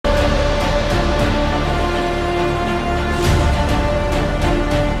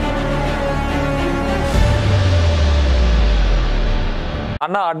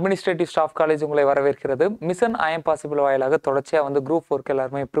அண்ணா administrative staff college உங்களை வரவேற்கிறது. Mission IIM possible வாயிலாக தொடர்ச்சியாக வந்து குரூப் 4க்கு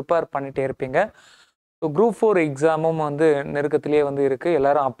எல்லாருமே ப்ரிப்பேர் பண்ணிகிட்டே இருப்பீங்க. ஸோ குரூப் 4 எக்ஸாமும் வந்து நெருக்கத்திலே வந்து இருக்குது.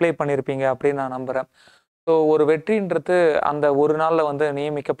 எல்லாரும் அப்ளை பண்ணியிருப்பீங்க அப்படின்னு நான் நம்புகிறேன். ஸோ ஒரு வெற்றின்றது அந்த ஒரு நாளில் வந்து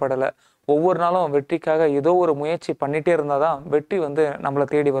நியமிக்கப்படலை. ஒவ்வொரு நாளும் வெற்றிக்காக ஏதோ ஒரு முயற்சி பண்ணிகிட்டே இருந்தால் தான் வெற்றி வந்து நம்மளை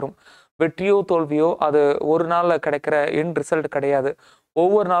தேடி வரும். வெற்றியோ தோல்வியோ அது ஒரு நாளில் கிடைக்கிற எண்ட் ரிசல்ட் கிடையாது.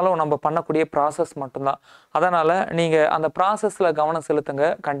 ஒவ்வொரு நாளும் நம்ம பண்ணக்கூடிய ப்ராசஸ் மட்டும்தான். அதனால் நீங்கள் அந்த ப்ராசஸில் கவனம் செலுத்துங்க.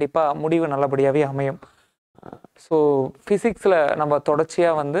 கண்டிப்பாக முடிவு நல்லபடியாகவே அமையும். ஸோ ஃபிசிக்ஸில் நம்ம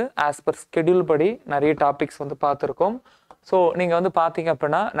தொடர்ச்சியாக வந்து ஆஸ் பர் ஸ்கெடியூல் படி நிறைய டாபிக்ஸ் வந்து பார்த்துருக்கோம். ஸோ நீங்கள் வந்து பார்த்தீங்க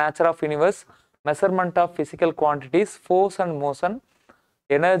அப்படின்னா nature of universe, measurement of physical quantities, force and motion,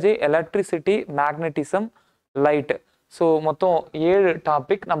 energy, electricity, magnetism, light. So மொத்தம் 7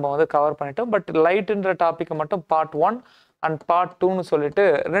 டாபிக் நம்ம வந்து கவர் பண்ணிட்டோம். பட் லைட்டுன்ற டாப்பிக்கை மட்டும் பார்ட் 1 அண்ட் பார்ட் 2ன்னு சொல்லிட்டு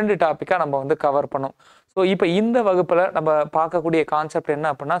 2 டாப்பிக்காக நம்ம வந்து கவர் பண்ணோம். ஸோ இப்போ இந்த வகுப்பில் நம்ம பார்க்கக்கூடிய கான்செப்ட்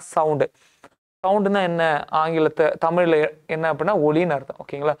என்ன அப்படின்னா சவுண்டு. சவுண்டுனா என்ன, ஆங்கிலத்தை தமிழில் என்ன அப்படின்னா ஒலின்னு அர்த்தம்.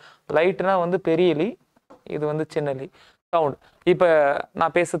 ஓகேங்களா? லைட்டுனா வந்து பெரிய எலி, இது வந்து சின்ன எலி. சவுண்டு இப்போ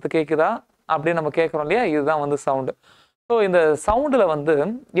நான் பேசுறது கேட்குதா அப்படின்னு நம்ம கேட்குறோம் இல்லையா, இதுதான் வந்து சவுண்டு. ஸோ இந்த சவுண்டில் வந்து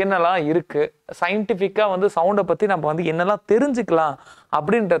என்னெல்லாம் இருக்குது, சயின்டிஃபிக்காக வந்து சவுண்டை பற்றி நம்ம வந்து என்னெல்லாம் தெரிஞ்சுக்கலாம்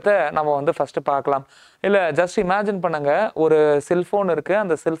அப்படின்றத நம்ம வந்து ஃபஸ்ட்டு பார்க்கலாம். இல்லை ஜஸ்ட் இமேஜின் பண்ணுங்கள், ஒரு செல்ஃபோன் இருக்குது.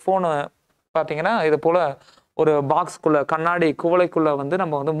 அந்த செல்ஃபோனு பார்த்தீங்கன்னா இது போல் ஒரு பாக்ஸ்குள்ளே, கண்ணாடி குவளைக்குள்ளே வந்து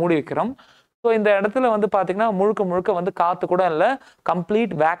நம்ம வந்து மூடி வைக்கிறோம். ஸோ இந்த இடத்துல வந்து பார்த்தீங்கன்னா முழுக்க முழுக்க வந்து காற்று கூட இல்லை,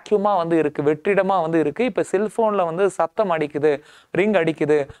 கம்ப்ளீட் வேக்யூமாக வந்து இருக்குது, வெற்றிடமாக வந்து இருக்குது. இப்போ செல்ஃபோனில் வந்து சத்தம் அடிக்குது, ரிங்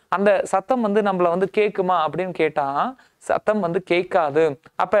அடிக்குது. அந்த சத்தம் வந்து நம்மளை வந்து கேட்குமா அப்படின்னு கேட்டால் சத்தம் வந்து கேட்காது.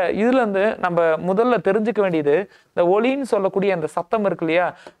 அப்போ இதுலேருந்து நம்ம முதல்ல தெரிஞ்சுக்க வேண்டியது, இந்த ஒலின்னு சொல்லக்கூடிய அந்த சத்தம் இருக்கு இல்லையா,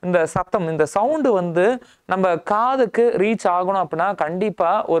 இந்த சத்தம், இந்த சவுண்டு வந்து நம்ம காதுக்கு ரீச் ஆகணும் அப்படின்னா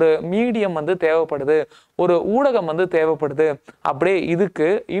கண்டிப்பாக ஒரு மீடியம் வந்து தேவைப்படுது, ஒரு ஊடகம் வந்து தேவைப்படுது. அப்படியே இதுக்கு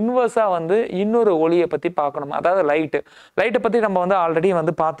இன்வர்ஸாக வந்து இன்னொரு ஒலியை பற்றி பார்க்கணும், அதாவது லைட்டை பற்றி நம்ம வந்து ஆல்ரெடி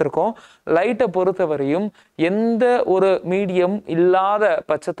வந்து பார்த்துருக்கோம். லைட்டை பொறுத்தவரையும் எந்த ஒரு மீடியம் இல்லாத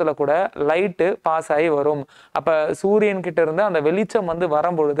பட்சத்தில் கூட லைட்டு பாஸ் ஆகி வரும். அப்போ சூரியன் கிட்ட இருந்து அந்த வெளிச்சம் வந்து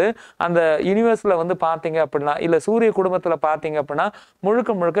வரும்பொழுது அந்த யூனிவர்ஸ்ல வந்து பார்த்தீங்க அப்படின்னா, இல்லை சூரிய குடும்பத்தில் பார்த்தீங்க அப்படின்னா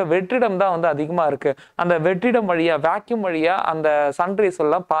முழுக்க முழுக்க வெற்றிடம் தான் வந்து அதிகமாக இருக்கு. அந்த வெற்றிடம் வழியா, வேக்யூம் வழியா அந்த சன்ரைஸ்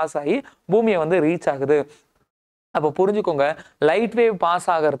எல்லாம் பாஸ் ஆகி பூமியை வந்து ரீச் ஆகுது. அப்போ புரிஞ்சுக்கோங்க, லைட் வேவ் பாஸ்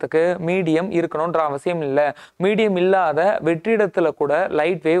ஆகிறதுக்கு மீடியம் இருக்கணுன்ற அவசியம் இல்லை. மீடியம் இல்லாத வெற்றிடத்தில் கூட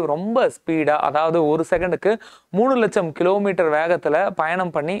லைட் வேவ் ரொம்ப ஸ்பீடாக, அதாவது ஒரு செகண்டுக்கு 3 லட்சம் கிலோமீட்டர் வேகத்தில்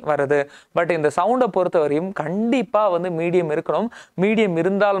பயணம் பண்ணி வருது. பட் இந்த சவுண்டை பொறுத்தவரையும் கண்டிப்பாக வந்து மீடியம் இருக்கணும். மீடியம்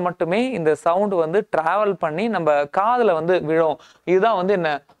இருந்தால் மட்டுமே இந்த சவுண்டு வந்து ட்ராவல் பண்ணி நம்ம காதில் வந்து விழும். இதுதான் வந்து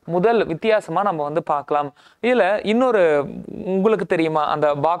என்ன முதல் வித்தியாசமாக நம்ம வந்து பார்க்கலாம். இதில் இன்னொரு உங்களுக்கு தெரியுமா, அந்த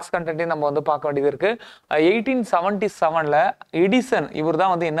பாக்ஸ் கண்டென்ட்டையும் நம்ம வந்து பார்க்க வேண்டியது இருக்குது. 1877 எடிசன் இவர்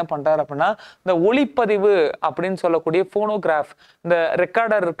தான் வந்து என்ன பண்ணுறாரு அப்படின்னா, இந்த ஒளிப்பதிவு அப்படின்னு சொல்லக்கூடிய ஃபோனோகிராஃப், இந்த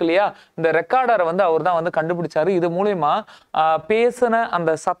ரெக்கார்டர் இருக்கு இல்லையா, இந்த ரெக்கார்டரை வந்து அவர் தான் வந்து கண்டுபிடிச்சாரு. இது மூலயமா பேசின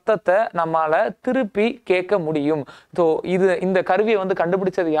அந்த சத்தத்தை நம்மளால திருப்பி கேட்க முடியும். ஸோ இந்த கருவியை வந்து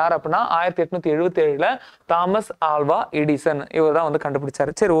கண்டுபிடிச்சது யார் அப்படின்னா 1877 தாமஸ் ஆல்வா எடிசன், இவர் தான் வந்து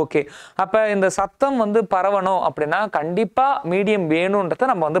கண்டுபிடிச்சாரு. சரி, ஓகே. அப்போ இந்த சத்தம் வந்து பரவணும் அப்படின்னா கண்டிப்பாக மீடியம் வேணுன்றதை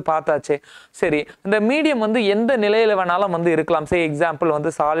நம்ம வந்து பார்த்தாச்சு. சரி, இந்த மீடியம் வந்து எந்த நிலையில் வேணாலும் வந்து இருக்கலாம். சரி, எக்ஸாம்பிள்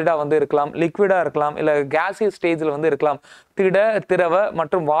வந்து சாலிடாக வந்து இருக்கலாம், லிக்விடாக இருக்கலாம், இல்லை கேசியஸ் ஸ்டேஜில் வந்து இருக்கலாம். திரவ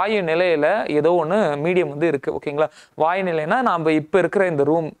மற்றும் வாயு நிலையில் ஏதோ ஒன்று மீடியம் வந்து இருக்குது. ஓகேங்களா? வாயு நிலைனா நம்ம இப்போ இருக்கிற இந்த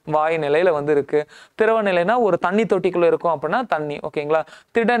ரூம் வாயு நிலையில் வந்து இருக்குது. திரவ நிலைனா ஒரு தண்ணி தொட்டிக்குள்ளே இருக்கும் அப்படின்னா தண்ணி. ஓகேங்களா?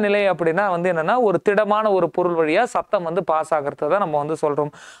 திட நிலை அப்படின்னா வந்து என்னென்னா ஒரு திடமான ஒரு பொருள் வழியாக சத்தம் வந்து பாஸ் ஆகிறத தான் நம்ம வந்து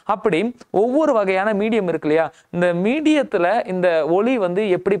சொல்கிறோம். அப்படி ஒவ்வொரு வகையான மீடியம் இருக்கு இல்லையா, இந்த மீடியத்தில் இந்த ஒலி வந்து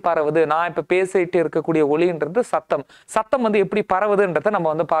எப்படி பரவுது, நான் இப்போ பேசிட்டு இருக்கக்கூடிய ஒலின்றது சத்தம் வந்து எப்படி பரவுதுன்றதை நம்ம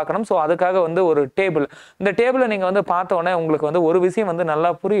வந்து பார்க்கணும். ஸோ அதுக்காக வந்து ஒரு டேபிள், இந்த டேபிளை நீங்கள் வந்து பார்த்தோன்னே உங்களுக்கு வந்து ஒரு விஷயம் வந்து நல்லா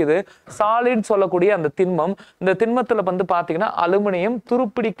புரியுது. சாலிட் சொல்லக்கூடிய அந்த திண்மம், இந்த திண்மத்தில் வந்து பார்த்தீங்கன்னா அலுமினியம்,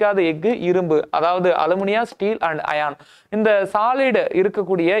 துருப்பிடிக்காத எஃகு, இரும்பு, அதாவது அலுமினியா, ஸ்டீல் அண்ட் அயான். இந்த சாலிடு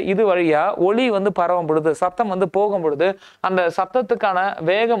இருக்கக்கூடிய இது வழியா ஒலி வந்து பரவும் பொழுது, சத்தம் வந்து போகும் பொழுது அந்த சத்தத்துக்கான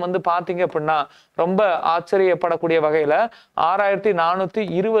வேகம் வந்து பார்த்தீங்க அப்படின்னா ரொம்ப ஆச்சரியப்படக்கூடிய வகையில்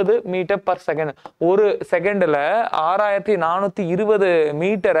 6420 மீட்டர் பர் செகண்ட். ஒரு செகண்டில் 6420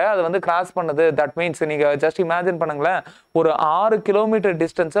 மீட்டரை அது வந்து கிராஸ் பண்ணுது. தட் மீன்ஸ் நீங்கள் ஜஸ்ட் இமேஜின் பண்ணுங்களேன், ஒரு 6 கிலோமீட்டர்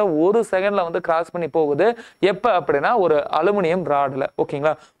டிஸ்டன்ஸை ஒரு செகண்டில் வந்து கிராஸ் பண்ணி போகுது. எப்போ அப்படின்னா ஒரு அலுமினியம் ராடில்.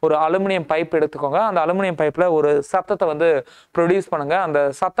 ஓகேங்களா? ஒரு அலுமினியம் பைப் எடுத்துக்கோங்க, அந்த அலுமினியம் பைப்பில் ஒரு சத்தத்தை வந்து ப்ரொடியூஸ் பண்ணுங்க. அந்த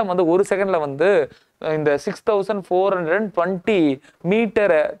சத்தம் வந்து ஒரு செகண்டில் வந்து இந்த 6420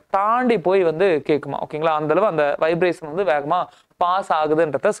 மீட்டரை தாண்டி போய் வந்து கேட்குமா. ஓகேங்களா? அந்த அளவு அந்த வைப்ரேஷன் வந்து வேகமாக பாஸ்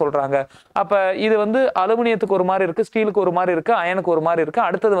ஆகுதுன்றத சொல்றாங்க. அப்ப இது வந்து அலுமினியத்துக்கு ஒரு மாதிரி இருக்கு, ஸ்டீலுக்கு ஒரு மாதிரி இருக்கு, அயனுக்கு ஒரு மாதிரி இருக்கு.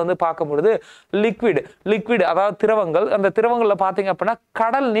 அடுத்தது வந்து பார்க்கும்பொழுது லிக்விட் அதாவது திரவங்கள். அந்த திரவங்கள்ல பாத்தீங்க அப்படின்னா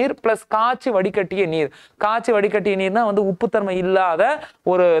கடல் நீர் பிளஸ் காய்ச்சி வடிகட்டிய நீர். காய்ச்சி வடிகட்டிய நீர்னா வந்து உப்புத்தன்மை இல்லாத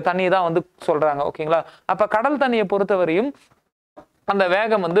ஒரு தண்ணி தான் வந்து சொல்றாங்க. ஓகேங்களா? அப்ப கடல் தண்ணியை பொறுத்தவரையும் அந்த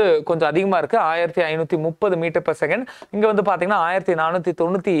வேகம் வந்து கொஞ்சம் அதிகமா இருக்கு. 1530 மீட்டர் per செகண்ட். இங்க வந்து பாத்தீங்கன்னா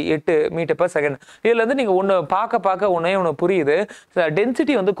 1498 மீட்டர் per செகண்ட். இதுல இருந்து நீங்க ஒண்ணு பார்க்க ஒண்ணு புரியுது.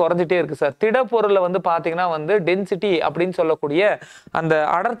 டென்சிட்டி வந்து குறைஞ்சிட்டே இருக்கு சார். திடப்பொருள்ல வந்து பாத்தீங்கன்னா வந்து டென்சிட்டி அப்படின்னு சொல்லக்கூடிய அந்த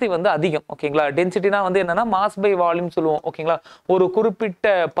அடர்த்தி வந்து அதிகம். ஓகேங்களா? டென்சிட்டினா வந்து என்னன்னா மாஸ் பை வால்யூம் சொல்லுவோம். ஓகேங்களா? ஒரு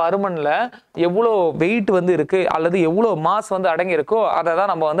குறிப்பிட்ட பருமன்ல எவ்வளவு வெயிட் வந்து இருக்கு அல்லது எவ்வளவு மாஸ் வந்து அடங்கி இருக்கோ அதை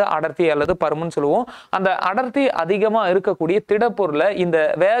தான் நம்ம வந்து அடர்த்தி அல்லது பருமன் சொல்லுவோம். அந்த அடர்த்தி அதிகமா இருக்கக்கூடிய திடப்பொருள் இந்த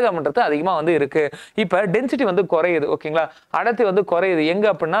வேகம்ன்றது அதிகமா வந்து இருக்கு. இப்ப டென்சிட்டி வந்து குறையுது. ஓகேங்களா? அடர்த்தி வந்து குறையுது எங்க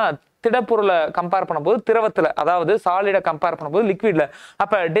அப்படின்னா திடப்பொருளை கம்பேர் பண்ணும்போது திரவத்துல, அதாவது சாலிட கம்பேர் பண்ணும்போது லிக்விட்ல.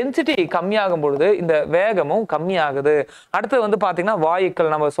 அப்ப டென்சிட்டி கம்மியாகும் பொழுது இந்த வேகமும் கம்மியாகுது. அடுத்து வந்து பாத்தீங்கன்னா வாயுக்கள்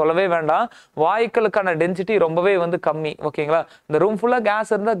நம்ம சொல்லவே வேண்டாம். வாயுக்களுக்கான டென்சிட்டி ரொம்பவே வந்து கம்மி. ஓகேங்களா? இந்த ரூம் ஃபுல்லா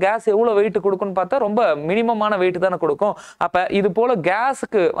கேஸ் இருந்தா கேஸ் எவ்வளவு வெயிட் கொடுக்கும்னு பார்த்தா ரொம்ப மினிமமான வெயிட் தானே கொடுக்கும். அப்ப இது போல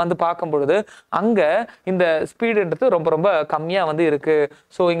கேஸுக்கு வந்து பார்க்கும் பொழுது அங்க இந்த ஸ்பீடுன்றது ரொம்ப ரொம்ப கம்மியா வந்து இருக்கு.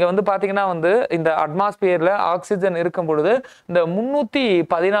 ஸோ இங்க வந்து பாத்தீங்கன்னா வந்து இந்த அட்மாஸ்பியர்ல ஆக்சிஜன் இருக்கும் பொழுது இந்த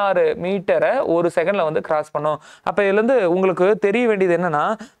 316 மீட்டரை ஒரு செகண்ட்ல வந்து கிராஸ் பண்ணும். அப்ப இதுல இருந்து உங்களுக்கு தெரிய வேண்டியது என்னன்னா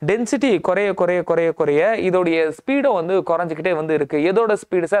டென்சிட்டி குறைய இதோடைய ஸ்பீடும் வந்து குறைஞ்சிக்கிட்டே வந்து இருக்கு. எதோட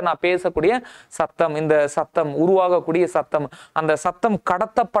ஸ்பீடு சார்? நான் பேசக்கூடிய சத்தம், இந்த சத்தம் உருவாகக்கூடிய சத்தம், அந்த சத்தம்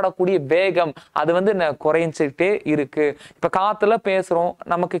கடத்தப்படக்கூடிய வேகம் அது வந்து குறைஞ்சிக்கிட்டே இருக்கு. இப்ப காத்துல பேசுறோம்,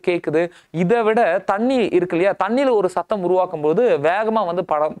 நமக்கு கேக்குது. இதை விட தண்ணி இருக்கு இல்லையா, தண்ணியில ஒரு சத்தம் உருவாக்கும் போது வேகமா வந்து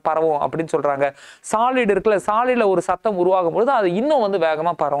பரவும் அப்படின்னு சொல்றாங்க. சாலிட் இருக்குல்ல, சாலிட்ல ஒரு சத்தம் உருவாகும் போது அது இன்னும் வந்து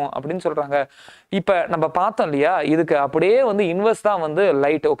வேகமா பரவும் அப்படின்னு சொல்றாங்க. இப்ப நம்ம பார்த்தோம் இல்லையா, இதுக்கு அப்படியே வந்து இன்வெர்ஸ் தான் வந்து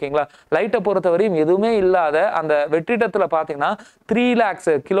லைட். ஓகேங்களா? லைட்டை பொறுத்தவரையும் எதுவுமே இல்லாத அந்த வெற்றிடத்துல பாத்தீங்கன்னா 3 lakhs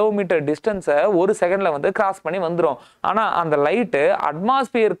கிலோமீட்டர் டிஸ்டன்ஸை ஒரு செகண்ட்ல வந்து கிராஸ் பண்ணி வந்துடும். ஆனா அந்த லைட்டு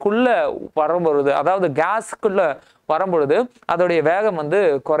அட்மாஸ்பியருக்குள்ள வரும்பொழுது, அதாவது கேஸ்க்குள்ள வரும்பொழுது அதோடைய வேகம் வந்து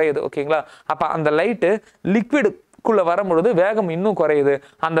குறையுது. ஓகேங்களா? அப்ப அந்த லைட்டு லிக்விட் குள்ள வரும்பொழுது வேகம் இன்னும் குறையுது.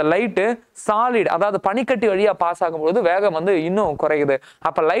 அந்த லைட்டு சாலிட், அதாவது பனிக்கட்டி வழியா பாஸ் ஆகும்போது வேகம் வந்து இன்னும் குறையுது.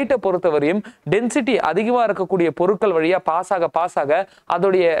 அப்ப லைட்டை பொறுத்தவரையும் டென்சிட்டி அதிகமா இருக்கக்கூடிய பொருட்கள் வழியா பாஸ் ஆக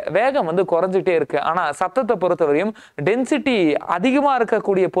அதோடைய வேகம் வந்து குறைஞ்சிட்டே இருக்கு. ஆனா சத்தத்தை பொறுத்தவரையும் டென்சிட்டி அதிகமா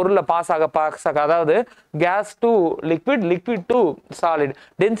இருக்கக்கூடிய பொருள்ல பாஸ் ஆக அதாவது case to liquid, liquid to solid,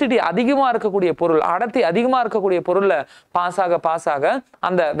 density அதிகமா இருக்கக்கூடிய பொருள், அடர்த்தி அதிகமா இருக்கக்கூடிய பொருள்ல பாஸ் ஆக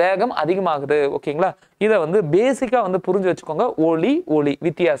அந்த வேகம் அதிகமாகுது. ஓகேங்களா? இதை வந்து பேசிக்கா வந்து புரிஞ்சு வச்சுக்கோங்க. ஒளி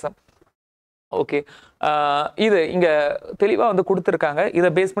வித்தியாசம். ஓகே, இது இங்க தெளிவா வந்து கொடுத்துருக்காங்க.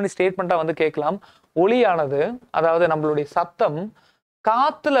 இதை பேஸ் பண்ணி ஸ்டேட்மெண்டா வந்து கேட்கலாம். ஒளியானது, அதாவது நம்மளுடைய சத்தம்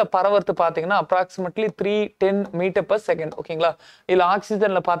காத்துல பரவறது பாத்தீங்கன்னா அப்ராக்சிமேட்லி 310 மீட்டர் per செகண்ட். ஓகேங்களா? இல்ல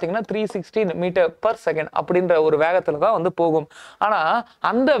ஆக்சிஜன்ல பாத்தீங்கன்னா 316 மீட்டர் per செகண்ட் அப்படின்ற ஒரு வேகத்துல தான் வந்து போகும். ஆனா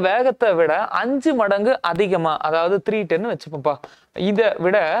அந்த வேகத்தை விட 5 மடங்கு அதிகமா, அதாவது 310 வச்சுப்போம்ப்பா, இதை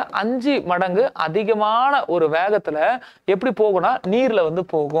விட 5 மடங்கு அதிகமான ஒரு வேகத்துல எப்படி போகும்னா நீர்ல வந்து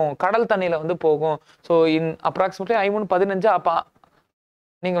போகும், கடல் தண்ணியில வந்து போகும். ஸோ இன் அப்ராக்சிமேட்லி 15 அப்ப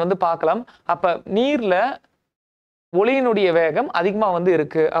நீங்க வந்து பார்க்கலாம். அப்ப நீர்ல ஒளியினுடைய வேகம் அதிகமா வந்து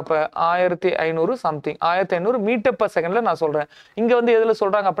இருக்கு. அப்ப 1500 சம்திங், 1500 மீட்டர் per செகண்ட்ல நான் சொல்றேன். இங்க வந்து எதுல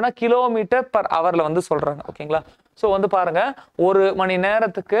சொல்றாங்க அப்படின்னா கிலோமீட்டர் per ஹவர்ல வந்து சொல்றாங்க. ஓகேங்களா? சோ வந்து பாருங்க, ஒரு மணி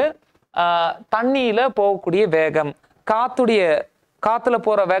நேரத்துக்கு தண்ணியில போகக்கூடிய வேகம் காத்துல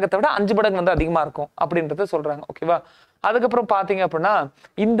போற வேகத்தை விட 5 மடங்கு வந்து அதிகமா இருக்கும் அப்படின்றத சொல்றாங்க. ஓகேவா? அதுக்கப்புறம் பாத்தீங்க அப்படின்னா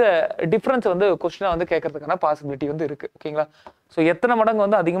இந்த டிஃபரன்ஸ் வந்து கொஸ்டினா வந்து கேட்கறதுக்கான பாசிபிலிட்டி வந்து இருக்கு. ஓகேங்களா? ஸோ எத்தனை மடங்கு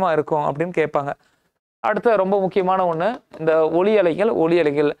வந்து அதிகமா இருக்கும் அப்படின்னு கேட்பாங்க. அடுத்த ரொம்ப முக்கியமான ஒண்ணு, இந்த ஒளி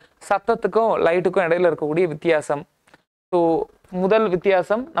அலைகள் சத்தத்துக்கும் லைட்டுக்கும் இடையில இருக்கக்கூடிய வித்தியாசம். ஸோ முதல்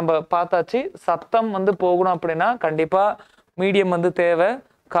வித்தியாசம் நம்ம பார்த்தாச்சு. சத்தம் வந்து போகணும் அப்படின்னா கண்டிப்பா மீடியம் வந்து தேவை.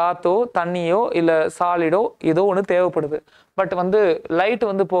 காத்தோ தண்ணியோ இல்ல சாலிடோ ஏதோ ஒன்று தேவைப்படுது. பட் வந்து லைட்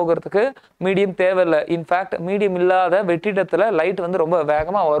வந்து போகிறதுக்கு மீடியம் தேவையில்லை. இன்ஃபேக்ட் மீடியம் இல்லாத வெற்றிடத்துல லைட் வந்து ரொம்ப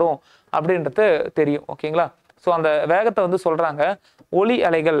வேகமா வரும் அப்படின்றது தெரியும். ஓகேங்களா? ஸோ அந்த வேகத்தை வந்து சொல்றாங்க. ஒளி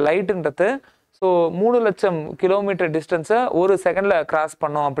அலைகள் லைட்டுன்றது ஸோ 3 லட்சம் கிலோமீட்டர் டிஸ்டன்ஸை ஒரு செகண்ட்ல கிராஸ்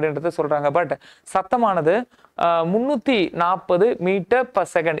பண்ணும் அப்படின்றத சொல்றாங்க. பட் சத்தமானது 340 மீட்டர் per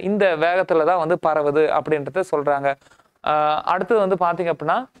செகண்ட் இந்த வேகத்துல தான் வந்து பரவுது அப்படின்றத சொல்றாங்க. அடுத்தது வந்து பாத்தீங்க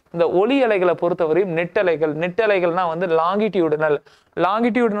அப்படின்னா இந்த ஒளி அலைகளை பொறுத்தவரையும் நெட்டலைகள்னா வந்து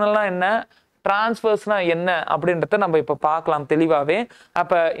லாங்கிடியூடனல்னா என்ன, டிரான்ஸ்வர்ஸ்னா என்ன அப்படின்றத நம்ம இப்ப பார்க்கலாம் தெளிவாவே.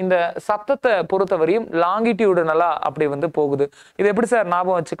 அப்ப இந்த சத்தத்தை பொறுத்தவரையும் லாங்கிடியூடனலா அப்படி வந்து போகுது. இது எப்படி சார்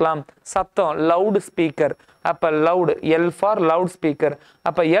ஞாபகம் வச்சுக்கலாம்? சத்தம் லவுட் ஸ்பீக்கர், அப்ப loud L for loud speaker,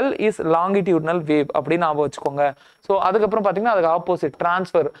 அப்ப எல் இஸ் லாங்கிடியூடனல் வேவ் அப்படின்னு ஞாபகம் வச்சுக்கோங்க. ஸோ அதுக்கப்புறம் பார்த்தீங்கன்னா அதுக்கு ஆப்போசிட்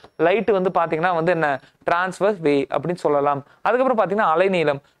டிரான்ஸ்ஃபர் லைட் வந்து பார்த்தீங்கன்னா வந்து என்ன டிரான்ஸ்ஃபர் வே அப்படின்னு சொல்லலாம். அதுக்கப்புறம் பார்த்தீங்கன்னா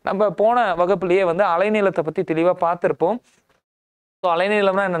அலைநீளம், நம்ம போன வகுப்புலேயே வந்து அலைநீளத்தை பற்றி தெளிவாக பார்த்துருப்போம். ஸோ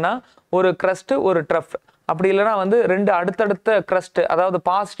அலைநீளம்னா என்னன்னா ஒரு கிரஸ்ட் ஒரு ட்ரஃப், அப்படி இல்லைன்னா வந்து ரெண்டு அடுத்தடுத்த கிரஸ்ட், அதாவது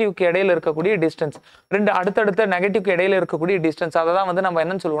பாசிட்டிவ்க்கு இடையில இருக்கக்கூடிய டிஸ்டன்ஸ், ரெண்டு அடுத்தடுத்த நெகட்டிவ்க்கு இடையில இருக்கக்கூடிய டிஸ்டன்ஸ், அதை தான் வந்து நம்ம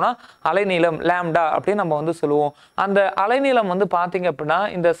என்னன்னு சொல்லுவோம்னா அலைநீளம் லாம்டா அப்படின்னு நம்ம வந்து சொல்லுவோம். அந்த அலைநீளம் வந்து பார்த்தீங்க அப்படின்னா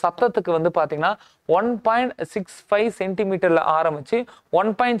இந்த சத்தத்துக்கு வந்து பார்த்தீங்கன்னா 1.65 சென்டிமீட்டர்ல ஆரம்பிச்சு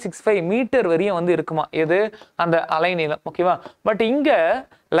 1.65 மீட்டர் வரையும் வந்து இருக்குமா எது அந்த அலைநீளம். ஓகேவா? பட் இங்க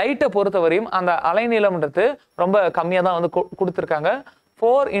லைட்டை பொறுத்தவரையும் அந்த அலைநீளம்ன்றது ரொம்ப கம்மியாக தான் வந்து கொடுத்துருக்காங்க.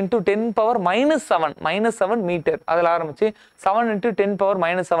 4 × 10⁻⁷ மீட்டர் அதில் ஆரம்பிச்சு 7 ×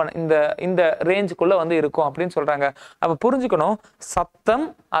 10⁻⁷ இந்த ரேஞ்சுக்குள்ள வந்து இருக்கும் அப்படின்னு சொல்றாங்க. அப்ப புரிஞ்சுக்கணும், சத்தம்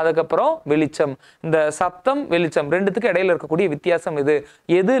அதுக்கப்புறம் வெளிச்சம், இந்த சத்தம் வெளிச்சம் ரெண்டுத்துக்கு இடையில இருக்கக்கூடிய வித்தியாசம் இது.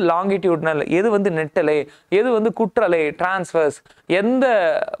 எது லாங்கிடியூட்னல், எது வந்து நெட்டலை, எது வந்து குற்றலை டிரான்ஸ்வர்ஸ்,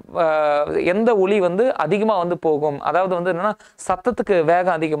 எந்த ஒளி வந்து அதிகமா வந்து போகும், அதாவது வந்து என்னன்னா சத்தத்துக்கு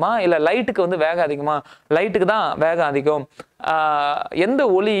வேகம் அதிகமா இல்ல லைட்டுக்கு வந்து வேகம் அதிகமா, லைட்டுக்கு தான் வேகம் அதிகம். எந்த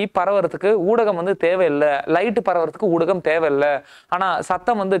ஒளி பரவறதுக்கு ஊடகம் வந்து தேவையில்லை, லைட்டு பரவறதுக்கு ஊடகம் தேவையில்லை, ஆனா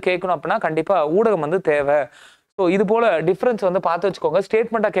சத்தம் வந்து கேட்கணும் அப்படின்னா கண்டிப்பா ஊடகம் வந்து தேவை. ஸோ இது போல டிஃப்ரென்ஸ் வந்து பார்த்து வச்சுக்கோங்க,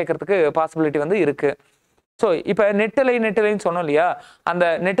 ஸ்டேட்மெண்ட்டா கேட்கறதுக்கு பாசிபிலிட்டி வந்து இருக்கு. ஸோ இப்போ நெட்டலைன்னு சொன்னோம் இல்லையா, அந்த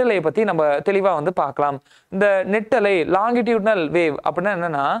நெட்டலையை பத்தி நம்ம தெளிவா வந்து பார்க்கலாம். இந்த நெட்டலை லாங்கிடியூட்னல் வேவ் அப்படின்னா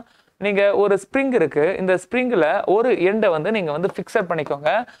என்னன்னா, நீங்க ஒரு ஸ்ப்ரிங் இருக்கு, இந்த ஸ்ப்ரிங்ல ஒரு எண்டை வந்து நீங்க வந்து ஃபிக்ஸட் பண்ணிக்கோங்க,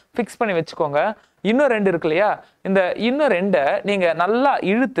 ஃபிக்ஸ் பண்ணி வச்சுக்கோங்க. இன்னும் ரெண்டு இருக்கு இல்லையா, இந்த இன்னும் ரெண்டை நீங்க நல்லா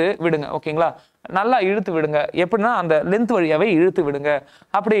இழுத்து விடுங்க. ஓகேங்களா? நல்லா இழுத்து விடுங்க. எப்படின்னா அந்த லென்த் வழியாவே இழுத்து விடுங்க.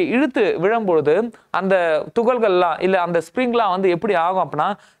 அப்படி இழுத்து விழும்பொழுது அந்த துகள்கள்லாம் இல்ல அந்த ஸ்ப்ரிங்லாம் வந்து எப்படி ஆகும் அப்படின்னா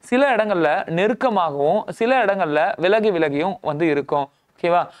சில இடங்கள்ல நெருக்கமாகவும் சில இடங்கள்ல விலகியும் வந்து இருக்கும்.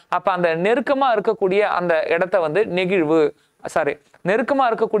 ஓகேவா? அப்ப அந்த நெருக்கமா இருக்கக்கூடிய அந்த இடத்த வந்து நெருக்கமா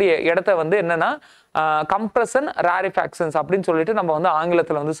இருக்கக்கூடிய இடத்த வந்து என்னன்னா கம்ப்ரஷன் ராரிஃபாக்ஷன்ஸ் அப்படின்னு சொல்லிட்டு நம்ம வந்து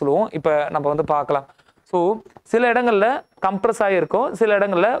ஆங்கிலத்துல வந்து சொல்லுவோம். இப்ப நம்ம வந்து பார்க்கலாம். ஸோ சில இடங்கள்ல கம்ப்ரஸ் ஆகிருக்கும், சில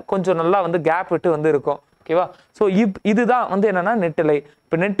இடங்கள்ல கொஞ்சம் நல்லா வந்து கேப் விட்டு வந்து இருக்கும். ஓகேவா? ஸோ இதுதான் வந்து என்னன்னா நெட்டலை.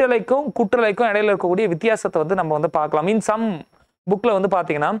 இப்போ நெட்டலைக்கும் குற்றலைக்கும் இடையில இருக்கக்கூடிய வித்தியாசத்தை வந்து நம்ம வந்து பார்க்கலாம். மீன் சம் புக்ல வந்து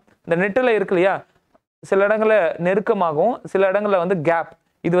பாத்தீங்கன்னா இந்த நெட்டலை இருக்கு இல்லையா, சில இடங்கள்ல நெருக்கமாகவும் சில இடங்கள்ல வந்து கேப்,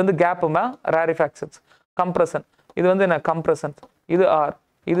 இது வந்து கேப்புமா ராரிஃபாக்ஷன்ஸ். கம்ப்ரஷன் இது வந்து என்ன கம்ப்ரஷன், இது ஆர்,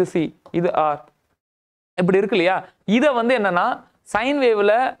 இது சி, இது ஆர், இப்படி இருக்கு இல்லையா. இதை வந்து என்னன்னா சைன்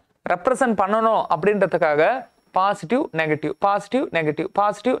வேவ்ல ரெப்ரசன்ட் பண்ணணும் அப்படின்றதுக்காக positive negative positive negative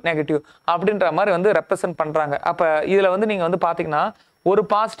positive negative அப்படின்ற மாதிரி வந்து ரெப்ரசன்ட் பண்றாங்க. அப்ப இதுல வந்து நீங்க வந்து பாத்தீங்கன்னா ஒரு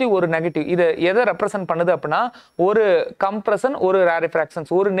பாசிட்டிவ் ஒரு நெகட்டிவ், இதை எதை ரெப்ரசன்ட் பண்ணுது அப்படின்னா ஒரு கம்ப்ரஷன் ஒரு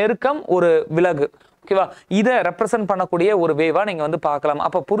ராரிஃப்ராக்ஷன்ஸ், ஒரு நெருக்கம் ஒரு விலகு. ஓகேவா? இதை ரெப்ரசன்ட் பண்ணக்கூடிய ஒரு வேவா நீங்க வந்து பார்க்கலாம்.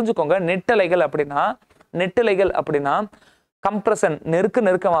 அப்ப புரிஞ்சுக்கோங்க, நெட்டலைகள் அப்படின்னா கம்ப்ரஷன்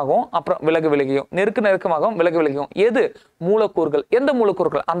நெருக்கமாகவும் அப்புறம் விலகியும், நெருக்கமாகவும் விலகியும். எது மூலக்கூறுகள், எந்த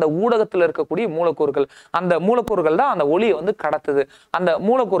மூலக்கூறுகள், அந்த ஊடகத்தில் இருக்கக்கூடிய மூலக்கூறுகள், அந்த மூலக்கூறுகள் தான் அந்த ஒளியை வந்து கடத்துது. அந்த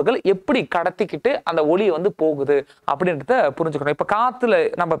மூலக்கூறுகள் எப்படி கடத்திக்கிட்டு அந்த ஒளியை வந்து போகுது அப்படின்றத புரிஞ்சுக்கணும். இப்ப காத்துல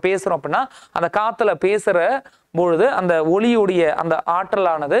நம்ம பேசுறோம் அப்படின்னா அந்த காத்துல பேசுற பொழுது அந்த ஒளியுடைய அந்த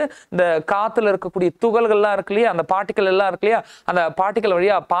ஆற்றலானது இந்த காத்துல இருக்கக்கூடிய துகள்கள்லாம் இருக்கு இல்லையா, அந்த பார்ட்டிகல் எல்லாம் இருக்கு இல்லையா, அந்த பார்ட்டிகல்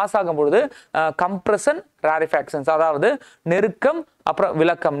வழியா பாஸ் ஆகும் பொழுது கம்ப்ரஷன் ராரிஃபாக்ஷன்ஸ், அதாவது நெருக்கம் அப்புறம்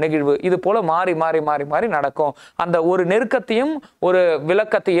விலக்கம் நெகிழ்வு, இது போல மாறி நடக்கும். அந்த ஒரு நெருக்கத்தையும் ஒரு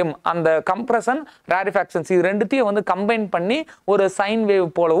விலக்கத்தையும் அந்த கம்ப்ரஷன் ராரிஃபாக்ஷன்ஸ் இது ரெண்டுத்தையும் வந்து கம்பைன் பண்ணி ஒரு சைன் வேவ்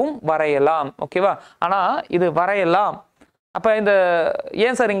போலவும் வரையலாம். ஓகேவா? ஆனா இது வரையலாம். அப்ப இந்த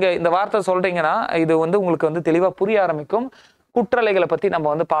ஏன் சார் இங்க இந்த வார்த்தை சொல்றீங்கன்னா இது வந்து உங்களுக்கு வந்து தெளிவா புரிய ஆரம்பிக்கும். குற்றலைகளை பத்தி நம்ம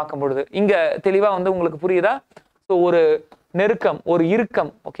வந்து பார்க்கும் பொழுது இங்க தெளிவா வந்து உங்களுக்கு புரியுதா? ஸோ ஒரு நெருக்கம் ஒரு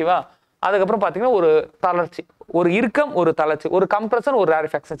இறுக்கம், ஓகேவா, அதுக்கப்புறம் பாத்தீங்கன்னா ஒரு தளர்ச்சி, ஒரு இறுக்கம் ஒரு தளர்ச்சி, ஒரு கம்ப்ரஷன் ஒரு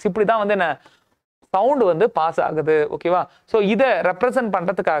ராரிஃபாக்ஷன்ஸ், இப்படிதான் வந்து என்ன சவுண்ட் வந்து பாஸ் ஆகுது. ஓகேவா? ஸோ இதை ரெப்ரசன்ட்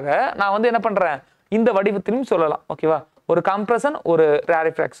பண்றதுக்காக நான் வந்து என்ன பண்றேன், இந்த வடிவத்திலும் சொல்லலாம். ஓகேவா? ஒரு கம்ப்ரஷன் ஒரு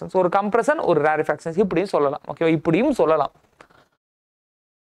ராரிஃபாக்ஷன்ஸ், ஒரு கம்ப்ரஷன் ஒரு ராரிஃபாக்ஷன்ஸ் இப்படியும் சொல்லலாம். ஓகேவா? இப்படியும் சொல்லலாம்.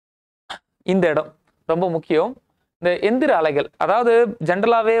 இந்த இடம் ரொம்ப முக்கியம். இந்த எந்திர அலைகள், அதாவது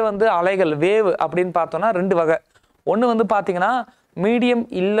ஜென்ரலாவே வந்து அலைகள் வேவ் அப்படின்னு பார்த்தோம்னா ரெண்டு வகை. ஒன்று வந்து பார்த்தீங்கன்னா மீடியம்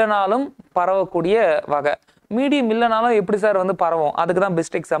இல்லைனாலும் பரவக்கூடிய வகை, மீடியம் இல்லைனாலும் எப்படி சார் வந்து பரவும்? அதுக்கு தான்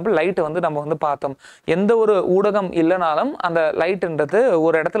பெஸ்ட் எக்ஸாம்பிள் லைட் வந்து நம்ம வந்து பார்த்தோம். எந்த ஒரு ஊடகம் இல்லைனாலும் அந்த லைட்ன்றது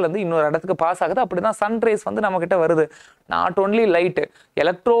ஒரு இடத்துல இருந்து இன்னொரு இடத்துக்கு பாஸ் ஆகுது. அப்படிதான் சன்ரைஸ் வந்து நம்ம கிட்ட வருது. Not only light,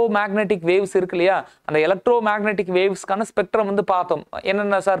 electro magnetic waves இருக்கு இல்லையா, அந்த எலக்ட்ரோ மேக்னெட்டிக் வேவ்ஸ்க்கான ஸ்பெக்ட்ரம் வந்து பார்த்தோம்.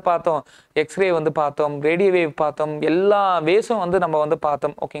 என்னென்ன சார் பார்த்தோம்? எக்ஸ்ரே வந்து பார்த்தோம், ரேடியோ வேவ் பார்த்தோம், எல்லா வேவ்ஸும் வந்து நம்ம வந்து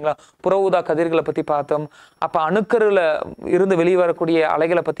பார்த்தோம். ஓகேங்களா? புற ஊதா கதிர்களை பற்றி பார்த்தோம். அப்போ அணுக்கருல இருந்து வெளிவரக்கூடிய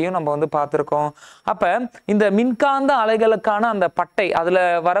அலைகளை பற்றியும் நம்ம வந்து பார்த்துருக்கோம். அப்போ இந்த மின்காந்த அலைகளுக்கான அந்த பட்டை, அதில்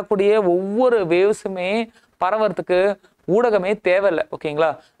வரக்கூடிய ஒவ்வொரு வேவ்ஸுமே பரவறதுக்கு ஊடகமே தேவையில்லை. ஓகேங்களா?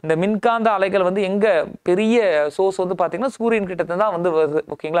 இந்த மின்காந்த அலைகள் வந்து எங்க பெரிய சோர்ஸ் வந்து பார்த்தீங்கன்னா சூரியன் கிட்ட தான் வந்து வருது.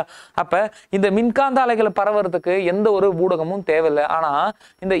 ஓகேங்களா? அப்போ இந்த மின்காந்த அலைகளை பரவறதுக்கு எந்த ஒரு ஊடகமும் தேவையில்லை. ஆனால்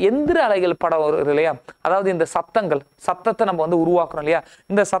இந்த எந்திர அலைகள் பரவுறது இல்லையா, அதாவது இந்த சத்தத்தை நம்ம வந்து உருவாக்குறோம் இல்லையா,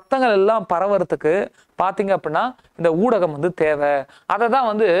 இந்த சத்தங்கள் எல்லாம் பரவறதுக்கு பார்த்தீங்க அப்படின்னா இந்த ஊடகம் வந்து தேவை. அதை தான்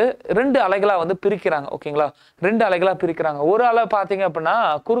வந்து 2 அலைகளா வந்து பிரிக்கிறாங்க. ஓகேங்களா? 2 அலைகளா பிரிக்கிறாங்க. ஒரு அலை பார்த்தீங்க அப்படின்னா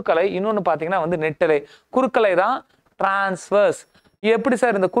குறுக்கலை, இன்னொன்று பார்த்தீங்கன்னா வந்து நெட்டலை. குறுக்கலை தான் டிரான்ஸ்வர்ஸ். எப்படி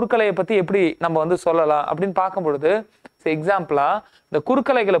சார் இந்த குறுக்கலையை பற்றி எப்படி நம்ம வந்து சொல்லலாம் அப்படின்னு பார்க்கும் பொழுது, எக்ஸாம்பிளா இந்த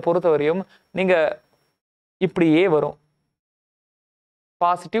குறுக்கலைகளை பொறுத்தவரையும் நீங்க இப்படியே வரும்,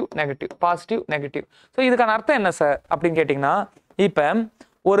 positive negative, positive negative. So இதுக்கான அர்த்தம் என்ன சார் அப்படின்னு கேட்டிங்கன்னா, இப்போ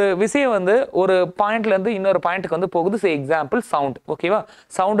ஒரு விஷயம் வந்து ஒரு பாயிண்ட்லேருந்து இன்னொரு பாயிண்ட்டுக்கு வந்து போகுது. Example sound. ஓகேவா?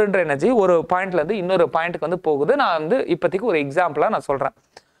 சவுண்டுன்ற எனர்ஜி ஒரு பாயிண்ட்லேருந்து இன்னொரு பாயிண்ட்டுக்கு வந்து போகுது. நான் வந்து இப்போதைக்கு ஒரு எக்ஸாம்பிளாக நான் சொல்கிறேன்.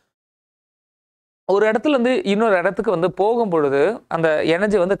 ஒரு இடத்துல இருந்து இன்னொரு இடத்துக்கு வந்து போகும் பொழுது அந்த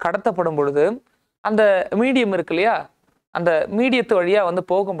எனர்ஜி வந்து கடத்தப்படும் பொழுது அந்த மீடியம் இருக்கு இல்லையா, அந்த மீடியத்து வழியாக வந்து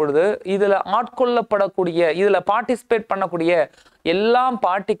போகும் பொழுது இதில் ஆட்கொள்ளப்படக்கூடிய, இதில் பார்ட்டிசிபேட் பண்ணக்கூடிய எல்லா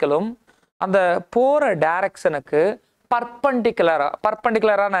பார்ட்டிகளும் அந்த போகிற டைரக்ஷனுக்கு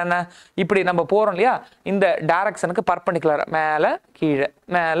பர்பண்டிகுலரான என்ன, இப்படி நம்ம போகிறோம் இல்லையா, இந்த டைரக்ஷனுக்கு பர்பண்டிகுலரா மேலே கீழே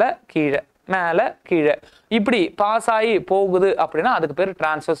மேலே கீழே மேலே கீழே இப்படி பாஸ் ஆகி போகுது அப்படின்னா அதுக்கு பேர்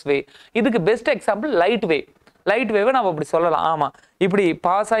டிரான்ஸ்வர்ஸ் வேவ். இதுக்கு best example light wave. Light வேவை நம்ம அப்படி சொல்லலாம். ஆமாம், இப்படி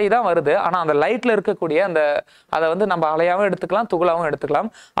பாஸ் ஆகி தான் வருது. ஆனால் அந்த லைட்டில் இருக்கக்கூடிய அந்த அதை வந்து நம்ம அலையாகவும் எடுத்துக்கலாம், துகளாகவும் எடுத்துக்கலாம்.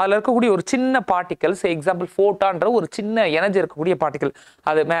 அதில் இருக்கக்கூடிய ஒரு சின்ன பார்ட்டிகல்ஸ், எக்ஸாம்பிள் ஃபோட்டான்ற ஒரு சின்ன எனர்ஜி இருக்கக்கூடிய பார்ட்டிகல்,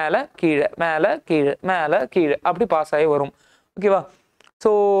 அது மேலே கீழே மேலே கீழே மேலே கீழே அப்படி பாஸ் ஆகி வரும். ஓகேவா?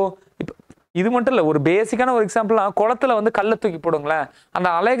 ஸோ இப்போ இது மட்டும் இல்லை, ஒரு பேசிக்கான ஒரு எக்ஸாம்பிள்லாம் குளத்துல வந்து கல்லை தூக்கி போடுங்களேன், அந்த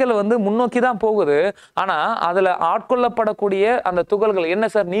அலைகள் வந்து முன்னோக்கி தான் போகுது. ஆனால் அதில் ஆட்கொள்ளப்படக்கூடிய அந்த துகள்கள் என்ன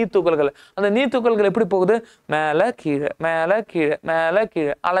சார்? நீர் துகள்கள். அந்த நீர் துகள்கள் எப்படி போகுது? மேலே கீழே மேலே கீழே மேலே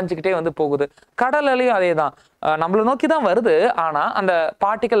கீழே அலைஞ்சிக்கிட்டே வந்து போகுது. கடல் அலையும் அதே தான், நம்மளை நோக்கி தான் வருது. ஆனால் அந்த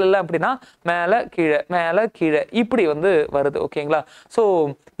பார்ட்டிகல் எல்லாம் எப்படின்னா மேலே கீழே மேலே கீழே இப்படி வந்து வருது. ஓகேங்களா? ஸோ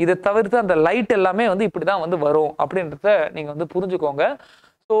இதை தவிர்த்து அந்த லைட் எல்லாமே வந்து இப்படி தான் வந்து வரும் அப்படின்றத நீங்கள் வந்து புரிஞ்சுக்கோங்க.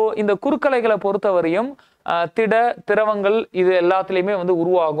 ஸோ இந்த குறுக்கலைகளை பொறுத்தவரையும் திட திரவங்கள் இது எல்லாத்துலேயுமே வந்து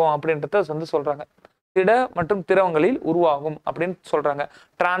உருவாகும் அப்படின்றத வந்து சொல்கிறாங்க. திட மற்றும் திரவங்களில் உருவாகும் அப்படின்னு சொல்கிறாங்க.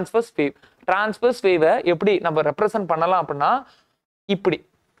 டிரான்ஸ்வர்ஸ் வேவை எப்படி நம்ம ரெப்ரசன்ட் பண்ணலாம் அப்படின்னா இப்படி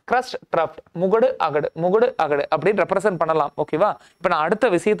கிரஸ்ட் ட்ரஃப்ட், முகடு அகடு முகடு அகடு அப்படின்னு ரெப்ரசன்ட் பண்ணலாம். ஓகேவா? இப்போ நான் அடுத்த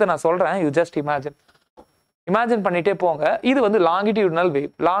விஷயத்தை நான் சொல்கிறேன், யூ ஜஸ்ட் இமேஜின் பண்ணிட்டே போங்க. இது வந்து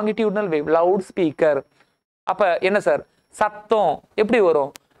லாங்கிடியூட்னல் வேவ், லவுட் ஸ்பீக்கர். அப்போ என்ன சார்? சத்தம் எப்படி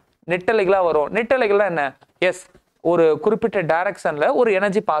வரும்? நெட்டலைகளாக வரும். நெட்டலைகள்லாம் என்ன? எஸ், ஒரு குறிப்பிட்ட டைரக்ஷன்ல ஒரு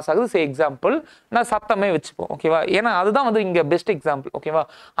எனர்ஜி பாஸ் ஆகுது. எக்ஸாம்பிள் நான் சத்தமே வச்சுப்போம். ஓகேவா? ஏன்னா அதுதான் வந்து இங்கே பெஸ்ட் எக்ஸாம்பிள். ஓகேவா?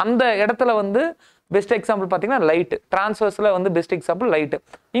 அந்த இடத்துல வந்து பெஸ்ட் எக்ஸாம்பிள் பார்த்தீங்கன்னா லைட்டு. டிரான்ஸ்வர்ஸில் வந்து பெஸ்ட் எக்ஸாம்பிள் லைட்டு.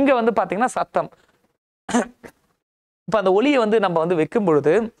 இங்கே வந்து பார்த்தீங்கன்னா சத்தம். இப்போ அந்த ஒலியை வந்து நம்ம வந்து வைக்கும்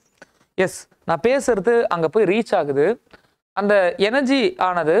பொழுது எஸ், நான் பேசுறது அங்கே போய் ரீச் ஆகுது. அந்த எனர்ஜி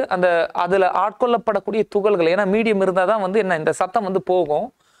ஆனது அந்த அதில் ஆட்கொள்ளப்படக்கூடிய துகள்கள், ஏன்னா மீடியம் இருந்தால் தான் வந்து என்ன இந்த சத்தம் வந்து போகும்.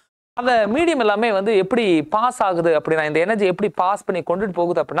 அந்த மீடியம் எல்லாமே வந்து எப்படி பாஸ் ஆகுது அப்படின்னா, இந்த எனர்ஜி எப்படி பாஸ் பண்ணி கொண்டுட்டு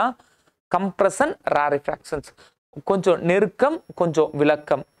போகுது அப்படின்னா கம்ப்ரஷன், ராரிஃப்ராக்ஷன்ஸ். கொஞ்சம் நெருக்கம், கொஞ்சம்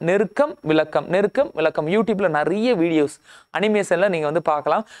விளக்கம், நெருக்கம் விளக்கம், நெருக்கம் விளக்கம். யூடியூப்ல நிறைய வீடியோஸ் அனிமேஷன்ல நீங்க வந்து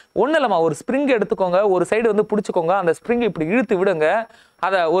பார்க்கலாம். ஒன்றும் இல்லைம்மா, ஒரு ஸ்ப்ரிங் எடுத்துக்கோங்க, ஒரு சைடு வந்து பிடிச்சிக்கோங்க, அந்த ஸ்ப்ரிங் இப்படி இழுத்து விடுங்க,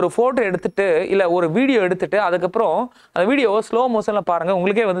 அதை ஒரு ஃபோட்டோ எடுத்துட்டு இல்லை ஒரு வீடியோ எடுத்துட்டு அதுக்கப்புறம் அந்த வீடியோவை ஸ்லோ மோஷனில் பாருங்கள்,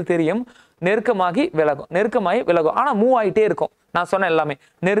 உங்களுக்கே வந்து தெரியும். நெருக்கமாகி விலகும், ஆனால் மூவ் ஆகிட்டே இருக்கும். நான் சொன்ன எல்லாமே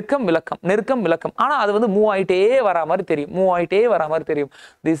நெருக்கம் விளக்கம், ஆனால் அது வந்து மூவ் ஆகிட்டே வரா மாதிரி தெரியும்.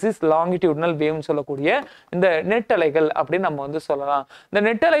 திஸ் இஸ் லாங்கிடியூட்னல் வேவ்னு சொல்லக்கூடிய இந்த நெட்டலைகள் அப்படின்னு நம்ம வந்து சொல்லலாம். இந்த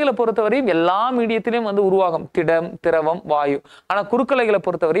நெட்டலைகளை பொறுத்தவரையும் எல்லா மீடியத்திலையும் வந்து உருவாகும், திடம், திரவம், வாயு. ஆனால் குறுக்கலைகளை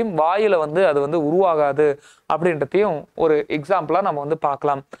பொறுத்தவரையும் வாயுல வந்து அது வந்து உருவாகாது அப்படின்றதையும் ஒரு எக்ஸாம்பிளா நம்ம வந்து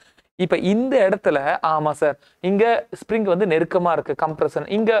பார்க்கலாம். இப்ப இந்த இடத்துல ஆமா சார், இங்க ஸ்ப்ரிங் வந்து நெருக்கமா இருக்கு கம்ப்ரஷன்,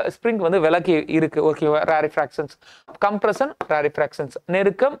 இங்க ஸ்ப்ரிங் வந்து விலக்கி இருக்கு. ஓகேவா? ராரிஃப்ராக்ஷன்ஸ், கம்ப்ரஷன், ராரிஃப்ராக்ஷன்ஸ்,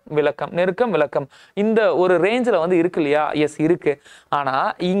 நெருக்கம் விலக்கம், நெருக்கம் விலக்கம், இந்த ஒரு ரேஞ்சில் வந்து இருக்கு இல்லையா? எஸ் இருக்கு. ஆனா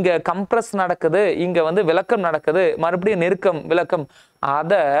இங்க கம்ப்ரஸ் நடக்குது, இங்க வந்து விலக்கம் நடக்குது, மறுபடியும் நெருக்கம் விலக்கம்.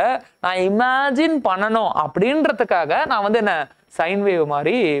 அதை நான் இமேஜின் பண்ணணும் அப்படின்றதுக்காக நான் வந்து என்ன சைன் வேவ்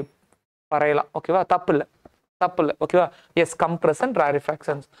மாதிரி வரையலாம். ஓகேவா? தப்பு இல்லை, தப்பு இல்லை. ஓகேவா? எஸ், கம்ப்ரஷன்,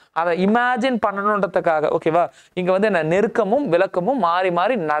 ராரிஃப்ராக்ஷன்ஸ், அதை இமேஜின் பண்ணணுன்றதுக்காக. ஓகேவா? இங்க வந்து என்ன நெருக்கமும் விலக்கமும் மாறி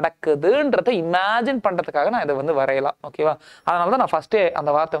மாறி நடக்குதுன்றதை இமேஜின் பண்றதுக்காக நான் இதை வந்து வரையலாம். ஓகேவா? அதனால தான் நான் ஃபர்ஸ்டே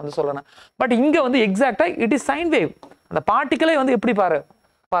அந்த வார்த்தை வந்து சொல்லணும். பட் இங்க வந்து எக்ஸாக்டா இட் இஸ் சைன் வேவ். அந்த பார்ட்டிகளே வந்து எப்படி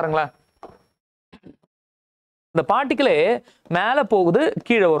பாருங்களேன், இந்த பார்ட்டிகளே மேல போகுது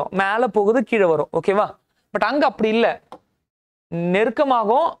கீழே வரும், மேல போகுது கீழே வரும். ஓகேவா? பட் அங்க அப்படி இல்லை,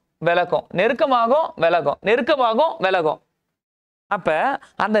 நெருக்கமாகும் விலகும், நெருக்கமாகும் விலகும், நெருக்கமாகும் விலகும். அப்ப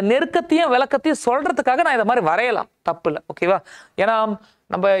அந்த நெருக்கத்தையும் விளக்கத்தையும் சொல்றதுக்காக நான் இதை மாதிரி வரையலாம், தப்பு இல்லை. ஓகேவா? ஏன்னா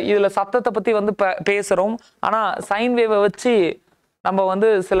நம்ம இதுல சத்தத்தை பத்தி வந்து பேசுறோம், ஆனா சைன் வேவை வச்சு நம்ம வந்து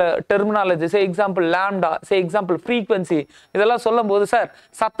சில டெர்மினாலஜி, சே எக்ஸாம்பிள் லாம்டா, சே எக்ஸாம்பிள் ஃப்ரீக்வன்சி, இதெல்லாம் சொல்லும் போது சார்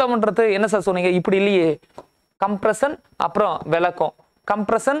சத்தம்ன்றது என்ன சார் சொன்னீங்க, இப்படி இல்லையே, கம்ப்ரஷன் அப்புறம் விளக்கம்,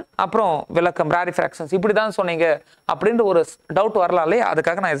 கம்ப்ரஷன் அப்புறம் விளக்கம், ராரிஃப்ராக்ஷன்ஸ், இப்படி தான் சொன்னீங்க அப்படின்ற ஒரு டவுட் வரலாம் இல்லையா?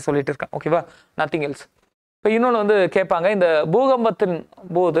 அதுக்காக நான் இதை சொல்லிட்டு இருக்கேன். ஓகேவா? Nothing else. இப்போ இன்னொன்று வந்து கேட்பாங்க, இந்த பூகம்பத்தின்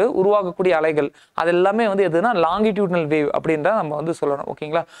போது உருவாகக்கூடிய அலைகள் அது எல்லாமே வந்து எதுனா லாங்கிடியூட்னல் வேவ் அப்படின்றத நம்ம வந்து சொல்லணும்.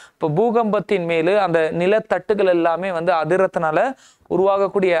 ஓகேங்களா? இப்போ பூகம்பத்தின் மேலு அந்த நிலத்தட்டுகள் எல்லாமே வந்து அதிரத்தினால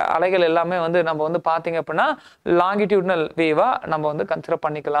உருவாகக்கூடிய அலைகள் எல்லாமே வந்து நம்ம வந்து பார்த்தீங்க அப்படின்னா லாங்கிடியூட்னல் வேவா நம்ம வந்து கன்சிடர்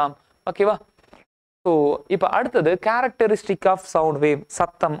பண்ணிக்கலாம். ஓகேவா? ஸோ இப்போ அடுத்தது கேரக்டரிஸ்டிக் ஆஃப் சவுண்ட் வேவ்,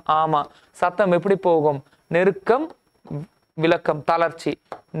 சத்தம். ஆமா, சத்தம் எப்படி போகும், நெருக்கம் விலக்கம் தளர்ச்சி,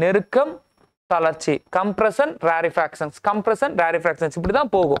 நெருக்கம் தளர்ச்சி, கம்ப்ரஷன் ராரிஃப்ராக்ஷன்ஸ், கம்ப்ரஷன் ராரிஃப்ராக்ஷன்ஸ், இப்படி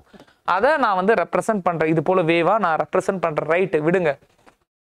தான் போகும். அதை நான் வந்து ரெப்ரசன்ட் பண்றேன், இது போல வேவா நான் ரெப்ரசன்ட் பண்றேன். ரைட்டு, விடுங்க.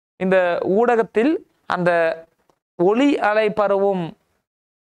 இந்த ஊடகத்தில் அந்த ஒளி அலை பரவும்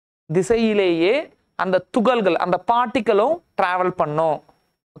திசையிலேயே அந்த துகள்கள், அந்த பார்ட்டிகளும் டிராவல் பண்ணும்.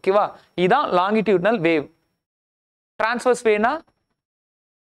 ஓகேவா? இதுதான் லாங்கிடியூட்னல் வேவ். டிரான்ஸ்வர்ஸ் வேவ்னா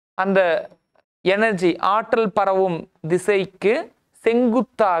அந்த எனர்ஜி ஆற்றல் பரவும் திசைக்கு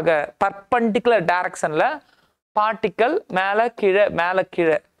செங்குத்தாக பர்பெண்டிகுலர் டைரக்ஷன்ல பார்ட்டிக்கல் மேல கீழே மேல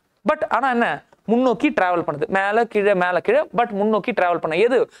கீழே, பட் ஆனா என்ன முன்னோக்கி டிராவல் பண்ணுது, மேல கீழே மேல கீழே, பட் முன்னோக்கி டிராவல் பண்ண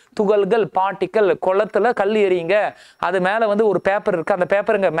எது, துகள்கள், பார்ட்டிக்கல். குளத்துல கல் எறியுங்க, அது மேல வந்து ஒரு பேப்பர் இருக்கு, அந்த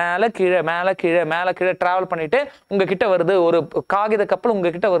பேப்பருங்க மேல கீழே மேல கீழே மேல கீழே டிராவல் பண்ணிட்டு உங்ககிட்ட வருது, ஒரு காகித கப்பல்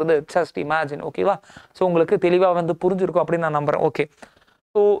உங்ககிட்ட வருது. Just imagine. ஓகேவா? ஸோ உங்களுக்கு தெளிவா வந்து புரிஞ்சிருக்கும் அப்படின்னு நான் நம்புறேன். ஓகே,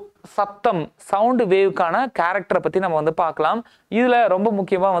 ஸோ சத்தம் சவுண்டு வேவுக்கான கேரக்டரை பற்றி நம்ம வந்து பார்க்கலாம். இதில் ரொம்ப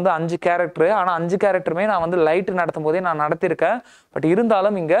முக்கியமாக வந்து 5 கேரக்டரு, ஆனால் 5 கேரக்டருமே நான் வந்து லைட்டு நடத்தும் போதே நான் நடத்தியிருக்கேன். பட்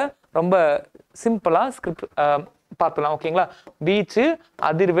இருந்தாலும் இங்கே ரொம்ப சிம்பிளாக ஸ்கிரிப்ட் பார்த்துலாம். ஓகேங்களா? வீச்சு,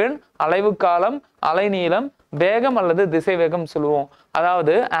 அதிர்வெண், அலைவு காலம், அலைநீளம், வேகம் அல்லது திசை வேகம் சொல்லுவோம்.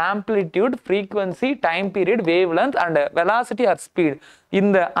 அதாவது amplitude, frequency, time period, wave length and velocity or speed.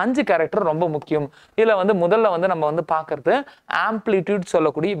 இந்த 5 கேரக்டர் ரொம்ப முக்கியம். இதில் வந்து முதல்ல வந்து நம்ம வந்து பார்க்கறது ஆம்ப்ளிடியூட்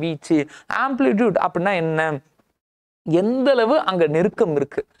சொல்லக்கூடிய வீச்சு. ஆம்ப்ளிடியூட் அப்படின்னா என்ன, எந்த அளவு அங்கே நெருக்கம்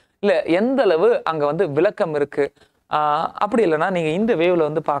இருக்கு, இல்லை எந்த அளவு அங்கே வந்து விளக்கம் இருக்கு. அப்படி இல்லைன்னா நீங்கள் இந்த வேவ்ல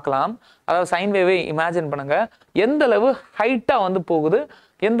வந்து பார்க்கலாம். அதாவது சைன் வேவே இமேஜின் பண்ணுங்க, எந்த அளவு ஹைட்டாக வந்து போகுது,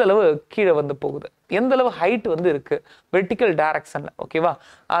 எந்த அளவு கீழே வந்து போகுது, எந்த அளவு ஹைட் வந்து இருக்கு வெர்டிக்கல் டைரக்ஷன்ல. ஓகேவா?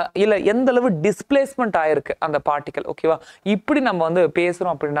 இல்லை எந்த அளவு டிஸ்பிளேஸ்மெண்ட் ஆயிருக்கு அந்த பார்ட்டிக்கல். ஓகேவா? இப்படி நம்ம வந்து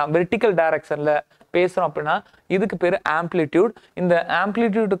பேசுகிறோம் அப்படின்னா, வெர்டிக்கல் டைரக்ஷன்ல பேசுகிறோம் அப்படின்னா இதுக்கு பேர் ஆம்ப்ளிடியூட். இந்த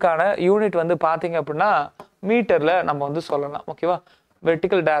ஆம்ப்ளிடியூடுக்கான யூனிட் வந்து பார்த்தீங்க அப்படின்னா மீட்டரில் நம்ம வந்து சொல்லலாம். ஓகேவா?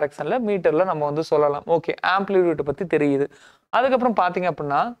 வெர்டிக்கல் டைரக்ஷன்ல மீட்டர்ல நம்ம வந்து சொல்லலாம். ஓகே, ஆம்ப்ளிடியூட் பற்றி தெரியுது. அதுக்கப்புறம் பார்த்தீங்க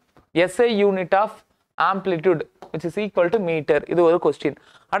அப்படின்னா SI unit of amplitude which is equal to metre, இது ஒரு கொஸ்டின்.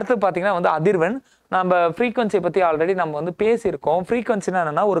 அடுத்து பார்த்தீங்கன்னா வந்து அதிர்வெண். நம்ம ஃப்ரீக்வன்சியை பற்றி ஆல்ரெடி நம்ம வந்து பேசியிருக்கோம். ஃப்ரீக்வன்சினா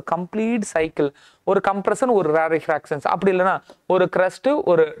என்னன்னா ஒரு கம்ப்ளீட் சைக்கிள், ஒரு கம்ப்ரஷன், ஒரு ராரிஃப்ராக்ஷன்ஸ், அப்படி இல்லைன்னா ஒரு கிரஸ்ட்டு,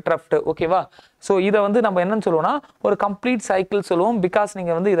 ஒரு ட்ரஃப்ட். ஓகேவா? ஸோ இதை வந்து நம்ம என்னன்னு சொல்லுவோம்னா ஒரு கம்ப்ளீட் சைக்கிள் சொல்லுவோம். பிகாஸ்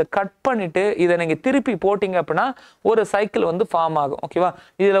நீங்கள் வந்து இதை கட் பண்ணிட்டு இதை நீங்கள் திருப்பி போட்டிங்க அப்படின்னா ஒரு சைக்கிள் வந்து ஃபார்ம் ஆகும். ஓகேவா?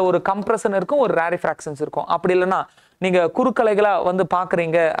 இதில் ஒரு கம்ப்ரஷன் இருக்கும், ஒரு ராரிஃப்ராக்ஷன்ஸ் இருக்கும். அப்படி இல்லைன்னா நீங்கள் குறுக்கலைகளாக வந்து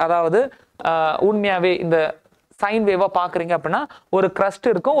பார்க்குறீங்க, அதாவது உண்மையாகவே இந்த சைன் வேவா பார்க்குறீங்க அப்படின்னா ஒரு கிரஸ்ட்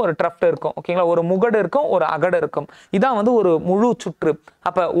இருக்கும், ஒரு ட்ரஃப்ட் இருக்கும். ஓகேங்களா? ஒரு முகடு இருக்கும், ஒரு அகடு இருக்கும். இதான் வந்து ஒரு முழு சுற்று.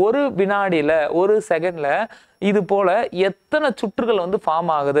 அப்போ ஒரு வினாடியில், ஒரு செகண்ட்ல இது போல எத்தனை சுற்றுகள் வந்து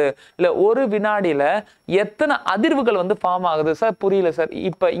ஃபார்ம் ஆகுது, இல்லை ஒரு வினாடியில் எத்தனை அதிர்வுகள் வந்து ஃபார்ம் ஆகுது. சார் புரியல சார்,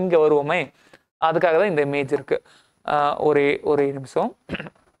 இப்போ இங்கே வருவோமே, அதுக்காக தான் இந்த இமேஜ் இருக்கு. ஒரே நிமிஷம்.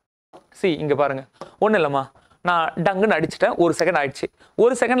 இங்கே பாருங்க, ஒன்றும் இல்லைம்மா, நான் டங்குன்னு அடிச்சிட்டேன், 1 செகண்ட் ஆயிடுச்சு.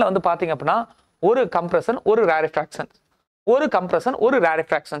 1 செகண்ட்ல வந்து பாத்தீங்க அப்படின்னா ஒரு கம்ப்ரஷன், ஒரு ரேரிஃப்ராக்ஷன், ஒரு கம்ப்ரஷன், ஒரு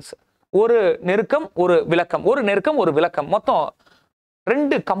ரேரிஃப்ராக்ஷன்ஸ், ஒரு நெருக்கம், ஒரு விலக்கம், ஒரு நெருக்கம், ஒரு விலக்கம், மொத்தம்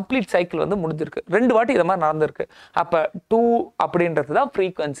 2 கம்ப்ளீட் சைக்கிள் வந்து முடிஞ்சிருக்கு. 2 வாட்டி இது மாதிரி நடந்திருக்கு. அப்ப 2 அப்படின்றது தான்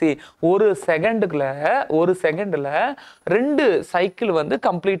ஃப்ரீக்வன்சி. ஒரு செகண்டுல 2 சைக்கிள் வந்து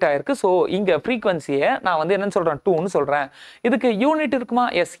கம்ப்ளீட் ஆயிருக்கு. ஸோ இங்க ஃப்ரீக்வன்சியை நான் வந்து என்னன்னு சொல்றேன், 2ன்னு சொல்றேன். இதுக்கு யூனிட் இருக்குமா?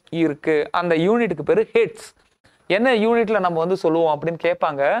 எஸ் இருக்கு. அந்த யூனிட்டுக்கு பேரு ஹெர்ட்ஸ். என்ன யூனிட்ல நம்ம வந்து சொல்லுவோம் அப்படின்னு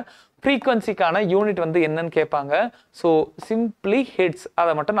கேட்பாங்க. ஃப்ரீக்வன்சிக்கான யூனிட் வந்து என்னன்னு கேட்பாங்க. ஸோ சிம்பிளி ஹெர்ட்ஸ்,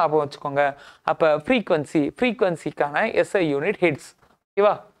 அதை மட்டும் ஞாபகம் வச்சுக்கோங்க. அப்போ ஃப்ரீக்வன்சிக்கான எஸ்ஐ யூனிட் ஹெர்ட்ஸ்.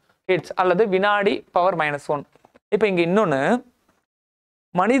 ஓகேவா? ஹெர்ட்ஸ் அல்லது வினாடி பவர் -1. இப்போ இங்கே இன்னொன்று,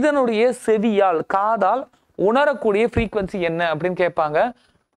 மனிதனுடைய செவியால், காதால் உணரக்கூடிய ஃப்ரீக்வன்சி என்ன அப்படின்னு கேட்பாங்க.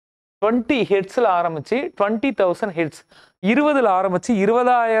 20 ஹெர்ட்ஸில் ஆரம்பிச்சு 20,000 ஹெர்ட்ஸ், 20ல் ஆரம்பிச்சு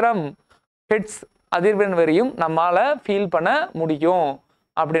 20,000 ஹெர்ட்ஸ் அதிர்வெண் வரையும் நம்மால ஃபீல் பண்ண முடியும்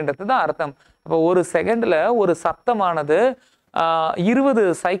அப்படின்றது தான் அர்த்தம். இப்போ ஒரு செகண்ட்ல ஒரு சத்தமானது 20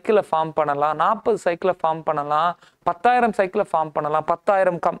 சைக்கிளை ஃபார்ம் பண்ணலாம், 40 சைக்கிளை ஃபார்ம் பண்ணலாம், 10,000 சைக்கிளை ஃபார்ம் பண்ணலாம்.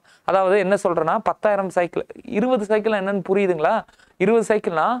 10,000 அதாவது என்ன சொல்றேன்னா 10,000 சைக்கிள், 20 சைக்கிள் என்னன்னு புரியுதுங்களா? 20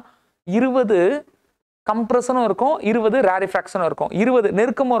 சைக்கிள்னா 20 கம்ப்ரஷனும் இருக்கும், 20 ரேரிஃப்ராக்ஷனும் இருக்கும், 20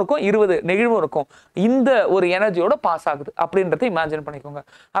 நெருக்கமும் இருக்கும், 20 நெகிழ்வும் இருக்கும். இந்த ஒரு எனர்ஜியோட பாஸ் ஆகுது அப்படின்றத இமேஜின் பண்ணிக்கோங்க.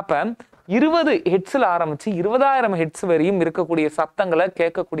 அப்ப 20 ஹெர்ட்ஸ்ல ஆரம்பிச்சு 20,000 ஹெர்ட்ஸ் வரையும் இருக்கக்கூடிய சத்தங்களை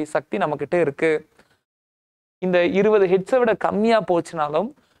கேட்கக்கூடிய சக்தி நம்ம கிட்ட இருக்கு. இந்த 20 ஹெர்ட்ஸை விட கம்மியா போச்சுனாலும்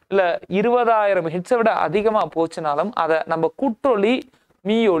இல்ல 20,000 ஹெர்ட்ஸை விட அதிகமா போச்சுனாலும் அதை நம்ம கூட்டொலி,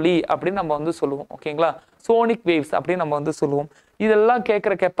 மீயொலி அப்படின்னு நம்ம வந்து சொல்லுவோம். ஓகேங்களா? சோனிக் வேவ்ஸ் அப்படின்னு நம்ம வந்து சொல்லுவோம். இதெல்லாம்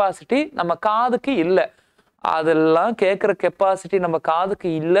கேட்குற கெப்பாசிட்டி நம்ம காதுக்கு இல்லை. அதெல்லாம் கேட்குற கெப்பாசிட்டி நம்ம காதுக்கு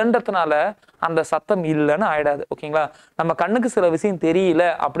இல்லைன்றதுனால அந்த சத்தம் இல்லைன்னு ஆயிடாது. ஓகேங்களா? நம்ம கண்ணுக்கு சில விஷயம் தெரியல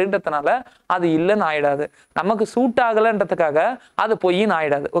அப்படின்றதுனால அது இல்லைன்னு ஆயிடாது. நமக்கு சூட் ஆகலைன்றதுக்காக அது பொய்ன்னு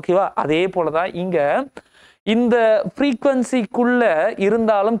ஆயிடாது. ஓகேவா? அதே போலதான் இங்க இந்த ஃப்ரீக்வன்சிக்குள்ள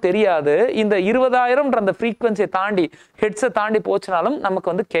இருந்தாலும் தெரியாது, இந்த 20,000ன்ற அந்த ஃப்ரீக்வன்சியை தாண்டி ஹெட்ஸை தாண்டி போச்சுனாலும்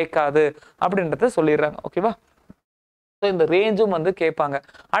நமக்கு வந்து கேட்காது அப்படின்றத சொல்லிடுறாங்க. ஓகேவா? ஸோ இந்த ரேஞ்சும் வந்து கேட்பாங்க.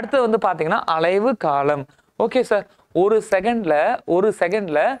 அடுத்து வந்து பார்த்தீங்கன்னா அலைவு காலம். ஓகே சார், ஒரு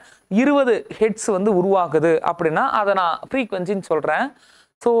செகண்ட்ல 20 ஹெட்ஸ் வந்து உருவாகுது அப்படின்னா அதை நான் ஃப்ரீக்வன்சின்னு சொல்றேன்.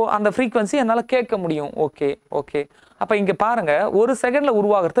 ஸோ அந்த ஃப்ரீக்வன்சி என்னால் கேட்க முடியும். ஓகே. அப்போ இங்கே பாருங்க, ஒரு செகண்ட்ல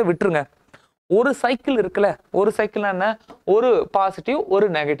உருவாகிறத விட்டுருங்க. ஒரு சைக்கிள் இருக்குல்ல, ஒரு சைக்கிள்னா என்ன? ஒரு பாசிட்டிவ், ஒரு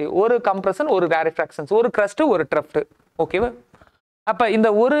நெகட்டிவ், ஒரு கம்ப்ரஷன், ஒரு ரேரிஃப்ராக்ஷன்ஸ், ஒரு கிரஸ்ட், ஒரு ட்ரஃப்ட். ஓகேவா? அப்ப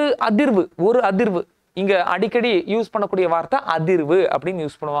இந்த ஒரு அதிர்வு இங்க அடிக்கடி யூஸ் பண்ணக்கூடிய வார்த்தை அதிர்வு அப்படின்னு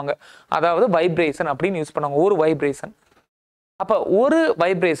யூஸ் பண்ணுவாங்க. அதாவது வைப்ரேஷன் அப்படின்னு யூஸ் பண்ணுவாங்க. ஒரு வைப்ரேஷன். அப்ப ஒரு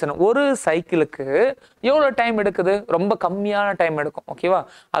வைப்ரேஷன் ஒரு சைக்கிளுக்கு எவ்வளவு டைம் எடுக்குது? ரொம்ப கம்மியான டைம் எடுக்கும். ஓகேவா?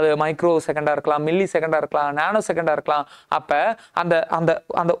 அது மைக்ரோ செகண்டா இருக்கலாம், மில்லி செகண்டா இருக்கலாம், நானோ செகண்டா இருக்கலாம். அப்ப அந்த அந்த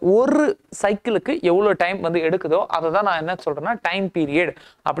அந்த ஒரு சைக்கிளுக்கு எவ்வளவு டைம் வந்து எடுக்குதோ அதை தான் நான் என்ன சொல்றேன்னா டைம் பீரியட்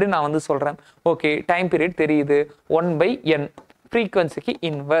அப்படின்னு நான் வந்து சொல்றேன். ஓகே, டைம் பீரியட் தெரியுது. 1/n ஃப்ரீக்வன்சிக்கு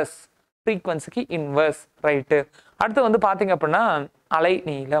inverse right. அடுத்து வந்து பாத்தீங்க அப்படின்னா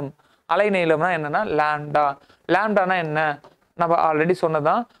அலைநீளம்னா என்னன்னா லாம்டானா என்ன? நம்ம ஆல்ரெடி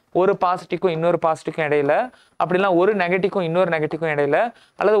சொன்னதான், ஒரு பாசிட்டிவ்க்கும் இன்னொரு பாசிட்டிவ்க்கும் இடையில, அப்படிலாம் ஒரு நெகட்டிவ்க்கும் இன்னொரு நெகட்டிவ்க்கும் இடையில,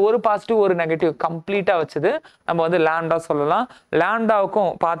 அல்லது ஒரு பாசிட்டிவ் ஒரு நெகட்டிவ் கம்ப்ளீட்டா வச்சது நம்ம வந்து லாம்டா சொல்லலாம்.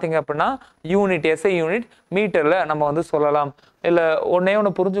 லாம்டாவுக்கும் பார்த்தீங்க அப்படின்னா யூனிட், எஸ்ஐ யூனிட் மீட்டர்ல நம்ம வந்து சொல்லலாம். இல்லை ஒன்னே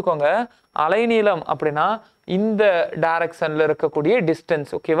ஒன்று புரிஞ்சுக்கோங்க, அலைநீளம் அப்படின்னா இந்த டைரக்ஷன்ல இருக்கக்கூடிய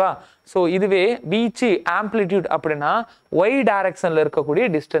டிஸ்டன்ஸ். ஓகேவா? ஸோ இதுவே வீச்சு ஆம்ப்ளிடியூட் அப்படின்னா ஒய் டைரக்ஷன்ல இருக்கக்கூடிய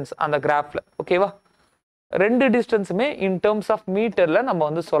டிஸ்டன்ஸ் அந்த கிராஃப்ல. ஓகேவா? 2 டிஸ்டன்ஸுமே இன் டேர்ம்ஸ் ஆஃப் மீட்டர்ல நம்ம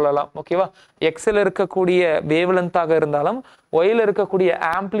வந்து சொல்லலாம். ஓகேவா? எக்ஸ்ல இருக்கக்கூடிய வேவ் லென்த்தாக இருந்தாலும் ஒய்ல இருக்கக்கூடிய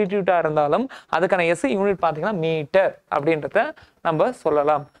ஆம்ப்ளிடியூட்டா இருந்தாலும் அதுக்கான எஸ் யூனிட் பார்த்தீங்கன்னா மீட்டர் அப்படின்றத நம்ம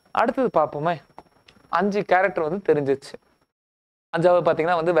சொல்லலாம். அடுத்தது பார்ப்போமே. 5 கேரக்டர் வந்து தெரிஞ்சிச்சு. 5வது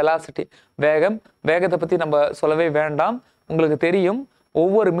பார்த்தீங்கன்னா வந்து வெலாசிட்டி, வேகத்தை பற்றி நம்ம சொல்லவே வேண்டாம். உங்களுக்கு தெரியும்,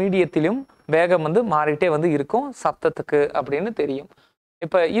 ஒவ்வொரு மீடியத்திலும் வேகம் வந்து மாறிட்டே வந்து இருக்கும் சத்தத்துக்கு அப்படின்னு தெரியும்.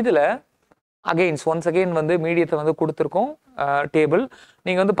 இப்போ இதில் ஒன்ஸ் அகெயின் வந்து மீடியத்தை வந்து கொடுத்துருக்கோம் டேபிள்.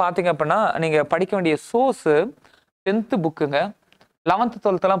 நீங்கள் வந்து பார்த்தீங்க அப்படின்னா நீங்கள் படிக்க வேண்டிய சோர்ஸு 10th புக்குங்க. 11th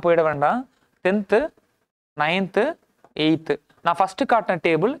 12th போயிட வேண்டாம். 10th 9th 8th. நான் ஃபர்ஸ்ட் காட்டின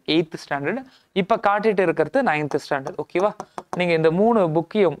டேபிள் 8th ஸ்டாண்டர்ட், இப்போ காட்டிட்டு இருக்கிறது 9th ஸ்டாண்டர்ட். ஓகேவா? நீங்கள் இந்த 3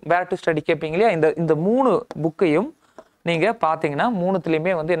 புக்கையும் வேர் டு ஸ்டடி கேட்பீங்க இல்லையா, இந்த 3 புக்கையும் நீங்கள் பார்த்தீங்கன்னா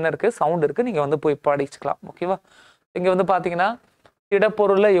 3த்துலேயுமே வந்து என்ன இருக்குது, சவுண்ட் இருக்குது. நீங்கள் வந்து போய் படிச்சுக்கலாம். ஓகேவா? இங்கே வந்து பார்த்தீங்கன்னா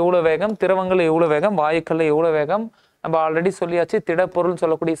திடப்பொருளில் எவ்வளோ வேகம், திரவங்களில் எவ்வளோ வேகம், வாயுக்களில் எவ்வளோ வேகம், நம்ம ஆல்ரெடி சொல்லியாச்சு. திடப்பொருள்னு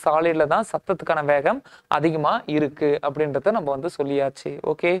சொல்லக்கூடிய சாலிட்ல தான் சத்தத்துக்கான வேகம் அதிகமாக இருக்குது அப்படின்றத நம்ம வந்து சொல்லியாச்சு.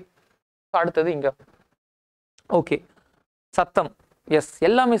 ஓகே, அடுத்தது இங்கே ஓகே, சத்தம். எஸ்,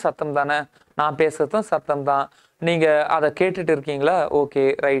 எல்லாமே சத்தம் தானே. நான் பேசுறதும் சத்தம் தான். நீங்கள் அதை கேட்டுட்டு இருக்கீங்களா? Okay,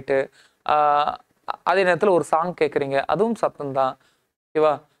 right. அதே நேரத்தில் ஒரு சாங் கேட்குறீங்க, அதுவும் சத்தம் தான்.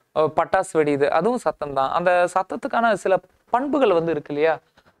 ஓகேவா? பட்டாசு வெடியுது, அதுவும் சத்தம் தான். அந்த சத்தத்துக்கான சில பண்புகள் வந்து இருக்கு இல்லையா?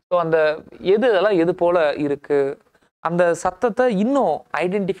 ஸோ அந்த இதெல்லாம் எது போல இருக்கு, அந்த சத்தத்தை இன்னும்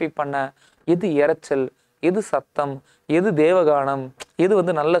ஐடென்டிஃபை பண்ண, எது இரைச்சல், எது சத்தம், எது தேவகானம், எது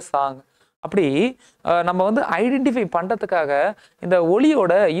வந்து நல்ல சாங், அப்படி நம்ம வந்து ஐடென்டிஃபை பண்ணுறதுக்காக இந்த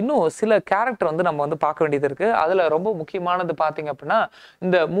ஒலியோட இன்னும் சில கேரக்டர் வந்து நம்ம வந்து பார்க்க வேண்டியது இருக்குது. அதில் ரொம்ப முக்கியமானது பார்த்தீங்க அப்படின்னா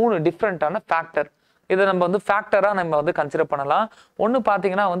இந்த 3 டிஃப்ரெண்ட்டான ஃபேக்டர். இதை நம்ம வந்து ஃபேக்டராக நம்ம வந்து கன்சிடர் பண்ணலாம். ஒன்று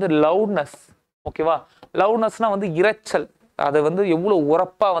பார்த்தீங்கன்னா வந்து லவுட்னஸ். ஓகேவா? லவுட்னஸ்னால் வந்து இரைச்சல், அது வந்து எவ்வளோ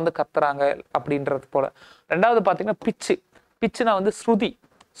உரப்பாக வந்து கத்துறாங்க அப்படின்றது போல். ரெண்டாவது பார்த்தீங்கன்னா பிச்சு. பிச்சுனா வந்து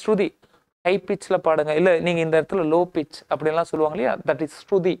ஸ்ருதி ஹை பிச்சில் பாடுங்க, இல்லை நீங்கள் இந்த இடத்துல லோ பிச் அப்படின்லாம் சொல்லுவாங்க இல்லையா, தட் இஸ்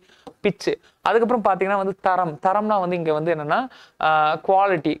ஸ்ருதி, பிச்சு. அதுக்கப்புறம் பார்த்தீங்கன்னா வந்து தரம்னா வந்து இங்கே வந்து என்னென்னா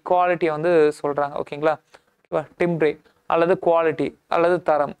குவாலிட்டியை வந்து சொல்கிறாங்க. ஓகேங்களா? டிம்ப்ரே அல்லது குவாலிட்டி அல்லது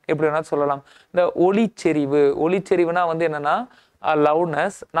தரம் எப்படி வேணாலும் சொல்லலாம். இந்த ஒளிச்செறிவுனா வந்து என்னென்னா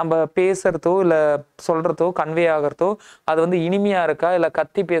லவுட்னஸ், நம்ம பேசுகிறதோ இல்லை சொல்கிறதோ கன்வே ஆகிறதோ அது வந்து இனிமையாக இருக்கா இல்லை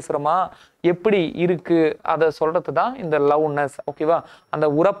கத்தி பேசுகிறோமா எப்படி இருக்குது அதை சொல்கிறது தான் இந்த லவுட்னஸ். ஓகேவா? அந்த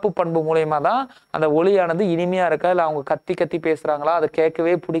உரப்பு பண்பு மூலயமா தான் அந்த ஒளியானது இனிமையாக இருக்கா இல்லை அவங்க கத்தி பேசுகிறாங்களா, அதை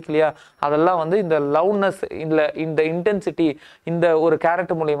கேட்கவே பிடிக்கலையா, அதெல்லாம் வந்து இந்த லவுட்னஸ் இல்லை இந்த இன்டென்சிட்டி இந்த ஒரு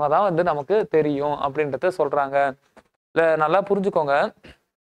கேரக்டர் மூலயமா தான் வந்து நமக்கு தெரியும் அப்படின்றத சொல்கிறாங்க. இல்லை நல்லா புரிஞ்சுக்கோங்க,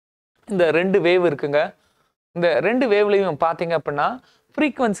 இந்த 2 வேவ் இருக்குங்க. இந்த 2 வேவ்லையும் பார்த்தீங்க அப்படின்னா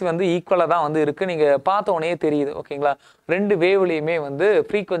ஃப்ரீக்வன்சி வந்து ஈக்குவலாக தான் வந்து இருக்குது. நீங்கள் பார்த்த உடனே தெரியுது. ஓகேங்களா? 2 வேவ்லையுமே வந்து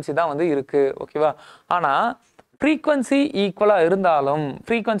ஃப்ரீக்வன்சி தான் வந்து இருக்குது. ஓகேவா? ஆனால் ஃப்ரீக்வன்சி ஈக்குவலாக இருந்தாலும்,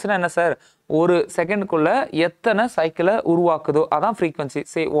 ஃப்ரீக்வன்சினா என்ன சார், ஒரு செகண்டுக்குள்ளே எத்தனை சைக்கிளை உருவாக்குதோ அதான் ஃப்ரீக்வன்சி.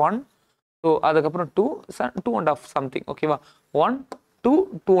 சே 1, 2, அதுக்கப்புறம் 2, 2.5 சம்திங். ஓகேவா? 1, 2,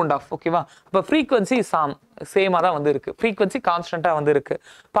 2.5. ஓகேவா? இப்போ ஃப்ரீக்வன்சி சேமாக தான் வந்து இருக்குது, ஃப்ரீக்வன்சி கான்ஸ்டண்ட்டாக வந்து இருக்குது.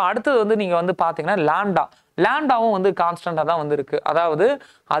 இப்போ அடுத்தது வந்து நீங்கள் வந்து பார்த்தீங்கன்னா லேண்டாவும் வந்து கான்ஸ்டண்ட்டாக தான் வந்து இருக்குது. அதாவது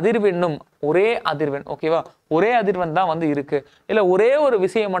அதிர்வெண்ணும் ஒரே அதிர்வெண். ஓகேவா? ஒரே அதிர்வெண் தான் வந்து இருக்குது. இல்லை ஒரே ஒரு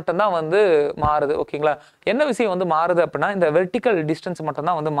விஷயம் மட்டும்தான் வந்து மாறுது. ஓகேங்களா? என்ன விஷயம் வந்து மாறுது அப்படின்னா இந்த வெர்டிக்கல் டிஸ்டன்ஸ்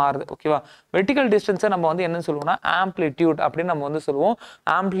மட்டும்தான் வந்து மாறுது. ஓகேவா? வெர்டிக்கல் டிஸ்டன்ஸை நம்ம வந்து என்னன்னு சொல்லுவோம்னா ஆம்ப்ளிடியூட் அப்படின்னு நம்ம வந்து சொல்லுவோம்.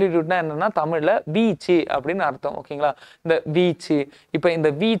 ஆம்ப்ளிடியூட்னா என்னன்னா தமிழில் வீச்சு அப்படின்னு அர்த்தம். ஓகேங்களா? இந்த வீச்சு, இப்போ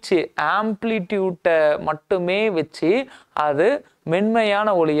இந்த வீச்சு ஆம்ப்ளிடியூட்டை மட்டுமே வச்சு அது மென்மையான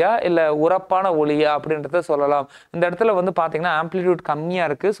ஒளியா இல்லை உரப்பான ஒளியா அப்படின்றத சொல்லலாம். இந்த இடத்துல வந்து பார்த்தீங்கன்னா ஆம்ப்ளிடியூட் கம்மியாக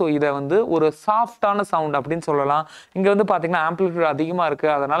இருக்குது, ஸோ இதை வந்து ஒரு சாஃப்டான சவுண்ட் அப்படின்னு சொல்லலாம். இங்கே வந்து பார்த்தீங்கன்னா ஆம்ப்ளிடியூட் அதிகமாக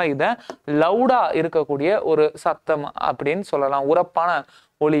இருக்குது, அதனால் இதை லவுடாக இருக்கக்கூடிய ஒரு சத்தம் அப்படின்னு சொல்லலாம், உரப்பான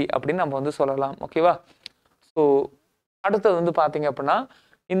ஒளி அப்படின்னு நம்ம வந்து சொல்லலாம். ஓகேவா? ஸோ அடுத்தது வந்து பார்த்தீங்க அப்படின்னா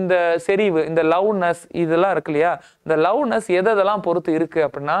இந்த செறிவு, இந்த லவுட்னஸ் இதெல்லாம் இருக்கு இல்லையா, இந்த லவுட்னஸ் எதெல்லாம் பொறுத்து இருக்குது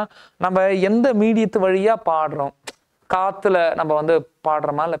அப்படின்னா நம்ம எந்த மீடியத்து வழியாக பாடுறோம், காற்றுல நம்ம வந்து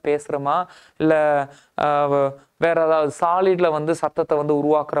பாடுறோமா இல்லை பேசுகிறோமா இல்லை வேற ஏதாவது சாலிடில் வந்து சத்தத்தை வந்து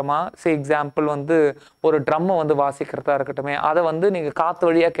உருவாக்குறோமா. எக்ஸாம்பிள் வந்து ஒரு ட்ரம்மை வந்து வாசிக்கிறதா இருக்கட்டுமே, அதை வந்து நீங்கள் காற்று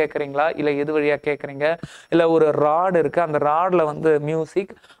வழியாக கேட்குறீங்களா இல்லை எது வழியாக கேட்குறீங்க, இல்லை ஒரு ராடு இருக்குது அந்த ராடில் வந்து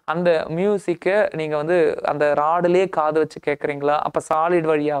மியூசிக், அந்த மியூசிக்கை நீங்கள் வந்து அந்த ராடுலேயே காது வச்சு கேட்குறீங்களா, அப்போ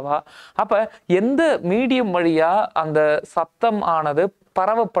சாலிட் வழியாவா, அப்போ எந்த மீடியம் வழியாக அந்த சத்தம் ஆனது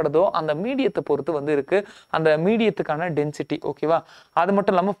பரவப்படுதோ அந்த மீடியத்தை பொறுத்து வந்து இருக்கு அந்த மீடியத்துக்கான டென்சிட்டி. ஓகேவா? அது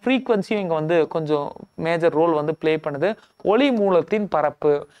மட்டும் இல்லாமல் ஃப்ரீக்வன்சியும் இங்கே வந்து கொஞ்சம் மேஜர் ரோல் வந்து ப்ளே பண்ணுது. ஒளி மூலத்தின்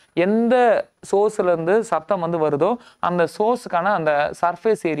பரப்பு, எந்த சோர்ஸ்லேருந்து சத்தம் வந்து வருதோ அந்த சோர்ஸுக்கான அந்த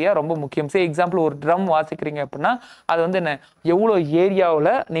சர்ஃபேஸ் ஏரியா ரொம்ப முக்கியம். எக்ஸாம்பிள் ஒரு ட்ரம் வாசிக்கிறீங்க அப்படின்னா அது வந்து என்ன எவ்வளோ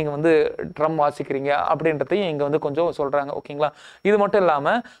ஏரியாவில் நீங்கள் வந்து ட்ரம் வாசிக்கிறீங்க அப்படின்றதையும் இங்கே வந்து கொஞ்சம் சொல்கிறாங்க. ஓகேங்களா? இது மட்டும்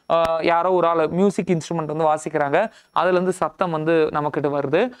இல்லாமல் யாரோ ஒரு ஆள் மியூசிக் இன்ஸ்ட்ருமெண்ட் வந்து வாசிக்கிறாங்க, அதுலேருந்து சத்தம் வந்து நமக்கிட்ட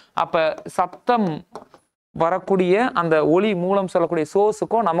வருது, அப்போ சத்தம் வரக்கூடிய அந்த ஒளி மூலம் சொல்லக்கூடிய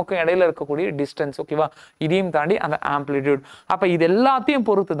சோர்ஸுக்கும் நமக்கும் இடையில இருக்கக்கூடிய டிஸ்டன்ஸ். ஓகேவா? இதையும் தாண்டி அந்த ஆம்ப்ளிடியூட். அப்போ இது எல்லாத்தையும்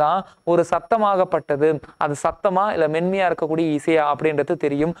பொறுத்து தான் ஒரு சத்தமாகப்பட்டது அது சத்தமா இல்லை மென்மையாக இருக்கக்கூடிய இசையா அப்படின்றது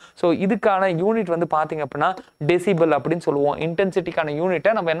தெரியும். ஸோ இதுக்கான யூனிட் வந்து பார்த்தீங்க அப்படின்னா டெசிபல் அப்படின்னு சொல்லுவோம். இன்டென்சிட்டிக்கான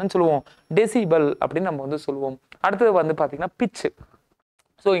யூனிட்டை நம்ம என்னன்னு சொல்லுவோம், டெசிபல் அப்படின்னு நம்ம வந்து சொல்லுவோம். அடுத்தது வந்து பார்த்தீங்கன்னா பிச்சு.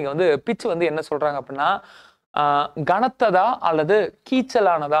 ஸோ இங்கே வந்து பிச்சு வந்து என்ன சொல்கிறாங்க அப்படின்னா கனத்ததா அல்லது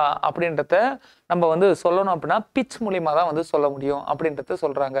கீச்சலானதா அப்படின்றத நம்ம வந்து சொல்லணும் அப்படின்னா பிச் மூலியமா தான் வந்து சொல்ல முடியும் அப்படின்றத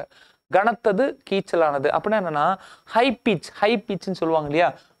சொல்றாங்க. கனத்தது கீச்சலானது அப்படின்னா என்னன்னா ஹை பிச்னு சொல்லுவாங்க இல்லையா,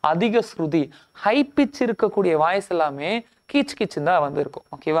 அதிக ஸ்ருதி. ஹை பிச் இருக்கக்கூடிய வாய்ஸ் எல்லாமே கீச்சுன்னு தான் வந்து இருக்கும்.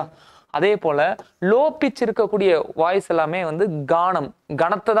 ஓகேவா? அதே போல லோ பிச் இருக்கக்கூடிய வாய்ஸ் எல்லாமே வந்து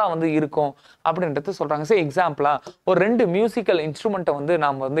கனத்தை தான் வந்து இருக்கும் அப்படின்றது சொல்றாங்க. சரி, எக்ஸாம்பிளா ஒரு 2 மியூசிக்கல் இன்ஸ்ட்ருமெண்ட்டை வந்து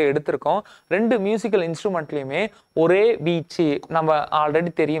நாம் வந்து எடுத்திருக்கோம். 2 மியூசிக்கல் இன்ஸ்ட்ருமெண்ட்லயுமே ஒரே வீச்சு. நம்ம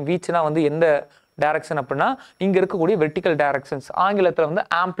ஆல்ரெடி தெரியும் வீச்சுனா வந்து எந்த டைரக்ஷன் அப்படின்னா இங்க இருக்கக்கூடிய வெர்டிகல் டைரக்ஷன்ஸ், ஆங்கிலத்துல வந்து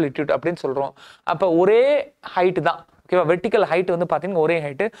ஆம்ப்ளிடியூட் அப்படின்னு சொல்றோம். அப்ப ஒரே ஹைட் தான். ஓகேவா? வெர்டிகல் ஹைட் வந்து பாத்தீங்கன்னா ஒரே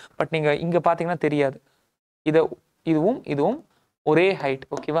ஹைட். பட் நீங்க இங்க பாத்தீங்கன்னா தெரியாது. இதுவும் ஒரே ஹைட்.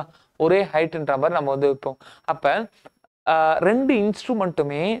 ஓகேவா? ஒரே ஹைட்ன்ற மாதிரி நம்ம வந்து வைப்போம். அப்ப 2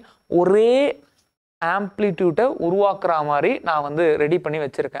 இன்ஸ்ட்ருமெண்ட்டுமே ஒரே ஆம்ப்ளிடியூட்டை உருவாக்குற மாதிரி நான் வந்து ரெடி பண்ணி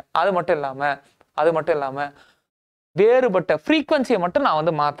வச்சிருக்கேன். அது மட்டும் இல்லாம வேறுபட்ட ஃப்ரீக்வன்சியை மட்டும் நான்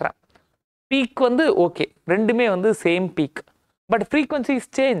வந்து மாத்துறேன். பீக் வந்து ஓகே, ரெண்டுமே வந்து same peak, but frequency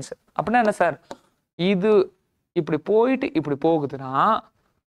is change. அப்படின்னா என்ன சார்? இது இப்படி போயிட்டு இப்படி போகுதுன்னா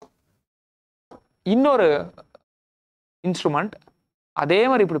இன்னொரு இன்ஸ்ட்ருமெண்ட் அதே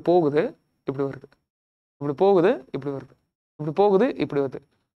மாதிரி இப்படி போகுது, இப்படி வருது, இப்படி போகுது, இப்படி வருது, இப்படி போகுது, இப்படி வருது.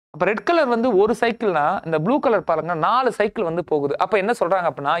 அப்ப ரெட் கலர் வந்து ஒரு சைக்கிள்னா இந்த ப்ளூ கலர் பாருங்க 4 சைக்கிள் வந்து போகுது. அப்ப என்ன சொல்றாங்க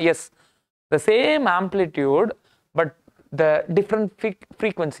அப்படின்னா, S the same amplitude but the different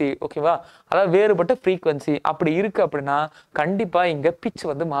frequency. ஓகேவா? அதாவது வேறுபட்ட ஃப்ரீக்வன்சி அப்படி இருக்கு அப்படின்னா கண்டிப்பா இங்க பிச்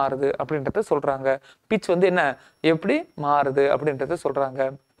வந்து மாறுது அப்படின்றத சொல்றாங்க. பிச் வந்து என்ன எப்படி மாறுது அப்படின்றத சொல்றாங்க.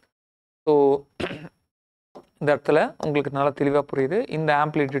 ஸோ இந்த இடத்துல உங்களுக்கு நல்லா தெளிவா புரியுது. இந்த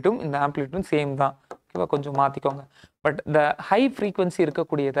ஆம்ப்ளிடியூட்டும் சேம் தான். ஓகேவா? கொஞ்சம் மாத்திக்கோங்க. பட் இந்த ஹை ஃப்ரீக்வன்சி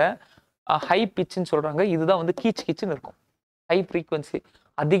இருக்கக்கூடியதை ஹை பிச்சுன்னு சொல்றாங்க. இதுதான் வந்து கீச்சுன்னு இருக்கும். ஹை ஃப்ரீக்வன்சி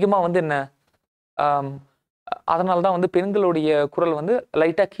அதிகமா வந்து என்ன, அதனால தான் வந்து பெண்களுடைய குரல் வந்து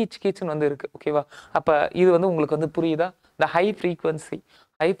லைட்டா கீச்சுன்னு வந்து இருக்கு. ஓகேவா? அப்ப இது வந்து உங்களுக்கு வந்து புரியுதா? இந்த ஹை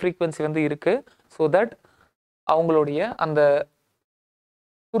ஃப்ரீக்வன்சி வந்து இருக்கு. ஸோ தட் அவங்களுடைய அந்த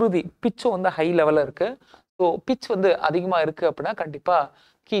சுருதி பிச்சும் வந்து ஹை லெவல்ல இருக்கு. ஸோ பிச் வந்து அதிகமா இருக்கு அப்படின்னா கண்டிப்பா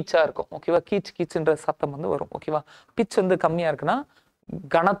கீச்சா இருக்கும். ஓகேவா? கீச்சுன்ற சத்தம் வந்து வரும். ஓகேவா? பிச் வந்து கம்மியா இருக்குன்னா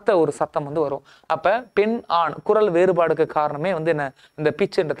கனத்த ஒரு சத்தம் வந்து வரும். அப்ப பெண் ஆண் குரல் வேறுபாடுக்கு காரணமே வந்து என்ன, இந்த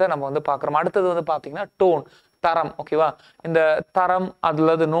பிச்ன்றதை நம்ம வந்து பாக்குறோம். அடுத்தது வந்து பாத்தீங்கன்னா டோன், தரம். ஓகேவா? இந்த தரம்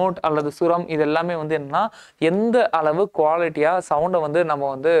அல்லது நோட் அல்லது சுரம் இது எல்லாமே வந்து என்னன்னா எந்த அளவு குவாலிட்டியா சவுண்டை வந்து நம்ம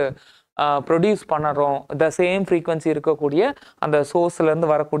வந்து ப்ரொடியூஸ் பண்ணுறோம். த சேம் ஃப்ரீக்வன்சி இருக்கக்கூடிய அந்த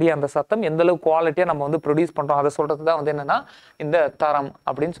சோர்ஸ்லேருந்து வரக்கூடிய அந்த சத்தம் எந்த அளவு குவாலிட்டியாக நம்ம வந்து ப்ரொடியூஸ் பண்ணுறோம் அதை சொல்கிறது தான் வந்து என்னென்னா இந்த தரம்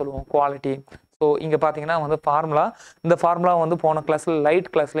அப்படின்னு சொல்லுவோம், குவாலிட்டி. ஸோ இங்கே பார்த்தீங்கன்னா வந்து ஃபார்முலா, இந்த ஃபார்முலா வந்து போன கிளாஸில் லைட்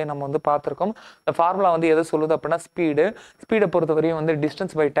கிளாஸ்லேயே நம்ம வந்து பார்த்துருக்கோம். இந்த ஃபார்முலா வந்து எதை சொல்லுது அப்படின்னா ஸ்பீடை பொறுத்த வரையும் வந்து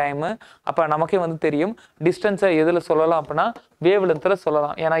டிஸ்டன்ஸ் பை டைமு. அப்போ நமக்கே வந்து தெரியும் டிஸ்டன்ஸை எதில் சொல்லலாம் அப்படின்னா வேவ் லென்த்தில்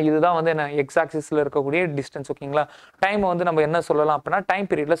சொல்லலாம். ஏன்னா இதுதான் வந்து என்ன எக்ஸ் ஆக்சிஸில் இருக்கக்கூடிய டிஸ்டன்ஸ். ஓகேங்களா? டைமை வந்து நம்ம என்ன சொல்லலாம் அப்படின்னா டைம்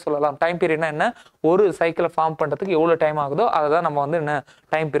பீரியடில் சொல்லலாம். டைம் பீரியட்னா என்ன, ஒரு சைக்கிளை ஃபார்ம் பண்ணுறதுக்கு எவ்வளோ டைம் ஆகுதோ அதை தான் நம்ம வந்து என்ன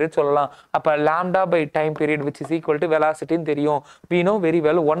டைம் பீரியட் சொல்லலாம். அப்போ lambda by time period which is equal to வெலாசிட்டின்னு தெரியும். we know very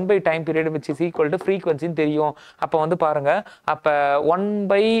well 1 by time period which is equal to frequency தெரியும். அப்போ வந்து பாருங்க, அப்போ 1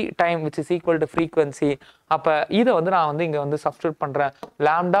 by time which is equal to frequency. அப்போ இதை வந்து நான் வந்து இங்கே வந்து சப்ஸ்டியூட் பண்ணுறேன்.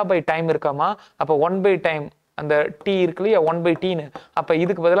 லாம்டா பை டைம் இருக்காமா, அப்போ 1 by time அந்த டி இருக்கு இல்லையா 1 by tன்னு. அப்போ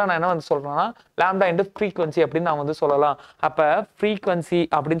இதுக்கு பதிலாக நான் என்ன வந்து சொல்கிறேன்னா லாம்டா இன்டு ஃப்ரீக்வன்சி அப்படின்னு நான் வந்து சொல்லலாம். அப்போ ஃப்ரீக்வன்சி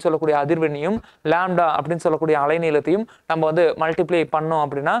அப்படின்னு சொல்லக்கூடிய அதிர்வெண்ணையும் லாம்டா அப்படின்னு சொல்லக்கூடிய அலைநீளத்தையும் நம்ம வந்து மல்டிப்ளை பண்ணோம்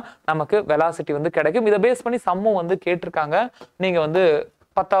அப்படின்னா நமக்கு வெலாசிட்டி வந்து கிடைக்கும். இதை பேஸ் பண்ணி சம்மும் வந்து கேட்டிருக்காங்க. நீங்கள் வந்து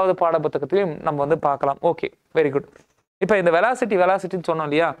 10வது பாட புத்தகத்திலையும் நம்ம வந்து பார்க்கலாம். Okay, very good. இப்போ இந்த வெலாசிட்டின்னு சொன்னோம்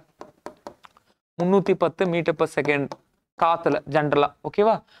இல்லையா, 310 மீட்டர் பர் செகண்ட் காத்துல ஜென்ரலா.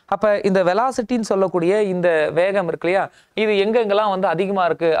 ஓகேவா? அப்ப இந்த வெலாசிட்டின்னு சொல்லக்கூடிய இந்த வேகம் இருக்கு இல்லையா, இது எங்கெங்கெல்லாம் வந்து அதிகமா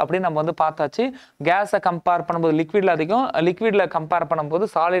இருக்கு அப்படின்னு நம்ம வந்து பார்த்தாச்சு. கேஸை கம்பேர் பண்ணும்போது லிக்விட்ல அதிகம், லிக்விட்ல கம்பேர் பண்ணும்போது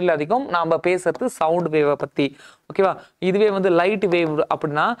சாலிட்ல அதிகம். நாம பேசுறது சவுண்ட் வேவை பத்தி. ஓகேவா? இதுவே வந்து லைட் வேவ்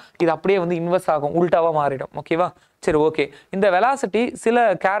அப்படின்னா இது அப்படியே வந்து இன்வெர்ஸ் ஆகும், உல்டாவா மாறிடும். ஓகேவா? சரி, ஓகே. இந்த வெலாசிட்டி சில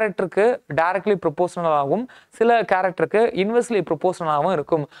கேரக்டருக்கு டைரக்ட்லி ப்ரொபோஷனல் ஆகும், சில கேரக்டருக்கு இன்வெர்ஸ்லி ப்ரொபோஷனலாகவும்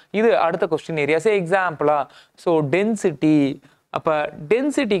இருக்கும். இது அடுத்த கொஸ்டின் ஏரியா. சரி, எக்ஸாம்பிளா ஸோ டென்சிட்டி. அப்போ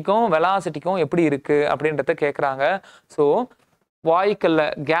டென்சிட்டிக்கும் வெலாசிட்டிக்கும் எப்படி இருக்கு அப்படின்றத கேட்குறாங்க. ஸோ வாயுக்கள்ல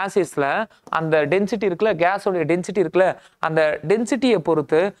கேஸஸ்ல அந்த டென்சிட்டி இருக்குல்ல, கேஸோடைய டென்சிட்டி இருக்குல்ல, அந்த டென்சிட்டியை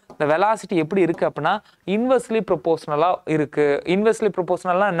பொறுத்து இந்த வெலாசிட்டி எப்படி இருக்கு அப்படின்னா இன்வெர்ஸ்லி ப்ரொபோஷனலா இருக்கு. இன்வெர்ஸ்லி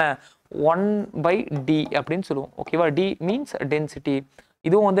ப்ரொபோஷனல்னா என்ன, 1 by d அப்படின்னு சொல்லுவோம். ஓகேவா? d means density.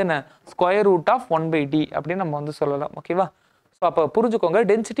 இதுவும் வந்து என்ன square root of 1 by d அப்படின்னு நம்ம வந்து சொல்லலாம். ஓகேவா? ஸோ அப்போ புரிஞ்சுக்கோங்க,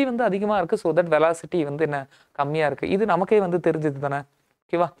 டென்சிட்டி வந்து அதிகமாக இருக்கு, ஸோ தட் வெலாசிட்டி வந்து என்ன கம்மியாக இருக்கு. இது நமக்கே வந்து தெரிஞ்சது தானே.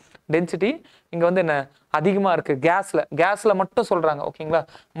 ஓகேவா? டென்சிட்டி இங்கே வந்து என்ன அதிகமாக இருக்கு கேஸ்ல மட்டும் சொல்றாங்க. ஓகேங்களா?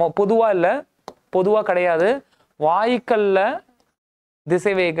 பொதுவாக இல்லை, பொதுவாக கிடையாது. வாயுக்கள்ல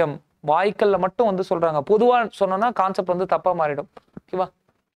திசைவேகம் வாயுக்கள்ல மட்டும் வந்து சொல்றாங்க. பொதுவாக சொன்னோம்னா கான்செப்ட் வந்து தப்பா மாறிடும். ஓகேவா?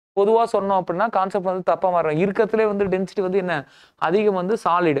 பொதுவாக சொன்னோம் அப்படின்னா கான்செப்ட் வந்து தப்பா மாறிடும். இருக்கிறதுலே வந்து டென்சிட்டி வந்து என்ன அதிகம் வந்து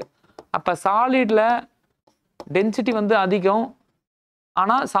சாலிடு. அப்போ சாலிடில் டென்சிட்டி வந்து அதிகம்,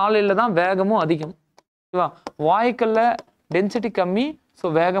 ஆனால் சாலிடில் தான் வேகமும் அதிகம். ஓகேவா? வாயுக்களில் டென்சிட்டி கம்மி, ஸோ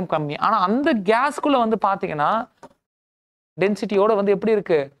வேகம் கம்மி. ஆனால் அந்த கேஸ்குள்ளே வந்து பார்த்தீங்கன்னா டென்சிட்டியோட வந்து எப்படி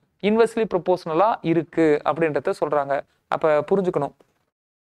இருக்கு? இன்வெர்ஸ்லி ப்ரொபோஷனலாக இருக்கு அப்படின்றத சொல்கிறாங்க. அப்போ புரிஞ்சுக்கணும்.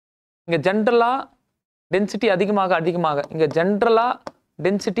 இங்கே ஜென்ரலாக டென்சிட்டி அதிகமாக அதிகமாக, இங்கே ஜென்ரலாக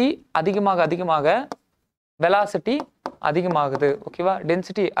டென்சிட்டி அதிகமாக அதிகமாக வெலாசிட்டி அதிகமாகுது. ஓகேவா?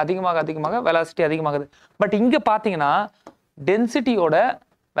 டென்சிட்டி அதிகமாக அதிகமாக வெலாசிட்டி அதிகமாகுது. பட் இங்கே பார்த்தீங்கன்னா டென்சிட்டியோட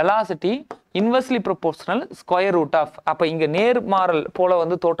velocity inversely proportional square root of. அப்போ இங்கே நேர்மாறல் போல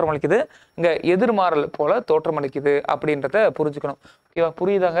வந்து தோற்றமளிக்குது, இங்கே எதிர்மாறல் போல தோற்றமளிக்குது அப்படின்றத புரிஞ்சுக்கணும். ஓகேவா?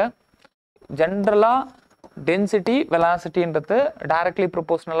 புரியுதாங்க? ஜென்ரலாக டென்சிட்டி வெலாசிட்டின்றது டைரக்ட்லி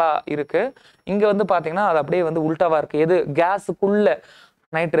ப்ரொபோஷனலாக இருக்குது. இங்கே வந்து பார்த்தீங்கன்னா அது அப்படியே வந்து உல்டாவாக இருக்குது. எது? கேஸுக்குள்ள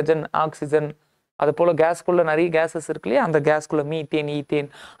நைட்ரஜன், ஆக்சிஜன், அது போல் கேஸுக்குள்ளே நிறைய கேஸஸ் இருக்கு இல்லையா, அந்த கேஸுக்குள்ளே மீத்தேன், ஈத்தேன்.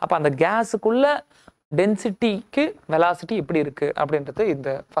 அப்போ அந்த கேஸுக்குள்ள டென்சிட்டிக்கு வெலாசிட்டி எப்படி இருக்குது அப்படின்றது இந்த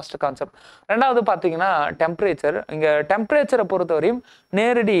ஃபர்ஸ்ட் கான்செப்ட். ரெண்டாவது பார்த்தீங்கன்னா டெம்பரேச்சர். இங்கே டெம்பரேச்சரை பொறுத்தவரையும்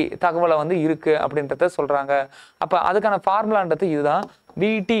நேரடி தகவலை வந்து இருக்குது அப்படின்றத சொல்கிறாங்க. அப்போ அதுக்கான ஃபார்முலான்றது இதுதான்.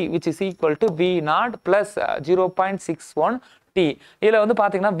 VT which is equal to V0 plus 0.61 T. இதில் வந்து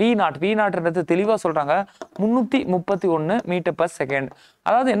பார்த்தீங்கன்னா V0ன்றது தெளிவாக சொல்கிறாங்க 331 மீட்டர் பர் செகண்ட்.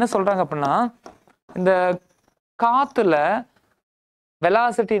 அதாவது என்ன சொல்கிறாங்க அப்படின்னா, இந்த காற்றுல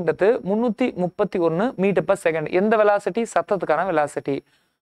வெலாசிட்டின்றது 331 மீட்டர் பர் செகண்ட். எந்த வெலாசிட்டி? சத்தத்துக்கான வெலாசிட்டி.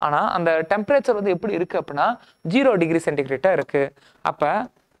 ஆனால் அந்த டெம்பரேச்சர் வந்து எப்படி இருக்குது அப்படின்னா 0 டிகிரி சென்டிகிரேட்டாக இருக்குது. அப்போ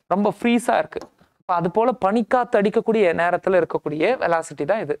ரொம்ப ஃப்ரீஸாக இருக்குது. அப்போ அது போல் பனிக்காற்று அடிக்கக்கூடிய நேரத்தில் இருக்கக்கூடிய வெலாசிட்டி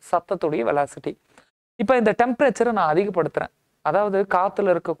தான் இது, சத்தத்துடைய வெலாசிட்டி. இப்போ இந்த டெம்பரேச்சரை நான் அதிகப்படுத்துகிறேன். அதாவது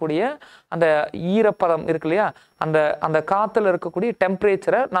காற்றுல இருக்கக்கூடிய அந்த ஈரப்பதம் இருக்கு இல்லையா, அந்த காற்றுல இருக்கக்கூடிய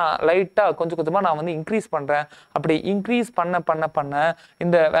டெம்பரேச்சரை நான் லைட்டாக கொஞ்சம் கொஞ்சமாக நான் வந்து இன்க்ரீஸ் பண்ணுறேன். அப்படி இன்க்ரீஸ் பண்ண பண்ண பண்ண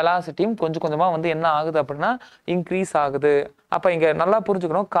இந்த வெலாசிட்டியும் கொஞ்சம் கொஞ்சமாக வந்து என்ன ஆகுது அப்படின்னா இன்க்ரீஸ் ஆகுது. அப்போ இங்கே நல்லா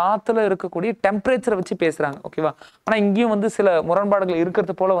புரிஞ்சுக்கணும், காற்றுல இருக்கக்கூடிய டெம்பரேச்சரை வச்சு பேசுகிறாங்க. ஓகேவா? ஆனால் இங்கேயும் வந்து சில முரண்பாடுகள்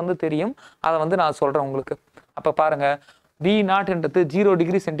இருக்கிறது போல வந்து தெரியும். அதை வந்து நான் சொல்கிறேன் உங்களுக்கு. அப்போ பாருங்கள், V0ன்றது 0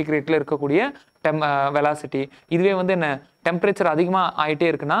 டிகிரி சென்டிகிரேட்டில் இருக்கக்கூடிய வெலாசிட்டி. இதுவே வந்து என்ன, டெம்பரேச்சர் அதிகமாக ஆகிட்டே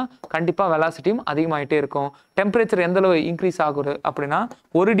இருக்குன்னா கண்டிப்பாக வெலாசிட்டியும் அதிகமாகிட்டே இருக்கும். டெம்பரேச்சர் எந்த அளவு இன்க்ரீஸ் ஆகுது அப்படின்னா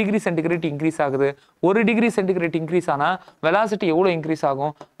 1 டிகிரி சென்டிகிரேட் இன்க்ரீஸ் ஆகுது. 1 டிகிரி சென்டிகிரேட் இன்க்ரீஸ் ஆனால் வெலாசிட்டி எவ்வளோ இன்க்ரீஸ்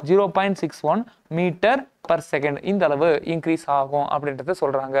ஆகும்? 0.61 மீட்டர் பர் செகண்ட். இந்த அளவு இன்க்ரீஸ் ஆகும் அப்படின்றத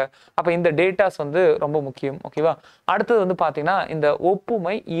சொல்கிறாங்க. அப்போ இந்த டேட்டாஸ் வந்து ரொம்ப முக்கியம். ஓகேவா? அடுத்தது வந்து பார்த்தீங்கன்னா இந்த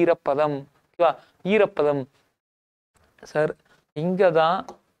ஒப்புமை ஈரப்பதம். ஓகேவா? ஈரப்பதம் சார், இங்கே தான்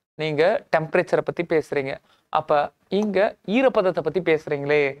நீங்கள் டெம்பரேச்சரை பற்றி பேசுகிறீங்க. அப்போ இங்கே ஈரப்பதத்தை பற்றி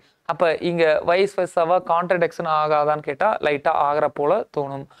பேசுகிறீங்களே, அப்போ இங்கே வைஸ் வெர்சாவா கான்ட்ரடிக்ஷன் ஆகாதான்னு கேட்டால் லைட்டாக ஆகிற போல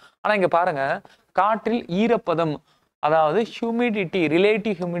தோணும். ஆனால் இங்கே பாருங்கள், காற்றில் ஈரப்பதம், அதாவது ஹியூமிடிட்டி,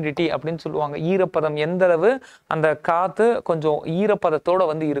 ரிலேட்டிவ் ஹியூமிடிட்டி அப்படின்னு சொல்லுவாங்க. ஈரப்பதம் எந்த அளவு அந்த காற்று கொஞ்சம் ஈரப்பதத்தோடு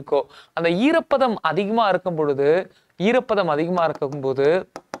வந்து இருக்கோ, அந்த ஈரப்பதம் அதிகமாக இருக்கும் பொழுது, ஈரப்பதம் அதிகமாக இருக்கும்போது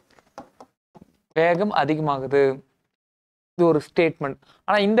வேகம் அதிகமாகுது. இது ஒரு ஸ்டேட்மெண்ட்.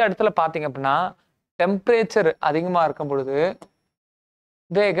 ஆனால் இந்த இடத்துல பார்த்தீங்க அப்படின்னா டெம்பரேச்சர் அதிகமாக இருக்கும் பொழுது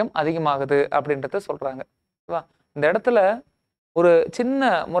வேகம் அதிகமாகுது அப்படின்றத சொல்கிறாங்க. ஓகேவா? இந்த இடத்துல ஒரு சின்ன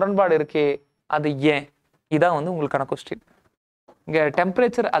முரண்பாடு இருக்கே, அது ஏன்? இதான் வந்து உங்களுக்கான கொஸ்டின். இங்கே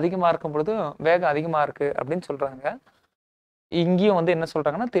டெம்பரேச்சர் அதிகமாக இருக்கும் பொழுது வேகம் அதிகமாக இருக்குது அப்படின்னு சொல்கிறாங்க. இங்கேயும் வந்து என்ன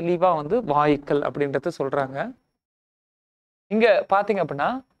சொல்கிறாங்கன்னா தெளிவாக வந்து வாயுக்கள் அப்படின்றத சொல்கிறாங்க. இங்கே பார்த்தீங்க அப்படின்னா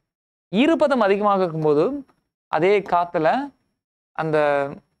ஈரப்பதம் அதிகமாக இருக்கும்போது அதே காற்றுல அந்த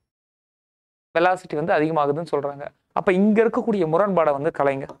வெலாசிட்டி வந்து அதிகமாகுதுன்னு சொல்கிறாங்க. அப்போ இங்கே இருக்கக்கூடிய முரண்பாடை வந்து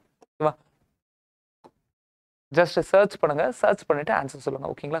கலைங்க. ஓகேவா? ஜஸ்ட் சர்ச் பண்ணுங்கள், சர்ச் பண்ணிவிட்டு ஆன்சர்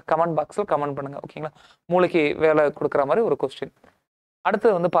சொல்லுங்கள். ஓகேங்களா? கமெண்ட் பாக்ஸில் கமெண்ட் பண்ணுங்கள். ஓகேங்களா? மூளைக்கு வேலை கொடுக்குற மாதிரி ஒரு கொஸ்டின்.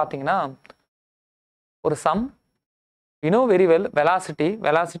 அடுத்தது வந்து பார்த்தீங்கன்னா ஒரு some. You know very well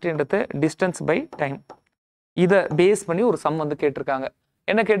வெலாசிட்டின்றது distance by time. இதை பேஸ் பண்ணி ஒரு சம் வந்து கேட்டிருக்காங்க.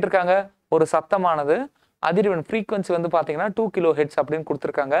 என்ன கேட்டிருக்காங்க? ஒரு சத்தமானது அதிர்வெண் ஃப்ரீக்வன்சி வந்து பார்த்தீங்கன்னா 2 kHz அப்படின்னு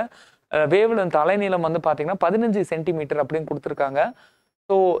கொடுத்துருக்காங்க. வேவ் லென்த் அலைநீளம் வந்து பார்த்தீங்கன்னா 15 சென்டிமீட்டர் அப்படின்னு கொடுத்துருக்காங்க.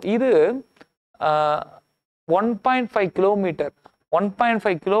 ஸோ இது 1.5 கிலோமீட்டர்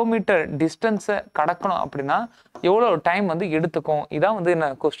 1.5 கிலோமீட்டர் டிஸ்டன்ஸை கடக்கணும் அப்படின்னா எவ்வளோ டைம் வந்து எடுத்துக்கும்? இதான் வந்து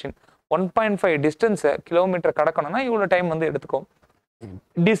என்ன கொஸ்டின். 1.5 டிஸ்டன்ஸை கிலோமீட்டர் கடக்கணும்னா இவ்வளோ டைம் வந்து எடுத்துக்கும்.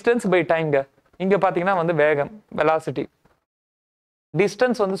 Distance by டைம்ங்க. இங்கே பார்த்தீங்கன்னா வந்து வேகம், வெலாசிட்டி.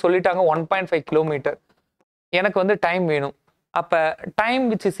 டிஸ்டன்ஸ் வந்து சொல்லிட்டாங்க 1.5 கிலோமீட்டர். எனக்கு வந்து டைம் வேணும். அப்போ time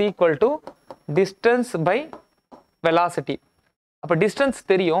which is equal to distance by velocity. அப்போ டிஸ்டன்ஸ்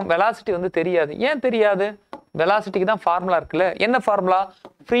தெரியும், வெலாசிட்டி வந்து தெரியாது. ஏன் தெரியாது? வெலாசிட்டிக்கு தான் ஃபார்முலா இருக்குல்ல. என்ன formula?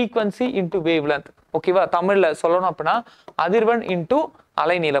 Frequency into wave length. ஓகேவா? தமிழில் சொல்லணும் அப்படின்னா அதிர்வெண் இன்டூ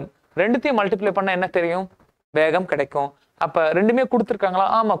அலைநீளம். ரெண்டுத்தையும் மல்டிப்ளை பண்ண என்ன தெரியும், வேகம் கிடைக்கும். அப்ப ரெண்டுமே கொடுத்துருக்காங்களா,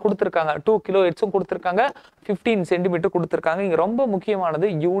 ஆமா கொடுத்துருக்காங்க. 2 கிலோ ஹெர்ட்ஸும் கொடுத்துருக்காங்க, 15 சென்டிமீட்டர் கொடுத்துருக்காங்க. இங்க ரொம்ப முக்கியமானது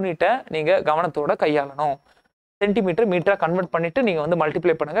யூனிட்டை நீங்க கவனத்தோட கையாளணும். சென்டிமீட்டர் மீட்டரா கன்வெர்ட் பண்ணிட்டு நீங்க வந்து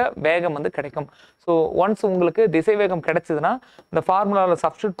மல்டிப்ளை பண்ணுங்க, வேகம் வந்து கிடைக்கும். ஸோ ஒன்ஸ் உங்களுக்கு திசை வேகம் கிடைச்சதுன்னா இந்த ஃபார்முலாவில்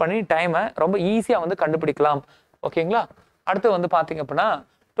சப்ஸ்டியூட் பண்ணி டைமை ரொம்ப ஈஸியா வந்து கண்டுபிடிக்கலாம். ஓகேங்களா. அடுத்து வந்து பாத்தீங்க அப்படின்னா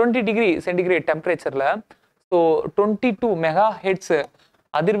 20 degree centigrade டெம்பரேச்சர்ல so 22 mega hertz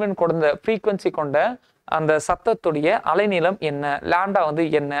அதிர்வெண் கொண்ட ஃப்ரீக்வன்சி கொண்ட அந்த சத்தத்துடைய அலைநீளம் என்ன, லாம்டா வந்து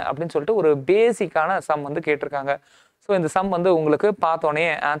என்ன அப்படின்னு சொல்லிட்டு ஒரு பேசிக்கான சம் வந்து கேட்டிருக்காங்க. ஸோ இந்த சம் வந்து உங்களுக்கு பார்த்தோன்னே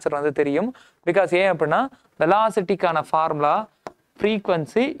ஆன்சர் வந்து தெரியும். பிகாஸ் ஏன் அப்படின்னா வெலாசிட்டிக்கான ஃபார்முலா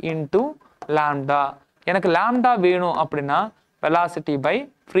ஃப்ரீக்வன்சி இன்டூ லாம்டா. எனக்கு லாம்டா வேணும் அப்படின்னா வெலாசிட்டி பை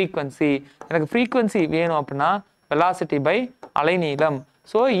ஃப்ரீக்வன்சி, எனக்கு ஃப்ரீக்வன்சி வேணும் அப்படின்னா வெலாசிட்டி பை அலைநீளம்.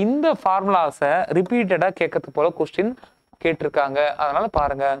 ஸோ இந்த ஃபார்முலாஸை ரிப்பீட்டடாக கேட்கறது போல கொஸ்டின் கேட்டிருக்காங்க. அதனால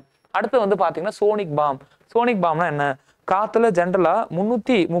பாருங்க. அடுத்து வந்து பார்த்தீங்கன்னா சோனிக் பாம். சோனிக் பாம்னா என்ன, காத்துல ஜென்ரலா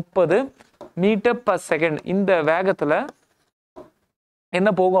 330 மீட்டர் பர் செகண்ட் இந்த வேகத்துல என்ன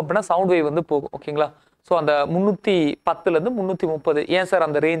போகும் அப்படின்னா சவுண்ட் வேவ் வந்து போகும். ஓகேங்களா. ஸோ அந்த 310லேருந்து 330. ஏன் சார்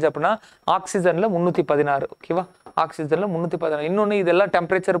அந்த ரேஞ்ச் அப்படின்னா ஆக்சிஜன்ல 316. ஓகேவா, ஆக்சிஜன்ல 316. இன்னொன்று இதெல்லாம்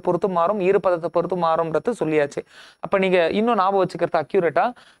டெம்பரேச்சர் பொறுத்து மாறும், ஈரப்பதத்தை பொறுத்து மாறும்ன்றது சொல்லியாச்சு. அப்போ நீங்க இன்னும் ஞாபகம் வச்சுக்கிறது அக்யூரேட்டா,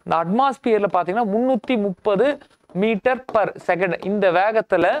 இந்த அட்மாஸ்பியர்ல பார்த்தீங்கன்னா 330 மீட்டர் பர் செகண்ட் இந்த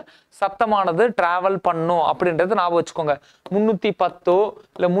வேகத்துல சத்தமானது டிராவல் பண்ணும் அப்படின்றது ஞாபகம் வச்சுக்கோங்க. 310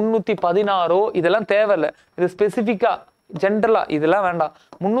 இல்ல 316 இதெல்லாம் தேவையில்லை, இது ஸ்பெசிஃபிக்கா ஜென்ரலா இதெல்லாம் வேண்டாம்.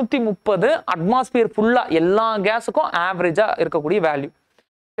 330 அட்மாஸ்பியர் ஃபுல்லா எல்லா கேஸுக்கும் ஆவரேஜா இருக்கக்கூடிய வேல்யூ.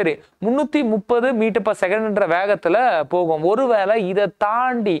 சரி, 330 மீட்டர் பர் செகண்ட்ன்ற வேகத்துல போகும். ஒருவேளை இதை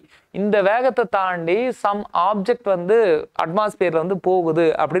தாண்டி இந்த வேகத்தை தாண்டி சம் ஆப்ஜெக்ட் வந்து அட்மாஸ்பியர்ல வந்து போகுது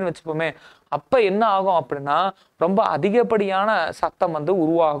அப்படின்னு வச்சுப்போமே, அப்ப என்ன ஆகும் அப்படின்னா ரொம்ப அதிகப்படியான சத்தம் வந்து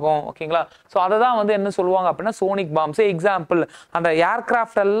உருவாகும். ஓகேங்களா. ஸோ அதை தான் வந்து என்ன சொல்லுவாங்க அப்படின்னா சோனிக் பாம்ஸ். எக்ஸாம்பிள் அந்த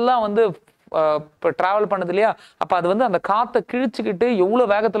ஏர்கிராஃப்ட் எல்லாம் வந்து இப்போ டிராவல் பண்ணுது இல்லையா, அப்போ அது வந்து அந்த காற்றை கிழிச்சுக்கிட்டு எவ்வளோ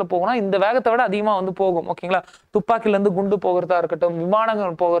வேகத்தில் போகும்னா இந்த வேகத்தை விட அதிகமாக வந்து போகும். ஓகேங்களா. துப்பாக்கிலேருந்து குண்டு போகிறதா இருக்கட்டும்,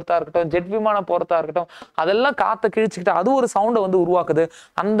 விமானங்கள் போகிறதா இருக்கட்டும், ஜெட் விமானம் போகிறதா இருக்கட்டும், அதெல்லாம் காற்றை கிழிச்சுக்கிட்டு அது ஒரு சவுண்டை வந்து உருவாக்குது.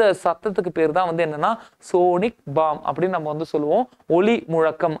 அந்த சத்தத்துக்கு பேர் தான் வந்து என்னன்னா சோனிக் பாம் அப்படின்னு நம்ம வந்து சொல்லுவோம். ஒலி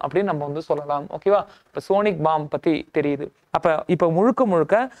முழக்கம் அப்படின்னு நம்ம வந்து சொல்லலாம். ஓகேவா. இப்போ சோனிக் பாம் பற்றி தெரியுது. அப்போ இப்போ முழுக்க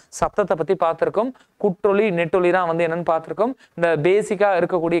முழுக்க சத்தத்தை பற்றி பார்த்துருக்கோம். குற்றொலி நெட்டொலி தான் வந்து என்னன்னு பார்த்துருக்கோம். இந்த பேசிக்காக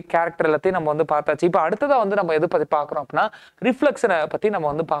இருக்கக்கூடிய கேரக்டர் எல்லாத்தையும் நம்ம வந்து பார்த்தாச்சு. இப்போ அடுத்ததாக வந்து நம்ம எது பற்றி பார்க்குறோம் அப்படின்னா ரிஃப்ளெக்ஷனை பற்றி நம்ம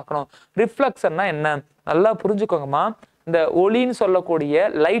வந்து பார்க்கணும். ரிஃப்ளெக்ஷன்னா என்ன நல்லா புரிஞ்சுக்கோங்கம்மா. இந்த ஒளின்னு சொல்லக்கூடிய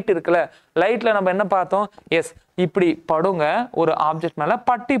லைட் இருக்குல்ல, லைட்ல நம்ம என்ன பார்த்தோம், எஸ் இப்படி படுங்க ஒரு ஆப்ஜெக்ட் மேல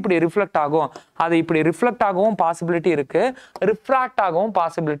பட்டு இப்படி ரிஃப்ளெக்ட் ஆகும். அது இப்படி ரிஃப்ளெக்ட் ஆகவும் பாசிபிலிட்டி இருக்கு, ரிஃப்ராக்ட் ஆகவும்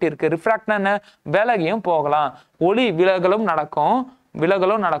பாசிபிலிட்டி இருக்கு. ரிஃப்ராக்ட்னா என்ன, விலகியும் போகலாம். ஒளி விலகலும்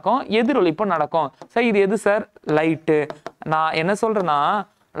நடக்கும், எதிரொலிப்பும் நடக்கும். சார் இது எது சார், லைட்டு. நான் என்ன சொல்றேன்னா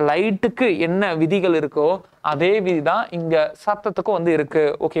லைட்டுக்கு என்ன விதிகள் இருக்கோ அதே விதி தான் இங்க சத்தத்துக்கும் வந்து இருக்கு.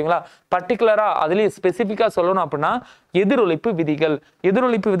 ஓகேங்களா. பர்டிகுலரா அதுலயும் ஸ்பெசிபிக்கா சொல்லணும் அப்படின்னா எதிரொலிப்பு விதிகள்.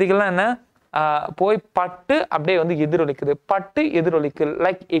 எதிரொலிப்பு விதிகள்னா என்ன, போய் பட்டு அப்படியே வந்து எதிரொலிக்குது, பட்டு எதிரொலிக்கு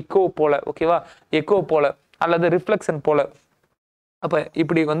லைக் எக்கோ போல. ஓகேவா, எக்கோ போல அல்லது ரிஃப்ளெக்ஷன் போல. அப்ப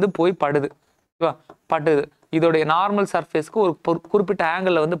இப்படி வந்து போய் படுது, படுது. இதோடைய நார்மல் சர்ஃபேஸ்க்கு ஒரு குறிப்பிட்ட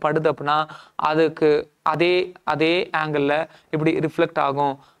ஆங்கிள் வந்து படுது அப்படின்னா அதுக்கு அதே ஆங்கிள் இப்படி ரிஃப்ளெக்ட்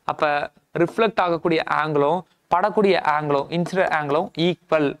ஆகும். அப்ப ரிஃப்ளெக்ட் ஆகக்கூடிய ஆங்கிளும் படக்கூடிய ஆங்கிளும் இன்சிடென்ட் ஆங்கிளும்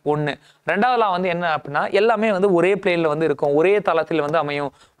ஈக்குவல் ஒன்று. ரெண்டாவதுலாம் வந்து என்ன அப்படின்னா எல்லாமே வந்து ஒரே பிளேன்ல வந்து இருக்கும், ஒரே தளத்தில் வந்து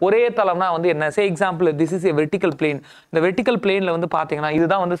அமையும். ஒரே தளம்னா வந்து என்ன, சே example this is a vertical plane. இந்த வெர்டிக்கல் பிளேன்ல வந்து பாத்தீங்கன்னா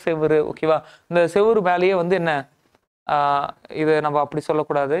இதுதான் வந்து செவுரு. ஓகேவா. இந்த செவுரு மேலேயே வந்து என்ன, இது நம்ம அப்படி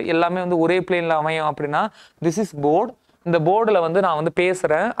சொல்லக்கூடாது, எல்லாமே வந்து ஒரே பிளேன்ல அமையும் அப்படின்னா திஸ் இஸ் போர்டு. இந்த போர்டில் வந்து நான் வந்து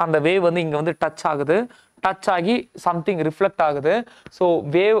பேசுகிறேன், அந்த வேவ் வந்து இங்கே வந்து டச் ஆகுது, டச் ஆகி சம்திங் ரிஃப்ளெக்ட் ஆகுது. ஸோ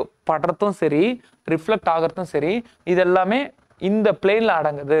வேவ் படுறதும் சரி ரிஃப்ளெக்ட் ஆகிறதும் சரி இது எல்லாமே இந்த பிளேனில்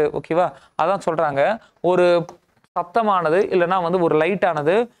அடங்குது. ஓகேவா. அதான் சொல்கிறாங்க ஒரு சத்தமானது இல்லைன்னா வந்து ஒரு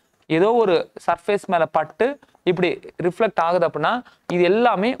லைட்டானது ஏதோ ஒரு சர்ஃபேஸ் மேலே பட்டு இப்படி ரிஃப்ளெக்ட் ஆகுது அப்படின்னா இது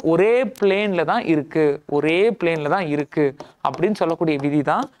எல்லாமே ஒரே பிளேன்ல தான் இருக்கு அப்படின்னு சொல்லக்கூடிய விதி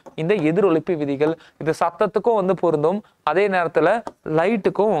தான் இந்த எதிரொலிப்பு விதிகள். இது சத்தத்துக்கும் வந்து பொருந்தும், அதே நேரத்துல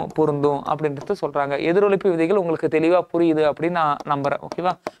லைட்டுக்கும் பொருந்தும் அப்படின்றது சொல்றாங்க. எதிரொலிப்பு விதிகள் உங்களுக்கு தெளிவா புரியுது அப்படின்னு நான் நம்புறேன்.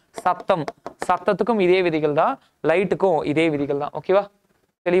 ஓகேவா. சத்தத்துக்கும் இதே விதிகள் தான், லைட்டுக்கும் இதே விதிகள் தான். ஓகேவா,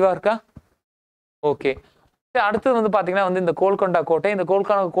 தெளிவா இருக்கா? ஓகே. அடுத்தது வந்து பாத்தீங்கன்னா வந்து இந்த கோல்கொண்டா கோட்டை. இந்த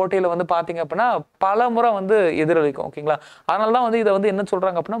கோல்கொண்டா கோட்டையில வந்து பாத்தீங்க அப்படின்னா பல முறை வந்து எதிரொலிக்கும். ஓகேங்களா. அதனாலதான் வந்து இதை வந்து என்ன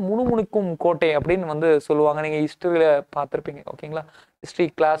சொல்றாங்க அப்படின்னா முணுமுணுக்கும் கோட்டை அப்படின்னு வந்து சொல்லுவாங்க. நீங்க ஹிஸ்டரியில பார்த்திருப்பீங்க. ஓகேங்களா. ஹிஸ்டரி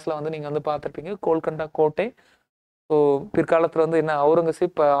கிளாஸ்ல வந்து நீங்க வந்து பார்த்திருப்பீங்க கோல்கொண்டா கோட்டை. ஸோ பிற்காலத்தில் வந்து என்ன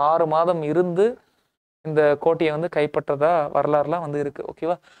அவுரங்கசீப் 6 மாதம் இருந்து இந்த கோட்டையை வந்து கைப்பற்றதா வரலாறுலாம் வந்து இருக்கு.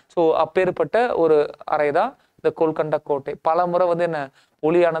 ஓகேவா? ஸோ அப்பேற்பட்ட ஒரு அறை தான் இந்த கோல்கண்டா கோட்டை. பல முறை வந்து என்ன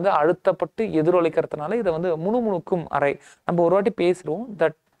ஒளியானது அழுத்தப்பட்டு எதிரொலிக்கிறதுனால இதை வந்து முணுமுணுக்கும் அறை. நம்ம ஒரு வாட்டி பேசுறோம்,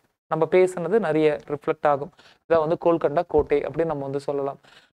 தட் நம்ம பேசுனது நிறைய ரிஃப்ளெக்ட் ஆகும். இதான் வந்து கோல்கண்டா கோட்டை அப்படின்னு நம்ம வந்து சொல்லலாம்.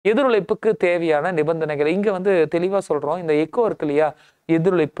 எதிரொலிப்புக்கு தேவையான நிபந்தனைகள் இங்க வந்து தெளிவா சொல்றோம். இந்த எக்கோ இருக்கு இல்லையா,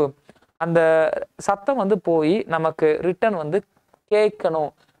 எதிரொலிப்பு, அந்த சத்தம் வந்து போய் நமக்கு ரிட்டர்ன் வந்து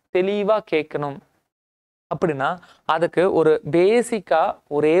கேட்கணும், தெளிவா கேட்கணும் அப்படின்னா அதுக்கு ஒரு பேசிக்கா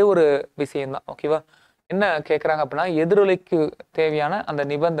ஒரே ஒரு விஷயம்தான். ஓகேவா? என்ன கேட்குறாங்க அப்படின்னா, எதிரொலிக்கு தேவையான அந்த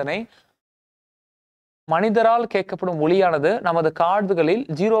நிபந்தனை, மனிதரால் கேட்கப்படும் ஒலியானது நமது காதுகளில்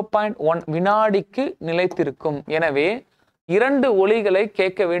 0.1 வினாடிக்கு நிலைத்திருக்கும். எனவே 2 ஒலிகளை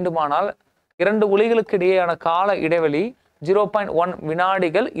கேட்க வேண்டுமானால் 2 ஒலிகளுக்கு இடையேயான கால இடைவெளி 0.1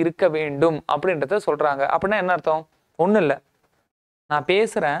 வினாடிகள் இருக்க வேண்டும் அப்படின்றத சொல்றாங்க. அப்படின்னா என்ன அர்த்தம்? ஒன்றும் இல்லை, நான்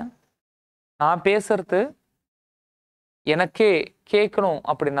பேசுறேன், நான் பேசுறது எனக்கே கேட்கணும்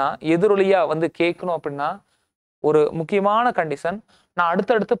அப்படின்னா, எதிரொலியா வந்து கேட்கணும் அப்படின்னா ஒரு முக்கியமான கண்டிஷன், நான்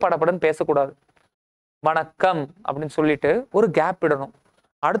அடுத்தடுத்து படப்படன்னு பேசக்கூடாது. வணக்கம் அப்படின்னு சொல்லிட்டு ஒரு கேப் விடணும்,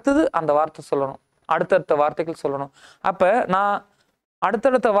 அடுத்தது அந்த வார்த்தை சொல்லணும், அடுத்தடுத்த வார்த்தைகள் சொல்லணும். அப்ப நான்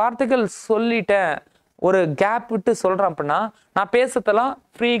அடுத்தடுத்த வார்த்தைகள் சொல்லிட்டேன், ஒரு கேப் விட்டு சொல்றேன் அப்படின்னா நான் பேசுறதெல்லாம்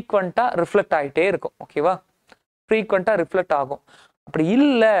ஃப்ரீக்வெண்டா ரிஃப்ளெக்ட் ஆகிட்டே இருக்கும். ஓகேவா? ஃப்ரீக்வெண்டா ரிஃப்ளெக்ட் ஆகும். அப்படி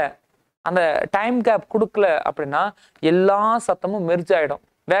இல்லை, அந்த டைம் கேப் கொடுக்கல அப்படின்னா எல்லா சத்தமும் மெர்ஜ் ஆயிடும்.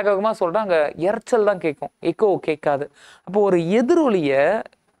 வேக வேகமாக சொல்கிறேன், அங்கே இறைச்சல் தான் கேட்கும், எக்கோ கேட்காது. அப்போ ஒரு எதிரொலியை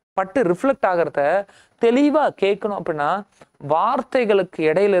பட்டு ரிஃப்ளெக்ட் ஆகிறத தெளிவாக கேட்கணும் அப்படின்னா வார்த்தைகளுக்கு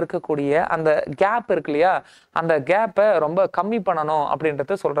இடையில இருக்கக்கூடிய அந்த கேப் இருக்கு இல்லையா, அந்த கேப்பை ரொம்ப கம்மி பண்ணணும்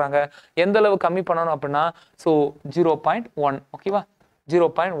அப்படின்றத சொல்கிறாங்க. எந்த அளவு கம்மி பண்ணணும் அப்படின்னா, ஸோ 0.1. ஓகேவா?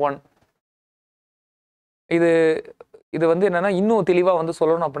 0.1. இது வந்து என்னன்னா இன்னும் தெளிவாக வந்து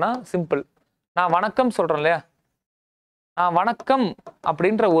சொல்லணும் அப்படின்னா சிம்பிள். நான் வணக்கம் சொல்கிறேன் இல்லையா, நான் வணக்கம்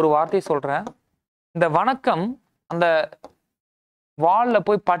அப்படின்ற ஒரு வார்த்தையை சொல்கிறேன். இந்த வணக்கம் அந்த வாலில்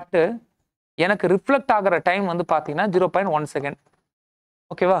போய் பட்டு எனக்கு ரிஃப்ளெக்ட் ஆகிற டைம் வந்து பார்த்தீங்கன்னா 0.1 செகண்ட்.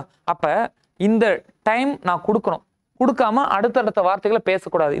 ஓகேவா? அப்போ இந்த டைம் நான் கொடுக்கணும், கொடுக்காம அடுத்தடுத்த வார்த்தைகளை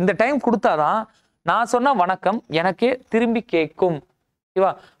பேசக்கூடாது. இந்த டைம் கொடுத்தாதான் நான் சொன்ன வணக்கம் எனக்கே திரும்பி கேட்கும்.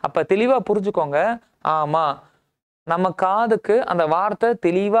 ஓகேவா? அப்போ தெளிவாக புரிஞ்சுக்கோங்க. ஆமாம், நம்ம காதுக்கு அந்த வார்த்தை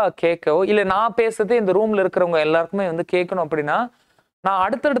தெளிவாக கேட்கவோ இல்லை நான் பேசுறதே இந்த ரூமில் இருக்கிறவங்க எல்லாருக்குமே வந்து கேட்கணும் அப்படின்னா நான்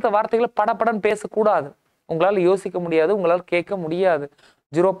அடுத்தடுத்த வார்த்தைகளை படப்படன்னு பேசக்கூடாது. உங்களால் யோசிக்க முடியாது, உங்களால் கேட்க முடியாது.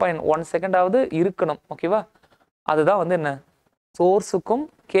 0.1 செகண்டாவது இருக்கணும். ஓகேவா? அதுதான் வந்து என்ன சோர்ஸுக்கும்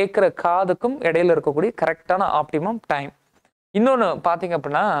கேட்குற காதுக்கும் இடையில இருக்கக்கூடிய கரெக்டான ஆப்டிமம் டைம். இன்னொன்று பார்த்தீங்க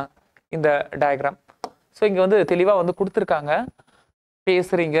அப்படின்னா இந்த டயக்ராம். ஸோ இங்கே வந்து தெளிவாக வந்து கொடுத்துருக்காங்க,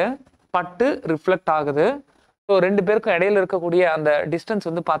 பேசுறீங்க, பட்டு ரிஃப்ளெக்ட் ஆகுது. ஸோ 2 பேருக்கும் இடையில இருக்கக்கூடிய அந்த டிஸ்டன்ஸ்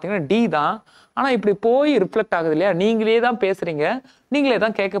வந்து பார்த்தீங்கன்னா D தான். ஆனால் இப்படி போய் ரிஃப்ளெக்ட் ஆகுது இல்லையா, நீங்களே தான் பேசுறீங்க, நீங்களே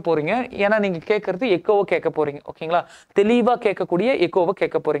தான் கேட்க போறீங்க. ஏன்னா நீங்கள் கேட்கறது எக்கோவை கேட்க போறீங்க. ஓகேங்களா? தெளிவாக கேட்கக்கூடிய எக்கோவை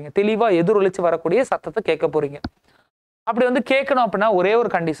கேட்க போறீங்க, தெளிவாக எதிரொலிச்சு வரக்கூடிய சத்தத்தை கேட்க போறீங்க. அப்படி வந்து கேட்கணும் அப்படின்னா ஒரே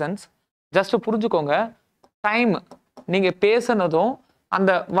ஒரு கண்டிஷன்ஸ், ஜஸ்ட் புரிஞ்சுக்கோங்க. டைம் நீங்கள் பேசுனதும்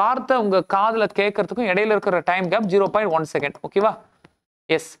அந்த வார்த்தை உங்கள் காதில் கேட்கறதுக்கும் இடையில இருக்கிற டைம் கேப் 0.1 செகண்ட். ஓகேவா?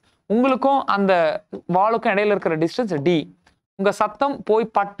 எஸ், உங்களுக்கும் அந்த வாலுக்கும் இடையில இருக்கிற டிஸ்டன்ஸ் D. உங்க சத்தம் போய்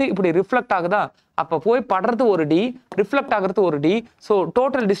பட்டு இப்படி ரிஃப்ளெக்ட் ஆகுதா, அப்போ போய் படுறது ஒரு D, ரிஃப்ளெக்ட் ஆகிறது ஒரு D. ஸோ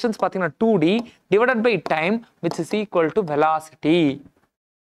டோட்டல் டிஸ்டன்ஸ் பார்த்தீங்கன்னா 2D divided by time which is equal to velocity.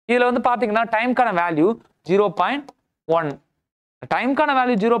 இதில் வந்து பார்த்தீங்கன்னா டைம்கான வேல்யூ 0.1. டைம்கான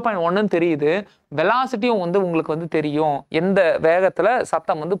வேல்யூ 0.1ன்னு தெரியுது, வெலாசிட்டியும் வந்து உங்களுக்கு வந்து தெரியும், எந்த வேகத்தில்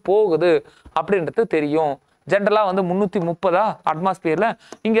சத்தம் வந்து போகுது அப்படின்றது தெரியும். ஜென்ரலாக வந்து 330 அட்மாஸ்பியரில்,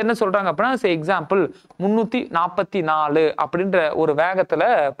 இங்கே என்ன சொல்கிறாங்க அப்படின்னா எக்ஸாம்பிள் 344 அப்படின்ற ஒரு வேகத்தில்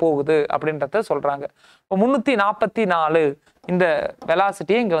போகுது அப்படின்றத சொல்கிறாங்க. இப்போ 344 இந்த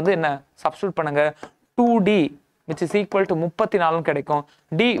வெலாசிட்டியை இங்கே வந்து என்ன சப்ஸ்டியூட் பண்ணுங்க, 2D which is equal to 34 கிடைக்கும்,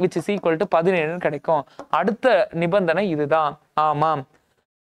 D which is equal to 17 கிடைக்கும். அடுத்த நிபந்தனை இதுதான். ஆமாம்,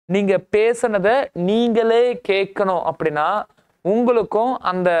 நீங்கள் பேசுனதை நீங்களே கேட்கணும் அப்படின்னா உங்களுக்கும்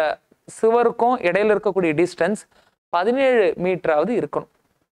அந்த சுவருக்கும் இடையில இருக்கக்கூடிய டிஸ்டன்ஸ் 17 மீட்டராவது இருக்கணும்.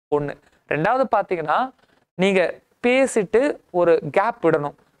 ஒன்று. ரெண்டாவது பார்த்தீங்கன்னா நீங்கள் பேசிட்டு ஒரு கேப்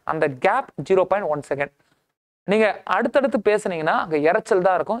விடணும், அந்த கேப் 0.1 செகண்ட். நீங்கள் அடுத்தடுத்து பேசுனீங்கன்னா அங்கே இறைச்சல்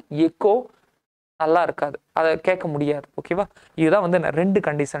தான் இருக்கும், எக்கோ நல்லா இருக்காது, அதை கேட்க முடியாது. ஓகேவா? இதுதான் வந்து 2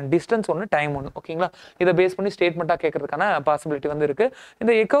 கண்டிஷன், டிஸ்டன்ஸ் ஒன்று, டைம் ஒன்று. ஓகேங்களா? இதை பேஸ் பண்ணி ஸ்டேட்மெண்ட்டாக கேட்கறதுக்கான பாசிபிலிட்டி வந்து இருக்குது.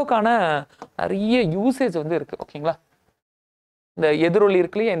 இந்த எக்கோக்கான நிறைய யூசேஜ் வந்து இருக்குது. ஓகேங்களா? இந்த எதிரொலி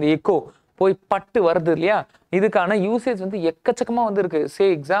இருக்கு இல்லையா, இந்த எக்கோ போய் பட்டு வருது இல்லையா, இதுக்கான யூசேஜ் வந்து எக்கச்சக்கமாக வந்து இருக்கு.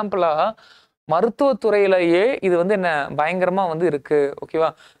 எக்ஸாம்பிளா மருத்துவத்துறையிலேயே இது வந்து என்ன பயங்கரமா வந்து இருக்கு. ஓகேவா?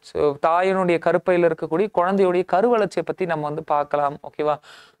 ஸோ தாயினுடைய கருப்பையில் இருக்கக்கூடிய குழந்தையுடைய கருவளர்ச்சியை பத்தி நம்ம வந்து பார்க்கலாம். ஓகேவா?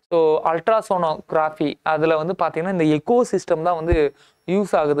 ஸோ அல்ட்ராசோனோகிராஃபி அதில் வந்து பார்த்தீங்கன்னா இந்த எக்கோ சிஸ்டம் தான் வந்து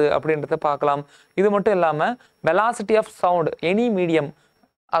யூஸ் ஆகுது அப்படின்றத பார்க்கலாம். இது மட்டும் இல்லாமல் velocity of sound any medium,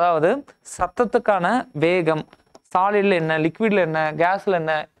 அதாவது சத்தத்துக்கான வேகம், சாலிட்ல என்ன, லிக்விட்ல என்ன, கேஸ்ல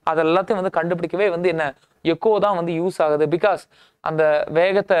என்ன, அது எல்லாத்தையும் வந்து கண்டுபிடிக்கவே வந்து என்ன எக்கோ தான் வந்து யூஸ் ஆகுது. பிகாஸ் அந்த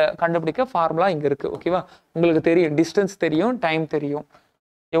வேகத்தை கண்டுபிடிக்க ஃபார்முலா இங்கே இருக்குது. ஓகேவா? உங்களுக்கு தெரியும், டிஸ்டன்ஸ் தெரியும், டைம் தெரியும்,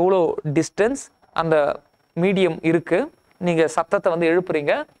 எவ்வளோ டிஸ்டன்ஸ் அந்த மீடியம் இருக்குது, நீங்கள் சத்தத்தை வந்து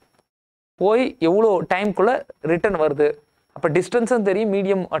எழுப்புறீங்க, போய் எவ்வளோ டைம்குள்ளே ரிட்டர்ன் வருது. அப்போ டிஸ்டன்ஸும் தெரியும்,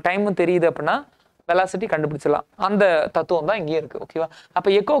 மீடியம் டைமும் தெரியுது அப்படின்னா வெலாசிட்டி கண்டுபிடிச்சிடலாம். அந்த தத்துவம் தான் இங்கேயே இருக்குது. ஓகேவா? அப்போ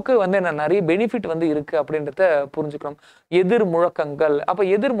எக்கோக்கு வந்து என்ன நிறைய பெனிஃபிட் வந்து இருக்குது அப்படின்றத புரிஞ்சுக்கணும். எதிர் முழக்கங்கள். அப்போ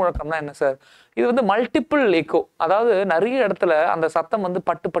எதிர் முழக்கம்னா என்ன சார்? இது வந்து மல்டிபிள் எக்கோ, அதாவது நிறைய இடத்துல அந்த சத்தம் வந்து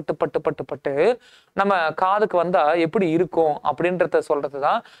பட்டு பட்டு பட்டு பட்டு பட்டு நம்ம காதுக்கு வந்தால் எப்படி இருக்கும் அப்படின்றத சொல்கிறது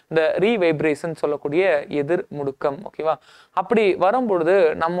தான் இந்த ரீவைப்ரேஷன் சொல்லக்கூடிய எதிர் முடுக்கம். ஓகேவா? அப்படி வரும்பொழுது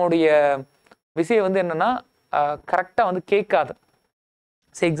நம்முடைய விஷயம் வந்து என்னென்னா கரெக்டாக வந்து கேட்காது.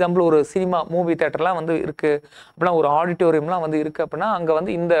 எக்ஸாம்பிள் ஒரு சினிமா மூவி தேட்டர்லாம் வந்து இருக்குது அப்படின்னா, ஒரு ஆடிட்டோரியம்லாம் வந்து இருக்குது அப்படின்னா அங்கே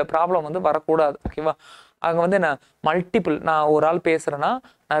வந்து இந்த ப்ராப்ளம் வந்து வரக்கூடாது. ஓகேவா? அங்கே வந்து என்ன மல்டிபிள், நான் ஒரு ஆள் பேசுகிறேன்னா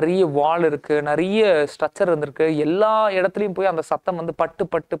நிறைய வால் இருக்குது, நிறைய ஸ்ட்ரக்சர் இருந்திருக்கு, எல்லா இடத்துலையும் போய் அந்த சத்தம் வந்து பட்டு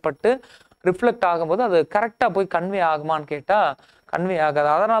பட்டு பட்டு ரிஃப்ளெக்ட் ஆகும்போது அது கரெக்டாக போய் கன்வே ஆகுமான்னு கேட்டால் கன்வே ஆகாது.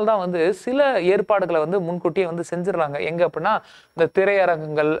 அதனால தான் வந்து சில ஏற்பாடுகளை வந்து முன்கூட்டியே வந்து செஞ்சிடறாங்க. எங்கே அப்படின்னா இந்த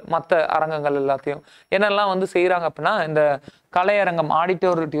திரையரங்குகள், மற்ற அரங்கங்கள் எல்லாத்தையும் என்னெல்லாம் வந்து செய்கிறாங்க அப்படின்னா, இந்த கலையரங்கம்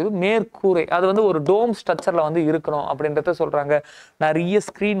ஆடிட்டோரியம் மேற்கூரை அது வந்து ஒரு டோம் ஸ்ட்ரக்சரில் வந்து இருக்கணும் அப்படின்றத சொல்கிறாங்க. நிறைய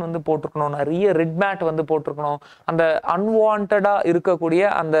ஸ்க்ரீன் வந்து போட்டிருக்கணும், நிறைய ரெட் மேட் வந்து போட்டிருக்கணும். அந்த அன்வான்டாக இருக்கக்கூடிய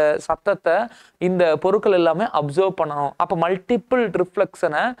அந்த சத்தத்தை இந்த பொருட்கள் எல்லாமே அப்சர்வ் பண்ணணும். அப்போ மல்டிபிள்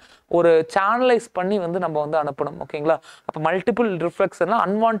ரிஃப்ளெக்ஷனை ஒரு சேனலைஸ் பண்ணி வந்து நம்ம வந்து அனுப்பணும். ஓகேங்களா? அப்போ மல்டிபிள் ரிஃப்ளெக்ஷன்ல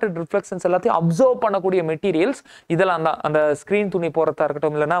அன்வான்ட் ரிஃப்ளெக்ஷன்ஸ் எல்லாத்தையும் அப்சர்வ் பண்ணக்கூடிய மெட்டீரியல்ஸ் இதெல்லாம் தான். அந்த ஸ்க்ரீன் துணி போடுறதா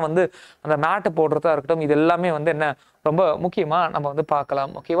இருக்கட்டும், இல்லைன்னா வந்து அந்த மேட்டு போடுறதா இருக்கட்டும், இது எல்லாமே வந்து என்ன ரொம்ப முக்கியமாக நம்ம வந்து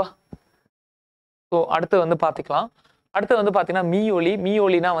பார்க்கலாம். ஓகேவா? ஸோ அடுத்து வந்து பார்த்துக்கலாம். அடுத்து வந்து பார்த்தீங்கன்னா மீ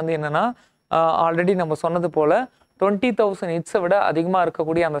ஒலினா வந்து என்னென்னா, ஆல்ரெடி நம்ம சொன்னது போல் 20,000 ஹிட்ஸை விட அதிகமாக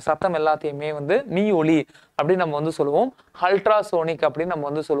இருக்கக்கூடிய அந்த சத்தம் எல்லாத்தையுமே வந்து மீ ஒலி அப்படின்னு நம்ம வந்து சொல்லுவோம். அல்ட்ராசோனிக் அப்படின்னு நம்ம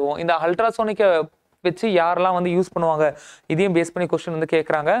வந்து சொல்லுவோம். இந்த அல்ட்ராசோனிக்கை வச்சு யாரெல்லாம் வந்து யூஸ் பண்ணுவாங்க, இதையும் பேஸ் பண்ணி கொஸ்டின் வந்து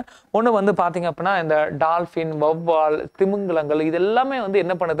கேட்குறாங்க. ஒன்று வந்து பார்த்தீங்க அப்படின்னா இந்த டால்ஃபின், வவ்வால், திமிங்கலங்கள் இது எல்லாமே வந்து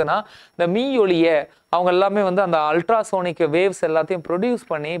என்ன பண்ணுதுன்னா இந்த மீ ஒலியை அவங்க எல்லாமே வந்து அந்த அல்ட்ராசோனிக் வேவ்ஸ் எல்லாத்தையும் ப்ரொடியூஸ்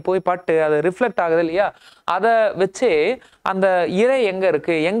பண்ணி போய் பட்டு அது ரிஃப்ளெக்ட் ஆகுது இல்லையா, அதை வச்சு அந்த இறை எங்கே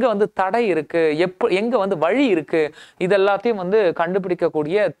இருக்குது, எங்கே வந்து தடை இருக்குது, எங்கே வந்து வழி இருக்குது, இது எல்லாத்தையும் வந்து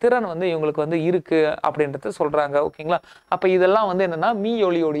கண்டுபிடிக்கக்கூடிய திறன் வந்து இவங்களுக்கு வந்து இருக்குது அப்படின்றத சொல்கிறாங்க. ஓகேங்களா? அப்போ இதெல்லாம் வந்து என்னென்னா மீ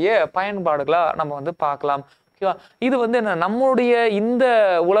ஒலியோடைய பயன்பாடுகளாக நம்ம வந்து பார்க்கலாம். ஓகேவா? இது வந்து என்ன நம்மளுடைய இந்த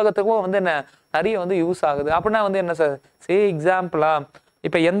உலகத்துக்கும் வந்து என்ன நிறைய வந்து யூஸ் ஆகுது. அப்படின்னா வந்து என்ன சார், எக்ஸாம்பிளா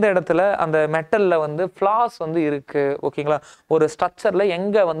இப்போ எந்த இடத்துல அந்த மெட்டலில் வந்து ஃப்ளாஸ் வந்து இருக்குது, ஓகேங்களா, ஒரு ஸ்ட்ரக்சரில்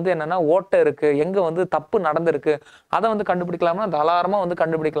எங்கே வந்து என்னென்னா ஓட்டை இருக்குது, எங்கே வந்து தப்பு நடந்திருக்கு, அதை வந்து கண்டுபிடிக்கலாம்னா தாராளமாக வந்து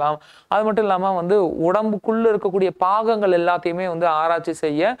கண்டுபிடிக்கலாம். அது மட்டும் இல்லாமல் வந்து உடம்புக்குள்ளே இருக்கக்கூடிய பாகங்கள் எல்லாத்தையுமே வந்து ஆராய்ச்சி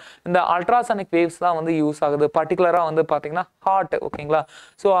செய்ய இந்த அல்ட்ராசானிக் வேவ்ஸ் தான் வந்து யூஸ் ஆகுது. பர்டிகுலராக வந்து பார்த்திங்கன்னா ஹார்ட். ஓகேங்களா?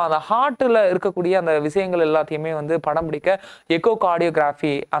 ஸோ அந்த ஹார்ட்டில் இருக்கக்கூடிய அந்த விஷயங்கள் எல்லாத்தையுமே வந்து படம் பிடிக்க எக்கோ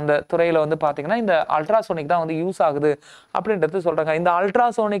கார்டியோகிராஃபி அந்த துறையில் வந்து பார்த்திங்கன்னா இந்த அல்ட்ராசோனிக் தான் வந்து யூஸ் ஆகுது அப்படின்றது சொல்கிறாங்க. இந்த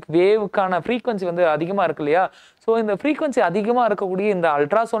அல்ட்ராசோனிக் வேவுக்கான ஃப்ரீக்வன்சி வந்து அதிகமாக இருக்கு இல்லையா, ஸோ இந்த ஃப்ரீக்வன்சி அதிகமாக இருக்கக்கூடிய இந்த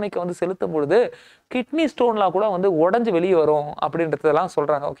அல்ட்ராசோனிக்கை வந்து செலுத்தும் பொழுது கிட்னி ஸ்டோன்லாம் கூட வந்து உடஞ்சி வெளியே வரும் அப்படின்றதெல்லாம்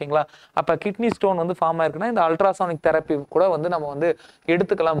சொல்கிறாங்க. ஓகேங்களா? அப்போ கிட்னி ஸ்டோன் வந்து ஃபார்ம் ஆயிருக்குன்னா இந்த அல்ட்ராசோனிக் தெரப்பி கூட வந்து நம்ம வந்து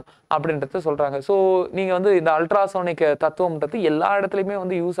எடுத்துக்கலாம் அப்படின்றத சொல்கிறாங்க. ஸோ நீங்கள் வந்து இந்த அல்ட்ராசோனிக் தத்துவம்ன்றது எல்லா இடத்துலையுமே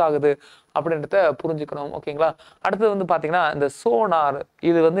வந்து யூஸ் ஆகுது அப்படின்றத புரிஞ்சுக்கணும். ஓகேங்களா? அடுத்தது வந்து பார்த்தீங்கன்னா இந்த சோனார்,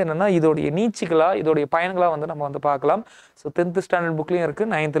 இது வந்து என்னென்னா இதோடைய நீட்சிகளாக இதோடைய பயன்களாக வந்து நம்ம வந்து பார்க்கலாம். ஸோ 10th ஸ்டாண்டர்ட் புக்லேயும்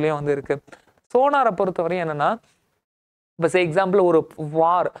இருக்குது, 9th வந்து இருக்குது. சோனாரை பொறுத்தவரையும் என்னென்னா, இப்போ எக்ஸாம்பிள்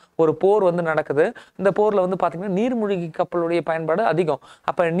ஒரு போர் வந்து நடக்குது. இந்த போரில் வந்து பார்த்தீங்கன்னா நீர்மூழ்கி கப்பலுடைய பயன்பாடு அதிகம்.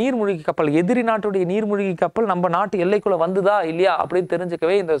 அப்போ நீர்மூழ்கி கப்பல், எதிரி நாட்டுடைய நீர்மூழ்கி கப்பல் நம்ம நாட்டு எல்லைக்குள்ளே வந்துதா இல்லையா அப்படின்னு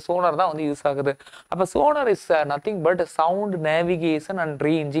தெரிஞ்சுக்கவே இந்த சோனார் தான் வந்து யூஸ் ஆகுது. அப்போ sonar is nothing but sound navigation and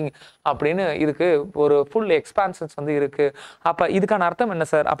ranging அப்படின்னு இதுக்கு ஒரு ஃபுல் எக்ஸ்பான்ஷன்ஸ் வந்து இருக்குது. அப்போ இதுக்கான அர்த்தம் என்ன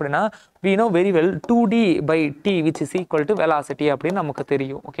சார் அப்படின்னா, we know very well 2d/t which is equal to velocity அப்படின்னு நமக்கு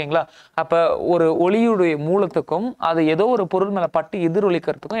தெரியும். ஓகேங்களா? அப்போ ஒரு ஒளியுடைய மூலத்துக்கும் அது ஏதோ ஒரு பொருள் மேலே பட்டு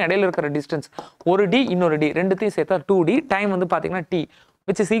எதிரொலிக்கிறதுக்கும் இடையில இருக்கிற டிஸ்டன்ஸ் ஒரு டி இன்னொரு டி ரெண்டுத்தையும் சேர்த்தா 2d, டைம் வந்து பார்த்தீங்கன்னா t.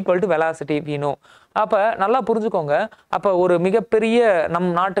 which is equal to velocity we know. அப்ப நல்லா புரிஞ்சுக்கோங்க. அப்ப ஒரு மிகப்பெரிய நம்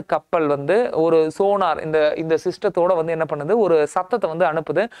நாட்டு கப்பல் வந்து ஒரு சோனார் இந்த சிஸ்டத்தோட வந்து என்ன பண்ணுது, ஒரு சத்தத்தை வந்து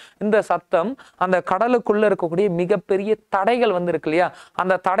அனுப்புது. இந்த சத்தம் அந்த கடலுக்குள்ள இருக்கக்கூடிய மிகப்பெரிய தடைகள் வந்து இருக்கு இல்லையா,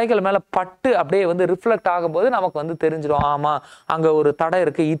 அந்த தடைகள் மேல பட்டு அப்படியே வந்து ரிஃப்ளெக்ட் ஆகும்போது நமக்கு வந்து தெரிஞ்சிடும், ஆமா அங்க ஒரு தடை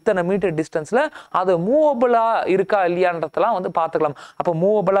இருக்கு, இத்தனை மீட்டர் டிஸ்டன்ஸ்ல அது மூவபிளா இருக்கா இல்லையான்றதெல்லாம் வந்து பார்த்துக்கலாம். அப்ப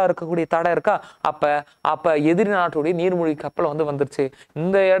மூவபிளா இருக்கக்கூடிய தடை இருக்கா, அப்ப எதிரி நாட்டுடைய நீர்மூழ்கி கப்பல் வந்து வந்துருச்சு.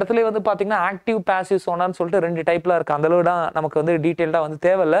 இந்த இடத்துல வந்து பாத்தீங்கன்னா ஆக்டிவ் பாசிவ் சோனார்னு சொல்லிட்டு 2 டைப்ல இருக்கு. அந்த அளவு தான் நமக்கு வந்து டீடைல்டா வந்து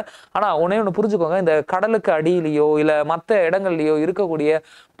தேவையில்லை. ஆனா ஒண்ணு புரிஞ்சுக்கோங்க, இந்த கடலுக்கு அடியிலையோ இல்ல மற்ற இடங்கள்லயோ இருக்கக்கூடிய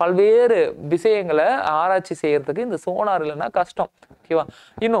பல்வேறு விஷயங்களை ஆராய்ச்சி செய்யறதுக்கு இந்த சோனார் இல்லைன்னா கஷ்டம். ஓகேவா?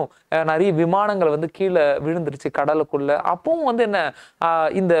 இன்னும் நிறைய விமானங்கள் வந்து கீழே விழுந்துருச்சு கடலுக்குள்ள. அப்பவும் வந்து என்ன,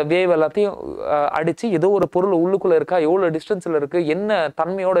 இந்த வேவ் எல்லாத்தையும் அடிச்சு ஏதோ ஒரு பொருள் உள்ளுக்குள்ள இருக்கா, எவ்வளவு டிஸ்டன்ஸ்ல இருக்கு, என்ன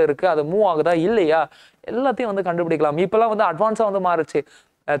தன்மையோட இருக்கு, அது மூவ் ஆகுதா இல்லையா, எல்லாத்தையும் வந்து கண்டுபிடிக்கலாம். இப்பெல்லாம் வந்து அட்வான்ஸா வந்து மாறுச்சு.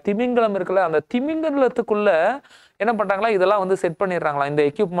 திமிங்கலம் இருக்குல்ல, அந்த திமிங்கலத்துக்குள்ள என்ன பண்றாங்களா, இதெல்லாம் வந்து செட் பண்ணிடுறாங்களா, இந்த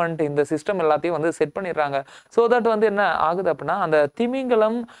எக்யூப்மெண்ட் இந்த சிஸ்டம் எல்லாத்தையும் வந்து செட் பண்ணிடுறாங்க. ஸோ தட் வந்து என்ன ஆகுது அப்படின்னா, அந்த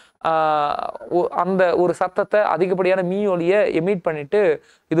திமிங்கலம் அந்த ஒரு சத்தத்தை அதிகப்படியான ஒலியை எமிட் பண்ணிட்டு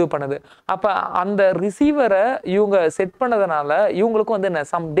இது பண்ணுது. அப்ப அந்த ரிசீவரை இவங்க செட் பண்ணதுனால இவங்களுக்கும் வந்து என்ன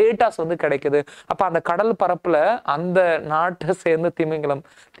சம் டேட்டாஸ் வந்து கிடைக்குது. அப்ப அந்த கடல் பரப்புல அந்த நாட்டை சேர்ந்த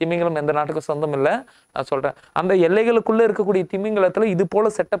திமிங்கலம் எந்த நாட்டுக்கும் சொந்தம் இல்லை, நான் சொல்றேன். அந்த எல்லைகளுக்குள்ள இருக்கக்கூடிய திமிங்கலத்துல இது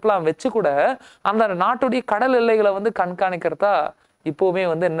போல செட்டப்லாம் வச்சு கூட அந்த நாட்டுடைய கடல் எல்லைகளை வந்து கண்காணிக்கிறதா இப்போவுமே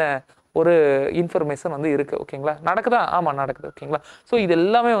வந்து என்ன ஒரு இன்ஃபர்மேஷன் வந்து இருக்கு. ஓகேங்களா? நடக்குதா? ஆமா நடக்குது. ஓகேங்களா? ஸோ இது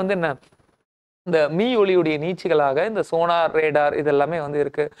எல்லாமே வந்து என்ன, இந்த ஒளியுடைய நீட்சிகளாக இந்த சோனார் ரேடார் இது எல்லாமே வந்து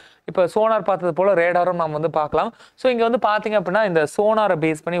இருக்கு. இப்போ சோனார் பார்த்தது போல ரேடாரும் நம்ம வந்து பார்க்கலாம். ஸோ இங்க வந்து பாத்தீங்க அப்படின்னா இந்த சோனாரை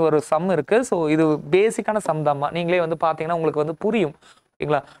பேஸ் பண்ணி ஒரு சம் இருக்கு. ஸோ இது பேசிக்கான சம் தாம்மா. நீங்களே வந்து பாத்தீங்கன்னா உங்களுக்கு வந்து புரியும்.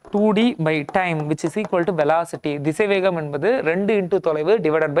 ஓகேங்களா? 2d by time which is equal to velocity. திசைவேகம் என்பது 2 into தொலைவு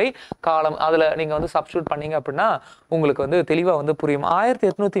டிவைடட் பை காலம். அதுல நீங்க வந்து சப்ஸ்டிட்யூட் பண்ணீங்க அப்படின்னா உங்களுக்கு வந்து தெளிவா வந்து புரியும்.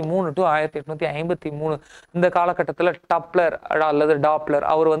 1803 to 1853 இந்த காலகட்டத்தில் டப்ளர் அல்லது டாப்ளர்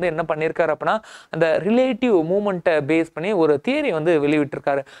அவர் வந்து என்ன பண்ணியிருக்காரு அப்படின்னா, அந்த ரிலேட்டிவ் மூமெண்ட்டை பேஸ் பண்ணி ஒரு தியரி வந்து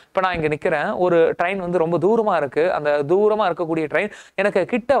வெளியிட்டிருக்காரு. இப்போ நான் இங்க நிக்கிறேன், ஒரு ட்ரெயின் வந்து ரொம்ப தூரமா இருக்கு. அந்த தூரமா இருக்கக்கூடிய ட்ரெயின் எனக்கு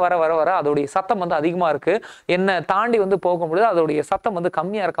கிட்ட வர வர வர அதோடைய சத்தம் வந்து அதிகமா இருக்கு. என்ன தாண்டி வந்து போகும்பொழுது அதோடைய சத்தம் வந்து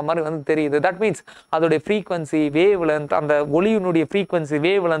கம்மியா இருக்க மாதிரி வந்து தெரியுது. தட் மீன்ஸ் அதோடைய ஃப்ரீக்வன்சி, வேவ் லென்த், அந்த ஒளியினுடைய ஃப்ரீக்வன்சி,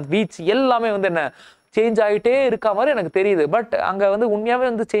 வேவ் லென்த், வீச் எல்லாமே வந்து என்ன சேஞ்ச் ஆகிட்டே இருக்க மாதிரி எனக்கு தெரியுது. பட் அங்க வந்து உண்மையாவே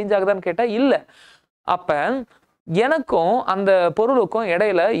வந்து சேஞ்ச் ஆகுதான்னு கேட்டா இல்ல. அப்ப எனக்கும் அந்த பொருளுக்கும்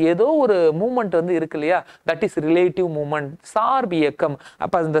இடையில ஏதோ ஒரு மூமெண்ட் வந்து இருக்கு இல்லையா, தட் இஸ் ரிலேட்டிவ் மூமெண்ட், சார்பு இயக்கம்.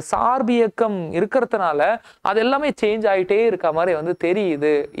 அப்ப அந்த சார்பு இயக்கம் இருக்கிறதுனால அது எல்லாமே சேஞ்ச் ஆகிட்டே இருக்க மாதிரி வந்து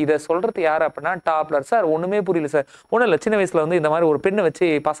தெரியுது. இதை சொல்றது யாரு அப்படின்னா டாப்ளர். சார் ஒண்ணுமே புரியல சார். ஒன்றும் இல்லை, சின்ன வயசுல வந்து இந்த மாதிரி ஒரு பெண்ணை வச்சு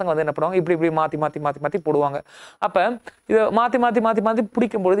பசங்க வந்து என்ன பண்ணுவாங்க, இப்படி மாத்தி போடுவாங்க. அப்ப இதை மாத்தி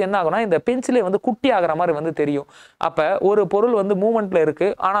பிடிக்கும் பொழுது என்ன ஆகும்னா இந்த பென்சிலே வந்து குட்டி ஆகிற மாதிரி வந்து தெரியும். அப்ப ஒரு பொருள் வந்து மூமெண்ட்ல இருக்கு,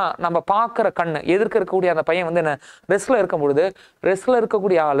 ஆனா நம்ம பார்க்குற கண்ணு எதிர்க்க இருக்கக்கூடிய அந்த பையன் வந்து என்ன ரெஸ்ட்ல இருக்கும் பொழுது ரெஸ்ட்ல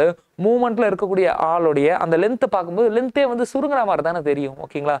இருக்கக்கூடிய ஆளு மூமெண்ட்ல இருக்கக்கூடிய ஆளுடைய அந்த லென்த்தை பார்க்கும்போது லென்த்தே வந்து சுருங்குற மாதிரி தானே தெரியும்.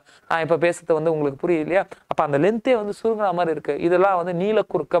 ஓகேங்களா? நான் இப்ப பேசுறது வந்து உங்களுக்கு புரியுது இல்லையா? அப்ப அந்த லென்த்தே வந்து சுருங்குற மாதிரி இருக்கு. இதெல்லாம் வந்து நீள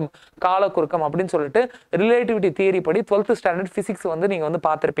குறுக்கம், கால குறுக்கம் அப்படின்னு சொல்லிட்டு ரிலேட்டிவிட்டி தியரி படி 12th ஸ்டாண்டர்ட் பிசிக்ஸ் வந்து நீங்க வந்து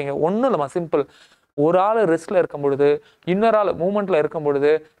பார்த்திருப்பீங்க. ஒன்றும் இல்லைம்மா, சிம்பிள். ஒரு ஆள் ரெஸ்ட்ல இருக்கும் பொழுது இன்னொரு ஆள் மூமெண்ட்ல இருக்கும் பொழுது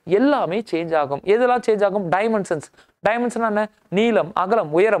எல்லாமே சேஞ்ச் ஆகும். எதெல்லாம் சேஞ்ச் ஆகும்? டைமென்ஷன்ஸ். டைமென்ஷன் என்ன? நீளம்,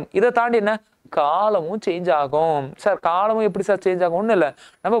 அகலம், உயரம். இதை தாண்டி என்ன? காலமும் சேஞ்ச் ஆகும். சார் காலமும் எப்படி சார் சேஞ்ச் ஆகும்? ஒன்றும் இல்லை,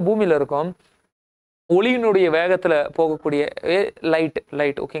 நம்ம பூமியில இருக்கோம், ஒளியினுடைய வேகத்துல போகக்கூடிய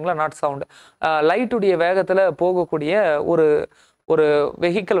லைட் ஓகேங்களா, நாட் சவுண்ட், லைட்டுடைய வேகத்துல போகக்கூடிய ஒரு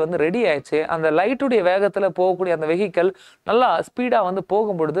வெஹிக்கல் வந்து ரெடி ஆயிடுச்சு. அந்த லைட்டுடைய வேகத்துல போகக்கூடிய அந்த வெஹிக்கல் நல்லா ஸ்பீடா வந்து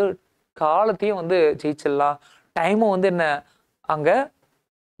போகும் பொழுது காலத்தையும் வந்து ஜெயிச்சிடலாம். டைமும் வந்து என்ன அங்க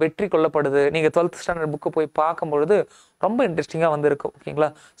வெற்றி கொள்ளப்படுது. நீங்க 12th ஸ்டாண்டர்ட் புக்கு போய் பார்க்கும் பொழுது ரொம்ப இன்ட்ரெஸ்டிங்கா வந்து இருக்கும். ஓகேங்களா?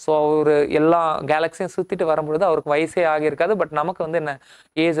 ஸோ அவரு எல்லா கேலக்சியும் சுத்திட்டு வரும்பொழுது அவருக்கு வயசே ஆகியிருக்காது. பட் நமக்கு வந்து என்ன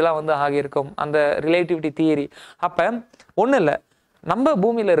ஏஜ்லாம் வந்து ஆகியிருக்கும். அந்த ரிலேட்டிவிட்டி தியரி. அப்ப ஒன்றும் இல்லை, நம்ம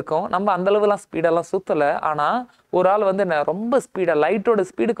பூமியில இருக்கோம், நம்ம அந்த அளவுலாம் ஸ்பீடெல்லாம் சுத்தலை. ஆனா ஒரு ஆள் வந்து என்ன ரொம்ப ஸ்பீடா லைட்டோட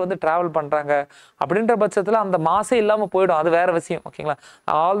ஸ்பீடுக்கு வந்து டிராவல் பண்றாங்க அப்படின்ற பட்சத்துல அந்த மாசே இல்லாம போயிடும். அது வேற விஷயம். ஓகேங்களா?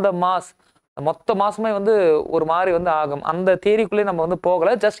 ஆல் த மாஸ், மொத்த மாசமே வந்து ஒரு மாதிரி வந்து ஆகும். அந்த தியரிக்குள்ளே நம்ம வந்து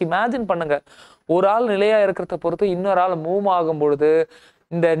போகல. ஜஸ்ட் இமேஜின் பண்ணுங்க, ஒரு ஆள் நிலையா இருக்கிறத பொறுத்து இன்னொரு ஆள் மூவ் ஆகும் பொழுது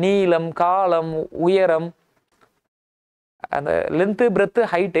இந்த நீளம், காலம், உயரம், அந்த லென்த்து, பிரெத்து,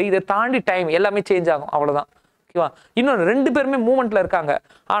 ஹைட்டு, இதை தாண்டி டைம் எல்லாமே சேஞ்ச் ஆகும். அவ்வளவுதான். ஓகேவா? இன்னொன்று, 2 பேருமே மூமெண்ட்ல இருக்காங்க.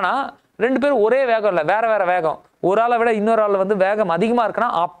 ஆனா 2 பேரும் ஒரே வேகம் இல்லை, வேற வேற வேகம். ஒரு ஆளை விட இன்னொரு ஆள் வந்து வேகம் அதிகமாக இருக்குன்னா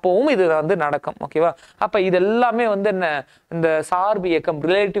அப்பவும் இது வந்து நடக்கும். ஓகேவா? அப்போ இது எல்லாமே வந்து என்ன, இந்த சார்பு இயக்கம்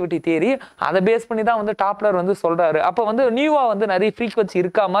ரிலேட்டிவிட்டி தியரி அதை பேஸ் பண்ணி தான் வந்து டாப்லர் வந்து சொல்றாரு. அப்போ வந்து நியூவாக வந்து நிறைய ஃப்ரீக்வன்சி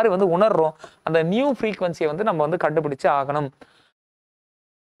இருக்கா மாதிரி வந்து உணர்றோம். அந்த நியூ ஃப்ரீக்வன்சியை வந்து நம்ம வந்து கண்டுபிடிச்சு ஆகணும்.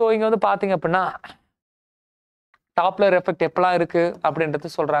 ஸோ இங்கே வந்து பார்த்தீங்க அப்படின்னா டாப்லர் எஃபெக்ட் எப்பெல்லாம் இருக்கு அப்படின்றது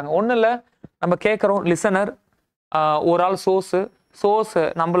சொல்றாங்க. ஒன்றும் இல்லை, நம்ம கேட்குறோம் லிசனர், ஒரு ஆள் சோர்ஸ்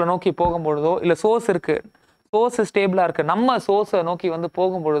நம்மளை நோக்கி போகும்பொழுதோ, இல்லை சோர்ஸ் இருக்கு, சோர்ஸ் ஸ்டேபிளா இருக்கு, நம்ம சோர்ஸை நோக்கி வந்து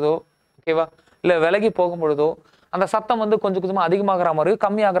போகும்பொழுதோ, ஓகேவா, இல்லை விலகி போகும்பொழுதோ அந்த சத்தம் வந்து கொஞ்சம் கொஞ்சமாக அதிகமாகிற மாதிரி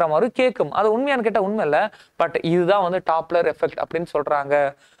கம்மியாகிற மாதிரி கேட்கும். அது உண்மையானு கேட்டால் உண்மை இல்லை, பட் இதுதான் வந்து டாப்லர் எஃபெக்ட் அப்படின்னு சொல்றாங்க.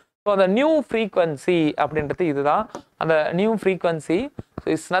 ஸோ அந்த நியூ ஃப்ரீக்வன்சி அப்படின்றது இதுதான். அந்த new frequency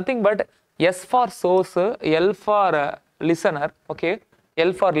it's nothing but S for source, L for listener. Okay,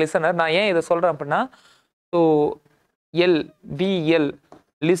 L for listener. நான் ஏன் இதை சொல்றேன் அப்படின்னா, ஸோ எல் விஎல்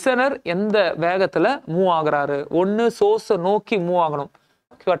லிசனர் எந்த வேகத்துல மூவ் ஆகுறாரு, ஒன்று சோர்ஸை நோக்கி மூவ் ஆகணும்,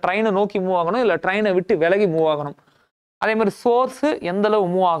 ட்ரெயினை நோக்கி மூவ் ஆகணும், இல்லை ட்ரெயினை விட்டு விலகி மூவ் ஆகணும். அதே மாதிரி சோர்ஸ் எந்த அளவு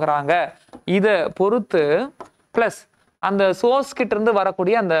மூவ் ஆகுறாங்க இதை பொறுத்து, பிளஸ் அந்த சோர்ஸ் கிட்ட இருந்து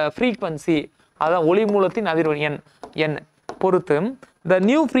வரக்கூடிய அந்த ஃப்ரீக்வன்சி, அதான் ஒளி மூலத்தின் அதிர்வெண் என் பொறுத்து இந்த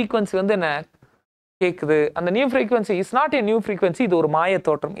நியூ ஃப்ரீக்வன்சி வந்து என்ன கேட்குது. அந்த new frequency is not a new frequency, இது ஒரு மாய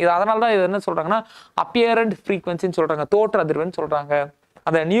தோற்றம். இது அதனால தான் இது என்ன சொல்றாங்கன்னா அப்பியரண்ட் ஃப்ரீக்வன்சின்னு சொல்றாங்க, தோற்ற அதிர்வெண் சொல்றாங்க.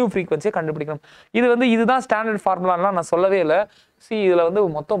 அந்த நியூ ஃப்ரீக்வன்சியை கண்டுபிடிக்கணும். இது வந்து இதுதான் ஸ்டாண்டர்ட் ஃபார்முலாலாம் நான் சொல்லவே இல்லை. இதில் வந்து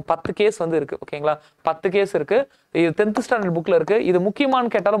மொத்தம் 10 கேஸ் வந்து இருக்கு. ஓகேங்களா, 10 கேஸ் இருக்கு. இது 10th ஸ்டாண்டர்ட் புக்ல இருக்கு. இது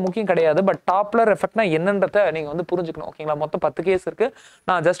முக்கியமானு கேட்டாலும் முக்கியம் கிடையாது, பட் டாப்லர் எஃபெக்ட்னா என்னன்றத நீங்க வந்து புரிஞ்சுக்கணும். ஓகேங்களா, மொத்தம் 10 கேஸ் இருக்கு.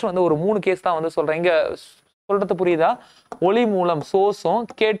 நான் ஜஸ்ட் வந்து ஒரு 3 கேஸ் தான் வந்து சொல்றேன். இங்க சொல்றது புரியுதா? ஒளி மூலம் சோர்ஸும்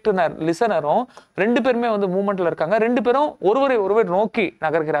கேட்டுனர் லிசனரும் 2 பேருமே வந்து மூவ்மெண்ட்ல இருக்காங்க. 2 பேரும் ஒருவர் நோக்கி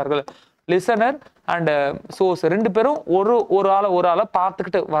நகர்கிறார்கள். லிசனர் அண்ட் சோர்ஸ் 2 பேரும் ஒரு ஆளை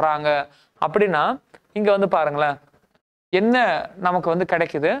பார்த்துக்கிட்டு வராங்க. அப்படின்னா இங்க வந்து பாருங்களேன், என்ன நமக்கு வந்து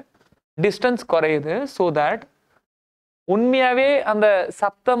கிடைக்குது, டிஸ்டன்ஸ் குறையுது. ஸோ தட் உண்மையாவே அந்த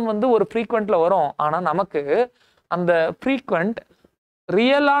சத்தம் வந்து ஒரு ஃப்ரீக்வெண்ட்ல வரும். ஆனா நமக்கு அந்த ஃப்ரீக்வெண்ட்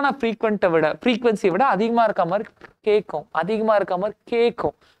ரியலான ஃப்ரீக்வன்சியை விட அதிகமா இருக்க மாதிரி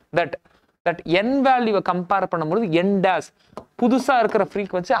கேட்கும். தட் என் வேல்யூவை கம்பேர் பண்ணும்போது என் டேஸ் புதுசா இருக்கிற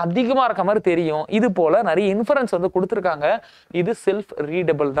ஃப்ரீக்வன்சி அதிகமா இருக்க மாதிரி தெரியும். இது போல நிறைய இன்ஃபரன்ஸ் வந்து கொடுத்துருக்காங்க. இது செல்ஃப்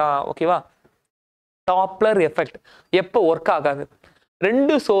ரீடபிள் தான். ஓகேவா? டாப்லர் எஃபெக்ட் எப்போ ஒர்க் ஆகாது,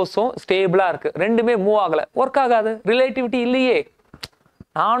 2 சோர்ஸும் ஸ்டேபிளா இருக்கு, 2மே மூவ் ஆகல, ஒர்க் ஆகாது. ரிலேட்டிவிட்டி இல்லையே,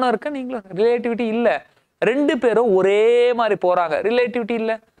 நானும் இருக்கேன் நீங்களும், ரிலேட்டிவிட்டி இல்லை. 2 பேரும் ஒரே மாதிரி போறாங்க, ரிலேட்டிவிட்டி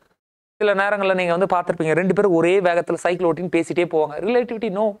இல்லை. சில நேரங்களில் நீங்க வந்து பார்த்துருப்பீங்க, 2 பேரும் ஒரே வேகத்துல சைக்கிள் ஓட்டின்னு பேசிட்டே போவாங்க, ரிலேட்டிவிட்டி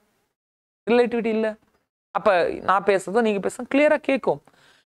நோ, ரிலேட்டிவிட்டி இல்லை. அப்ப நான் பேசுறதும் நீங்க பேசுறது கிளியரா கேட்கும்.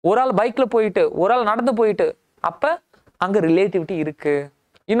 ஒரு ஆள் பைக்ல போயிட்டு ஒரு ஆள் நடந்து போயிட்டு, அப்ப அங்க ரிலேட்டிவிட்டி இருக்கு.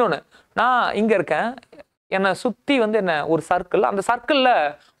 இன்னொன்னு, நான் இங்க இருக்கேன், என்னை சுத்தி வந்து என்ன ஒரு சர்க்கிள், அந்த சர்க்கிள்ல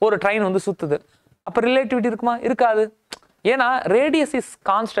ஒரு ட்ரெயின் வந்து சுத்துது, அப்ப ரிலேட்டிவிட்டி இருக்குமா? இருக்காது. ஏன்னா ரேடியஸ் இஸ்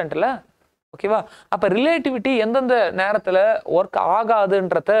கான்ஸ்டன்ட்ல. ஓகேவா? அப்ப ரிலேட்டிவிட்டி எந்தெந்த நேரத்துல ஒர்க்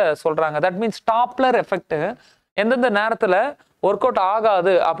ஆகாதுன்றத சொல்றாங்க. தட் மீன்ஸ் டாப்லர் எஃபெக்ட் எந்தெந்த நேரத்துல ஒர்க் அவுட்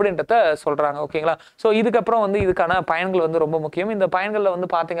ஆகாது அப்படின்றத சொல்றாங்க. ஓகேங்களா? ஸோ இதுக்கப்புறம் வந்து இதுக்கான பயன்கள் வந்து ரொம்ப முக்கியம். இந்த பயன்கள்ல வந்து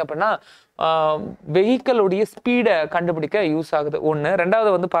பாத்தீங்க அப்படின்னா வெஹிக்கிளுடைய ஸ்பீடை கண்டுபிடிக்க யூஸ் ஆகுது ஒன்று.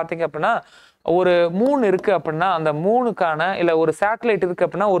 2வது வந்து பாத்தீங்க அப்படின்னா ஒரு மூன் இருக்கு அப்படின்னா அந்த மூனுக்கான, இல்லை ஒரு சேட்டலைட் இருக்கு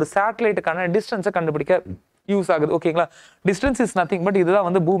அப்படின்னா ஒரு சேட்டலைட்டுக்கான டிஸ்டன்ஸை கண்டுபிடிக்க யூஸ் ஆகுது. ஓகேங்களா? டிஸ்டன்ஸ் இஸ் நத்திங் பட் இதுதான்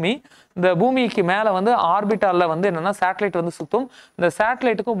வந்து பூமி. இந்த பூமிக்கு மேலே வந்து ஆர்பிட்டாலில் வந்து என்னன்னா சேட்டலைட் வந்து சுத்தும். இந்த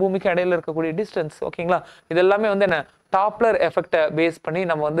சேட்டலைட்டுக்கும் பூமிக்கும் இடையில இருக்கக்கூடிய டிஸ்டன்ஸ். ஓகேங்களா? இது எல்லாமே வந்து என்ன டாப்லர் எஃபெக்டை பேஸ் பண்ணி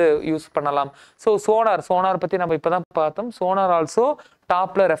நம்ம வந்து யூஸ் பண்ணலாம். ஸோ சோனார் பற்றி நம்ம இப்போ தான் பார்த்தோம். சோனார் ஆல்சோ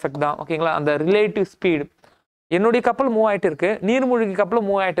டாப்லர் எஃபெக்ட் தான். ஓகேங்களா? அந்த ரிலேட்டிவ் ஸ்பீடு, என்னுடைய கப்பல் மூவ் ஆகிட்டு இருக்கு, நீர்மூழ்கி கப்பலும்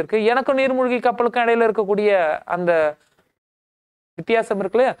மூவ் ஆகிட்டு இருக்கு, எனக்கும் நீர்மூழ்கி கப்பலுக்கும் இடையில இருக்கக்கூடிய அந்த வித்தியாசம்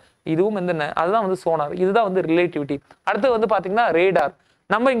இருக்குல்ல, இதுவும் வந்து என்ன, அதுதான் வந்து சோனார். இதுதான் வந்து ரிலேட்டிவிட்டி. அடுத்து வந்து பாத்தீங்கன்னா ரேடார்.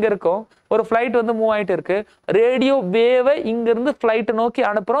 நம்ம இங்க இருக்கோம், ஒரு ஃபிளைட் வந்து மூவ் ஆயிட்டு இருக்கு, ரேடியோ வேவை இங்க இருந்து ஃபிளைட் நோக்கி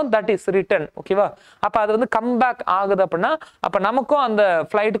அனுப்புறோம், தட் இஸ் ரிட்டர்ன். ஓகேவா? அப்ப அது வந்து கம்பேக் ஆகுது அப்படின்னா அப்ப நமக்கும் அந்த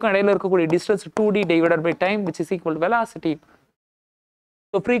ஃபிளைட்டுக்கும் இடையில இருக்கக்கூடிய distance 2d divided by time which is equal to velocity.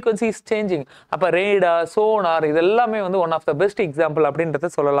 So frequency is changing. அப்போ ரேடார், சோனார் இது எல்லாமே வந்து one of the best example அப்படின்றத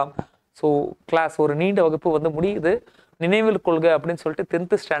சொல்லலாம். ஸோ கிளாஸ் ஒரு நீண்ட வகுப்பு வந்து முடியுது. நினைவில் கொள்க அப்படின்னு சொல்லிட்டு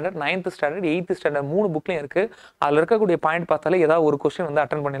 10th standard, 9th standard, 8th standard 3 புக்லையும் இருக்கு. அதில் இருக்கக்கூடிய பாயிண்ட் பார்த்தாலே ஏதாவது ஒரு கொஸ்டின் வந்து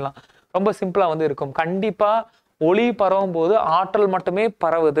அட்டன் பண்ணிடலாம். ரொம்ப சிம்பிளாக வந்து இருக்கும். கண்டிப்பாக ஒளி பரவும் போது ஆற்றல் மட்டுமே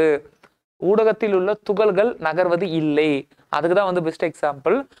பரவுது, ஊடகத்தில் உள்ள துகள்கள் நகர்வது இல்லை. அதுக்கு தான் வந்து பெஸ்ட்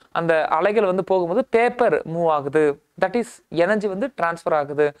எக்ஸாம்பிள். அந்த அலைகள் வந்து போகும்போது பேப்பர் மூவ் ஆகுது, தட் இஸ் எனர்ஜி வந்து டிரான்ஸ்ஃபர்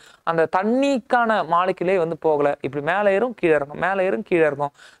ஆகுது. அந்த தண்ணிக்கான மாலிகுலே வந்து போகல, இப்படி மேலே ஏறும் கீழே இருக்கும், மேலே ஏறும் கீழே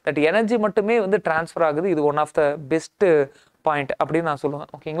இருக்கும், தட் எனர்ஜி மட்டுமே வந்து டிரான்ஸ்ஃபர் ஆகுது. இது one of the best point அப்படின்னு நான் சொல்லுவேன்.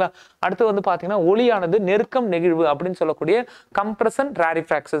 ஓகேங்களா. அடுத்து வந்து பார்த்தீங்கன்னா ஒளியானது நெருக்கம் நெகிழ்வு அப்படின்னு சொல்லக்கூடிய கம்ப்ரஷன்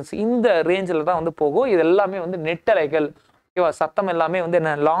ராரிஃப்ராக்ஷன்ஸ் இந்த ரேஞ்சில் தான் வந்து போகும். இது எல்லாமே வந்து நெட்டலைகள். ஓகேவா. சத்தம் எல்லாமே வந்து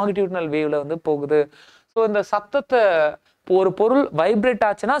என்ன லாங்கிடியூட்னல் வேவ்ல வந்து போகுது. ஸோ இந்த சத்தத்தை ஒரு பொருள் வைப்ரேட்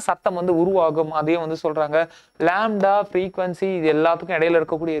ஆச்சுன்னா சத்தம் வந்து உருவாகும், அதையும் வந்து சொல்றாங்க. லாம்டா ஃப்ரீக்வன்சி இது எல்லாத்துக்கும் இடையில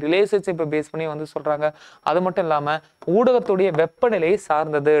இருக்கக்கூடிய ரிலேஷன்ஷிப்பை பேஸ் பண்ணி வந்து சொல்றாங்க. அது மட்டும் இல்லாம ஊடகத்துடைய வெப்பநிலையை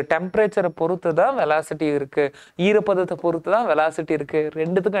சார்ந்தது, டெம்பரேச்சரை பொறுத்து தான் வெலாசிட்டி இருக்கு, ஈரப்பதத்தை பொறுத்து தான் வெலாசிட்டி இருக்கு.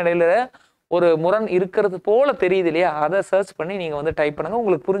 ரெண்டுத்துக்கும் இடையில ஒரு முரண் இருக்கிறது போல தெரியுது இல்லையா, அதை சர்ச் பண்ணி நீங்க வந்து டைப் பண்ணுங்க,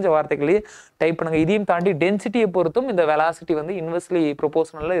 உங்களுக்கு புரிஞ்ச வார்த்தைகளையே டைப் பண்ணுங்க. இதையும் தாண்டி டென்சிட்டியை பொறுத்தும் இந்த வெலாசிட்டி வந்து இன்வெர்ஸ்லி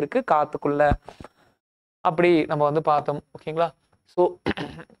ப்ரொபோஷனல்ல இருக்கு காத்துக்குள்ள, அப்படி நம்ம வந்து பார்த்தோம். ஓகேங்களா. ஸோ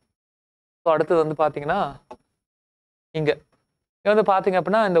அடுத்தது வந்து பார்த்தீங்கன்னா இங்க வந்து பார்த்தீங்க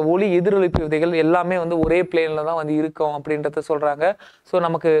அப்படின்னா இந்த ஒளி எதிரொலிப்பு விதைகள் எல்லாமே வந்து ஒரே பிளேன்ல தான் வந்து இருக்கும் அப்படின்றத சொல்றாங்க. ஸோ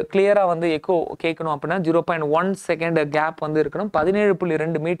நமக்கு கிளியரா வந்து எக்கோ கேட்கணும் அப்படின்னா 0.1 செகண்ட் கேப் வந்து இருக்கணும்,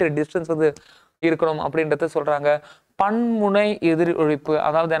 17.2 மீட்டர் டிஸ்டன்ஸ் வந்து இருக்கணும் அப்படின்றத சொல்றாங்க. பன்முனை எதிரொலிப்பு,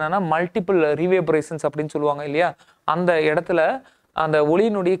 அதாவது என்னன்னா மல்டிபிள் ரீவேபரேஷன்ஸ் அப்படின்னு சொல்லுவாங்க இல்லையா, அந்த இடத்துல அந்த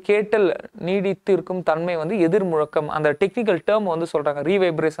ஒளியினுடைய கேட்டல் நீடித்து இருக்கும் தன்மை வந்து எதிர்முழக்கம், அந்த டெக்னிக்கல் டேர்ம் வந்து சொல்றாங்க.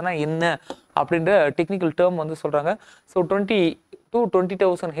 ரீவைப்ரேஷனா என்ன அப்படின்ற டெக்னிக்கல் டேர்ம் வந்து சொல்றாங்க. ஸோ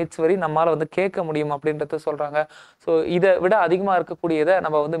 20,000 ஹெட்ஸ் வரை நம்மளால வந்து கேட்க முடியும் அப்படின்றத சொல்றாங்க. ஸோ இதை விட அதிகமாக இருக்கக்கூடியதை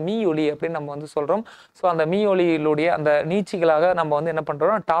நம்ம வந்து மீ ஒலி அப்படின்னு நம்ம வந்து சொல்றோம். ஸோ அந்த மீ ஒலியிலுடைய அந்த நீட்சிகளாக நம்ம வந்து என்ன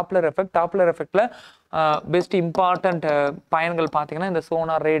பண்றோம், Doppler effect. Doppler எஃபெக்ட்ல best important பயன்கள் பார்த்தீங்கன்னா இந்த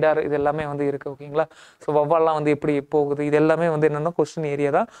சோனார், ரேடார் இது எல்லாமே வந்து இருக்கு. ஓகேங்களா. ஸோ வவ்வால்லாம் வந்து எப்படி போகுது, இது எல்லாமே வந்து என்னன்னா கொஸ்டின்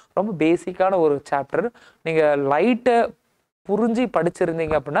ஏரியா தான். ரொம்ப பேசிக்கான ஒரு சாப்டர். நீங்க லைட்டை புரிஞ்சு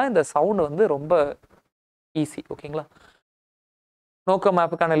படிச்சிருந்தீங்க அப்படின்னா இந்த சவுண்ட் வந்து ரொம்ப ஈஸி. ஓகேங்களா. நோக்கம்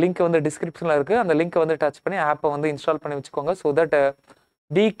ஆப்புக்கான லிங்க் வந்து டிஸ்கிரிப்ஷனில் இருக்குது, அந்த லிங்க்கை வந்து டச் பண்ணி ஆப்பை வந்து இன்ஸ்டால் பண்ணி வச்சுக்கோங்க. ஸோ தட்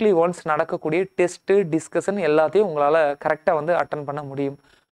வீக்லி ஒன்ஸ் நடக்கக்கூடிய டெஸ்ட்டு டிஸ்கஷன் எல்லாத்தையும் உங்களால் கரெக்டாக வந்து அட்டன் பண்ண முடியும்.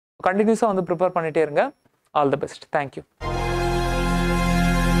 கண்டினியூஸாக வந்து ப்ரிப்பேர் பண்ணிகிட்டே இருங்க. All the best. தேங்க்யூ.